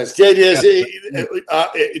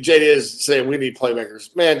 JD is saying we need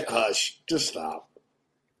playmakers. Man, hush. Just stop.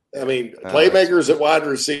 I mean, playmakers at wide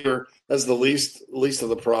receiver, that's the least of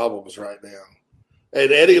the problems right now.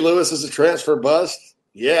 And Eddie Lewis is a transfer bust?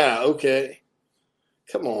 Yeah, okay.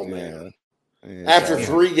 Come on, man. Yeah, after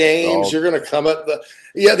 3 games, you're going to come up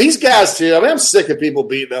these guys too. I mean, I'm sick of people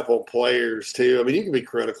beating up on players too. I mean, you can be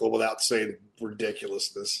critical without saying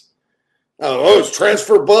ridiculousness. It's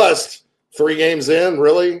transfer bust. 3 games in,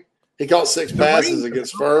 really? He caught 6 passes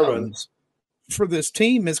against Furman. For this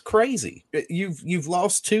team is crazy. You've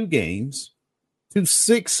lost 2 games to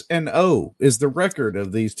 6-0 is the record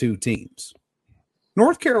of these 2 teams.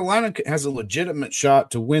 North Carolina has a legitimate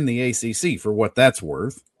shot to win the ACC for what that's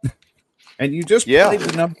worth. And you just played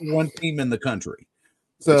the number 1 team in the country.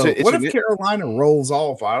 So what if Carolina rolls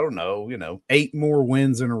off, I don't know, 8 more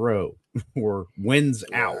wins in a row or wins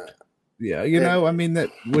out? Yeah, I mean,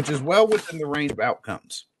 that which is well within the range of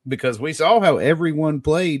outcomes because we saw how everyone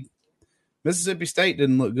played. Mississippi State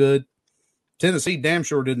didn't look good. Tennessee damn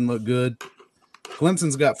sure didn't look good.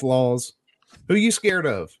 Clemson's got flaws. Who are you scared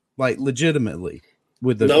of? Like legitimately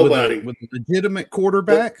with the legitimate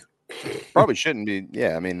quarterback? Probably shouldn't be.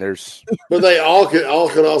 Yeah, I mean, there's. But they all could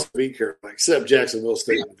also beat Carolina except Jacksonville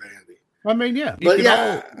State and Vandy. I mean, yeah,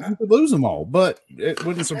 you could lose them all, but it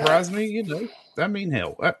wouldn't surprise me. I mean,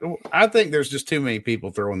 hell, I think there's just too many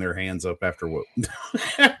people throwing their hands up after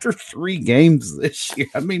 3 games this year.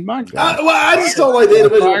 I mean, my God. I just don't like the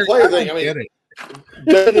individual player thing. I mean,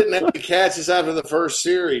 they didn't have the catches after the first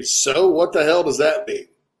series, so what the hell does that mean?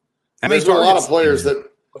 There's a lot of players that.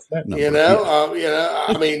 I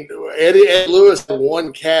mean, Eddie Lewis had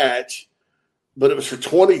 1 catch, but it was for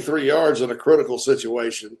 23 yards in a critical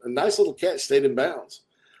situation. A nice little catch, stayed in bounds.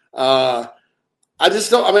 I just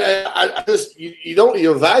don't. I mean,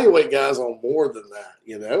 you evaluate guys on more than that,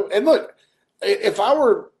 And look, if I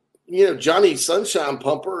were, Johnny Sunshine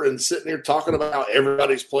Pumper and sitting here talking about how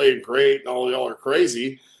everybody's playing great and all y'all are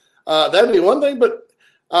crazy, that'd be one thing. But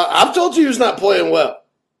I've told you who's not playing well.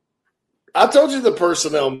 I told you the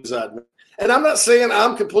personnel side, and I'm not saying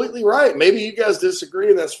I'm completely right. Maybe you guys disagree,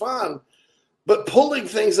 and that's fine. But pulling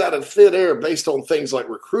things out of thin air based on things like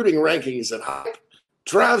recruiting rankings and hype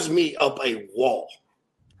drives me up a wall.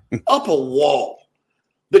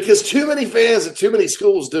 Because too many fans at too many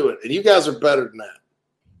schools do it, and you guys are better than that.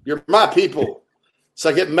 You're my people. So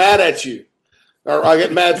I get mad at you, or I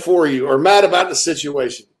get mad for you, or mad about the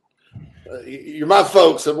situation. You're my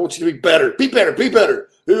folks. I want you to be better. Be better. Be better.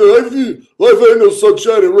 Life ain't no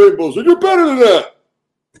sunshine and rainbows, and you're better than that.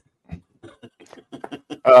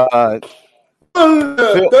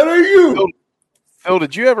 That ain't you. Phil,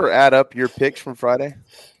 did you ever add up your picks from Friday?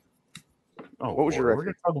 Oh, what was your record? We're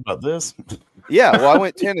going to talk about this. Yeah, well, I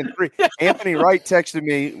went 10-3. Anthony Wright texted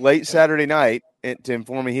me late Saturday night to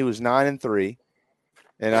inform me he was 9-3,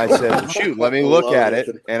 and I said, "Shoot, let me look at it."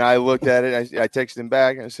 And I looked at it. I texted him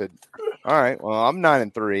back, and I said, "All right, well, I'm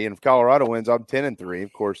 9-3, and if Colorado wins, I'm 10-3,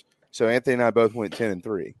 of course." So Anthony and I both went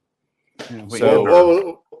 10-3.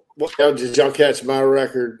 So, did y'all catch my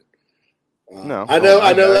record? No, I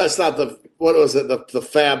know that's not what was it, the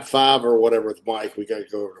Fab Five or whatever with Mike. We got to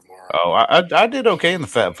go over tomorrow. Oh, I did okay in the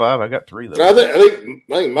Fab Five. I got 3 though. I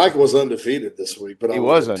think Mike was undefeated this week, but he I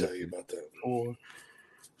wasn't. Tell you about that. 4,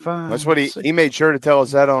 5, That's what he made sure to tell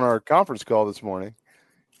us that on our conference call this morning.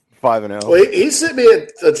 5-0. Well, he sent me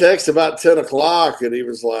a text about 10 o'clock, and he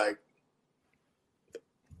was like,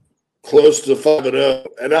 close to 5-0.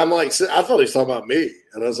 And I'm like, I thought he was talking about me.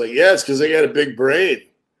 And I was like, yes, because they got a big brain.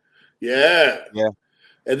 Yeah.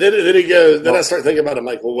 And then he goes, then I start thinking about it. I'm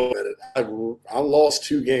like, well, wait a minute. I lost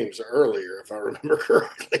 2 games earlier, if I remember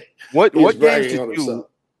correctly. What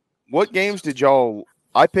games did y'all?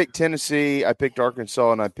 I picked Tennessee, I picked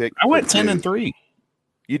Arkansas, and I went 10-3.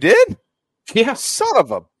 You did? Yeah. Son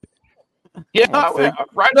of a. Yeah,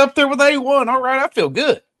 right up there with A1. All right, I feel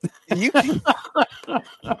good. You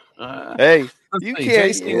hey, you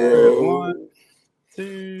can't. One,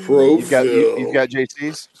 2. You've got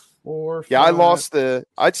JC's. 4, 5. Yeah, I lost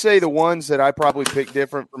I'd say the ones that I probably picked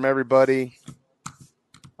different from everybody.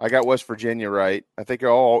 I got West Virginia right. I think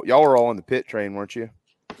y'all were all on the pit train, weren't you?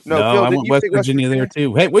 No, Phil, I went West Virginia there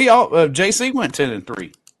too. Hey, we all JC went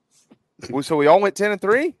 10-3. So we all went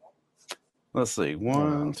 10-3. Let's see.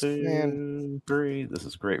 1, 2, 3. This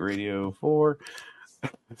is great radio. 4.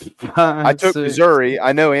 5, I took 6. Missouri.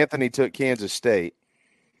 I know Anthony took Kansas State.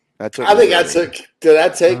 Did I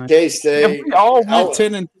take K-State? Yeah, we all went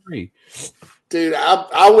 10-3. Dude,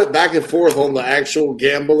 I went back and forth on the actual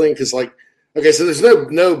gambling because, so there's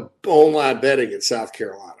no online betting in South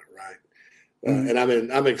Carolina, right? And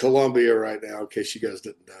I'm in Columbia right now, in case you guys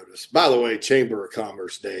didn't notice. By the way, Chamber of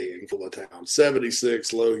Commerce Day in Town,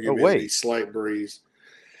 76, low humidity, slight breeze.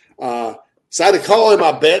 So I had to call in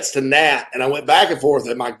my bets to Nat, and I went back and forth,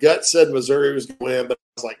 and my gut said Missouri was going to win, but I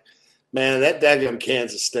was like, man, that daggum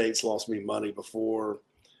Kansas State's lost me money before.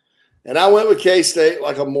 And I went with K-State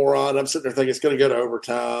like a moron. I'm sitting there thinking it's going to go to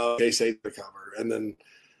overtime. K-State to cover. And then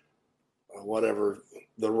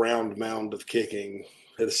the round mound of kicking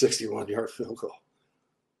hit a 61-yard field goal.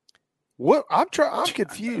 What I'm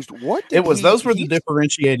confused. What those were the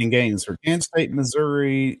differentiating games for Kansas State,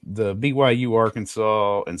 Missouri, the BYU,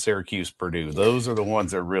 Arkansas, and Syracuse, Purdue. Those are the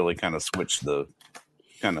ones that really kind of switched the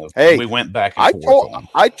we went back and forth.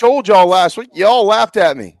 I told y'all last week, y'all laughed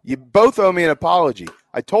at me. You both owe me an apology.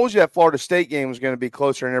 I told you that Florida State game was going to be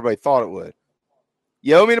closer than everybody thought it would.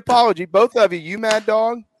 You owe me an apology. Both of you. You mad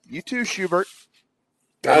dog. You too, Schubert.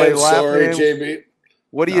 I'm sorry, JB.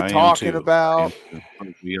 What are you talking about?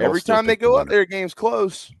 Every time they go up there, game's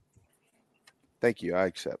close. Thank you. I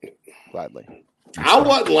accept it gladly. I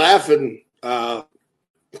wasn't laughing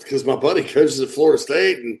because my buddy coaches at Florida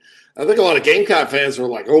State, and I think a lot of Gamecock fans were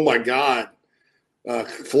like, oh, my God,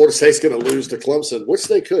 Florida State's going to lose to Clemson, which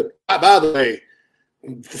they could. By the way,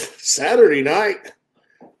 Saturday night,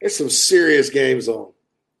 there's some serious games on,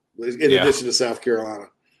 in addition to South Carolina.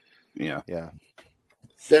 Yeah.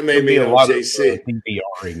 That may mean a lot JC. Of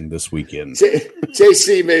DVRing this weekend.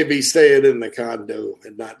 JC may be staying in the condo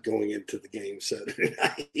and not going into the game Saturday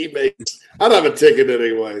night. I don't have a ticket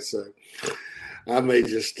anyway, so I may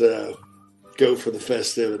just go for the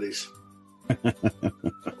festivities.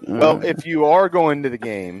 Well, if you are going to the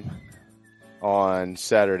game on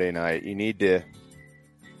Saturday night, you need to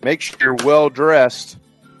make sure you're well dressed.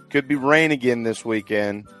 Could be rain again this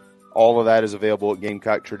weekend. All of that is available at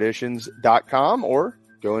GamecockTraditions.com or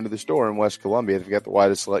go into the store in West Columbia. They've got the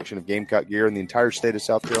widest selection of Gamecock gear in the entire state of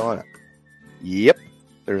South Carolina. Yep.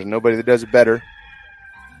 There's nobody that does it better.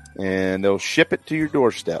 And they'll ship it to your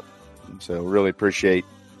doorstep. So really appreciate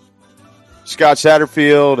Scott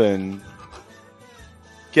Satterfield and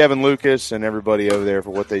Kevin Lucas and everybody over there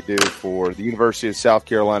for what they do for the University of South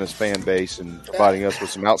Carolina's fan base and providing us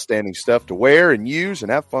with some outstanding stuff to wear and use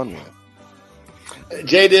and have fun with.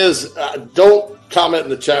 J-Diz, don't comment in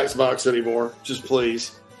the chat box anymore. Just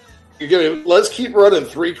please. Let's keep running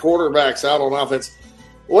 3 quarterbacks out on offense.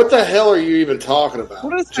 What the hell are you even talking about?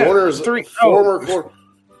 What is that? Joyner's former quarterback.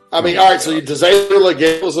 I mean, all right, so Xavier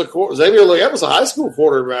Legette was a high school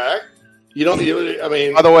quarterback. I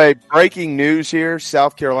mean, by the way, breaking news here: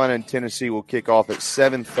 South Carolina and Tennessee will kick off at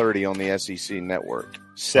 7:30 on the SEC network.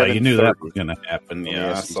 You knew that was going to happen.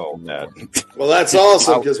 Yeah, I saw that. Well, that's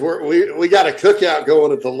awesome because we got a cookout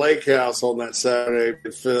going at the Lake House on that Saturday,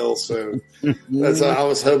 Phil. So that's I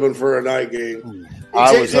was hoping for a night game.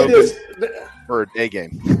 I was hoping for a day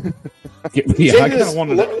game. Yeah, I kind of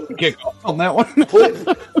wanted to kick off on that one.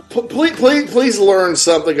 please learn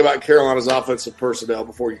something about Carolina's offensive personnel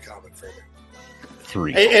before you comment further.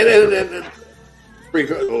 3. And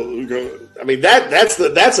I mean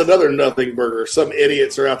that's another nothing burger. Some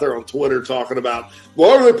idiots are out there on Twitter talking about why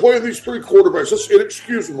are they playing these 3 quarterbacks? That's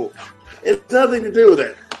inexcusable. It's nothing to do with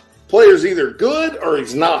that. Player's either good or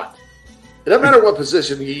he's not. It doesn't matter what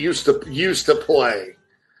position you used to play.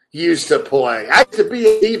 I used to be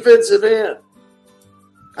a defensive end.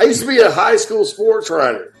 I used to be a high school sports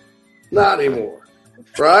writer. Not anymore.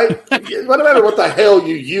 Right? It doesn't matter what the hell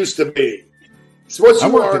you used to be. It's what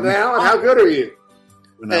you are now, and how good are you?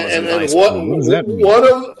 And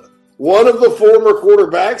one of the former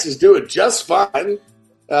quarterbacks is doing just fine,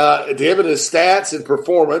 given his stats and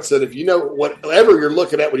performance. And if you know whatever you're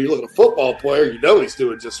looking at when you look at a football player, you know he's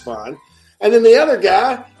doing just fine. And then the other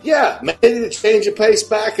guy, maybe to change of pace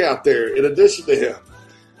back out there in addition to him.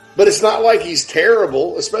 But it's not like he's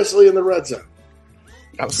terrible, especially in the red zone.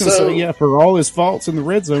 I was going to say, for all his faults in the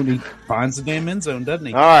red zone, he finds the damn end zone, doesn't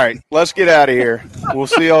he? All right, let's get out of here. We'll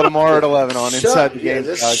see y'all tomorrow at 11 on Inside the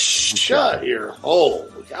Game. Shut your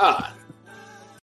hole. God.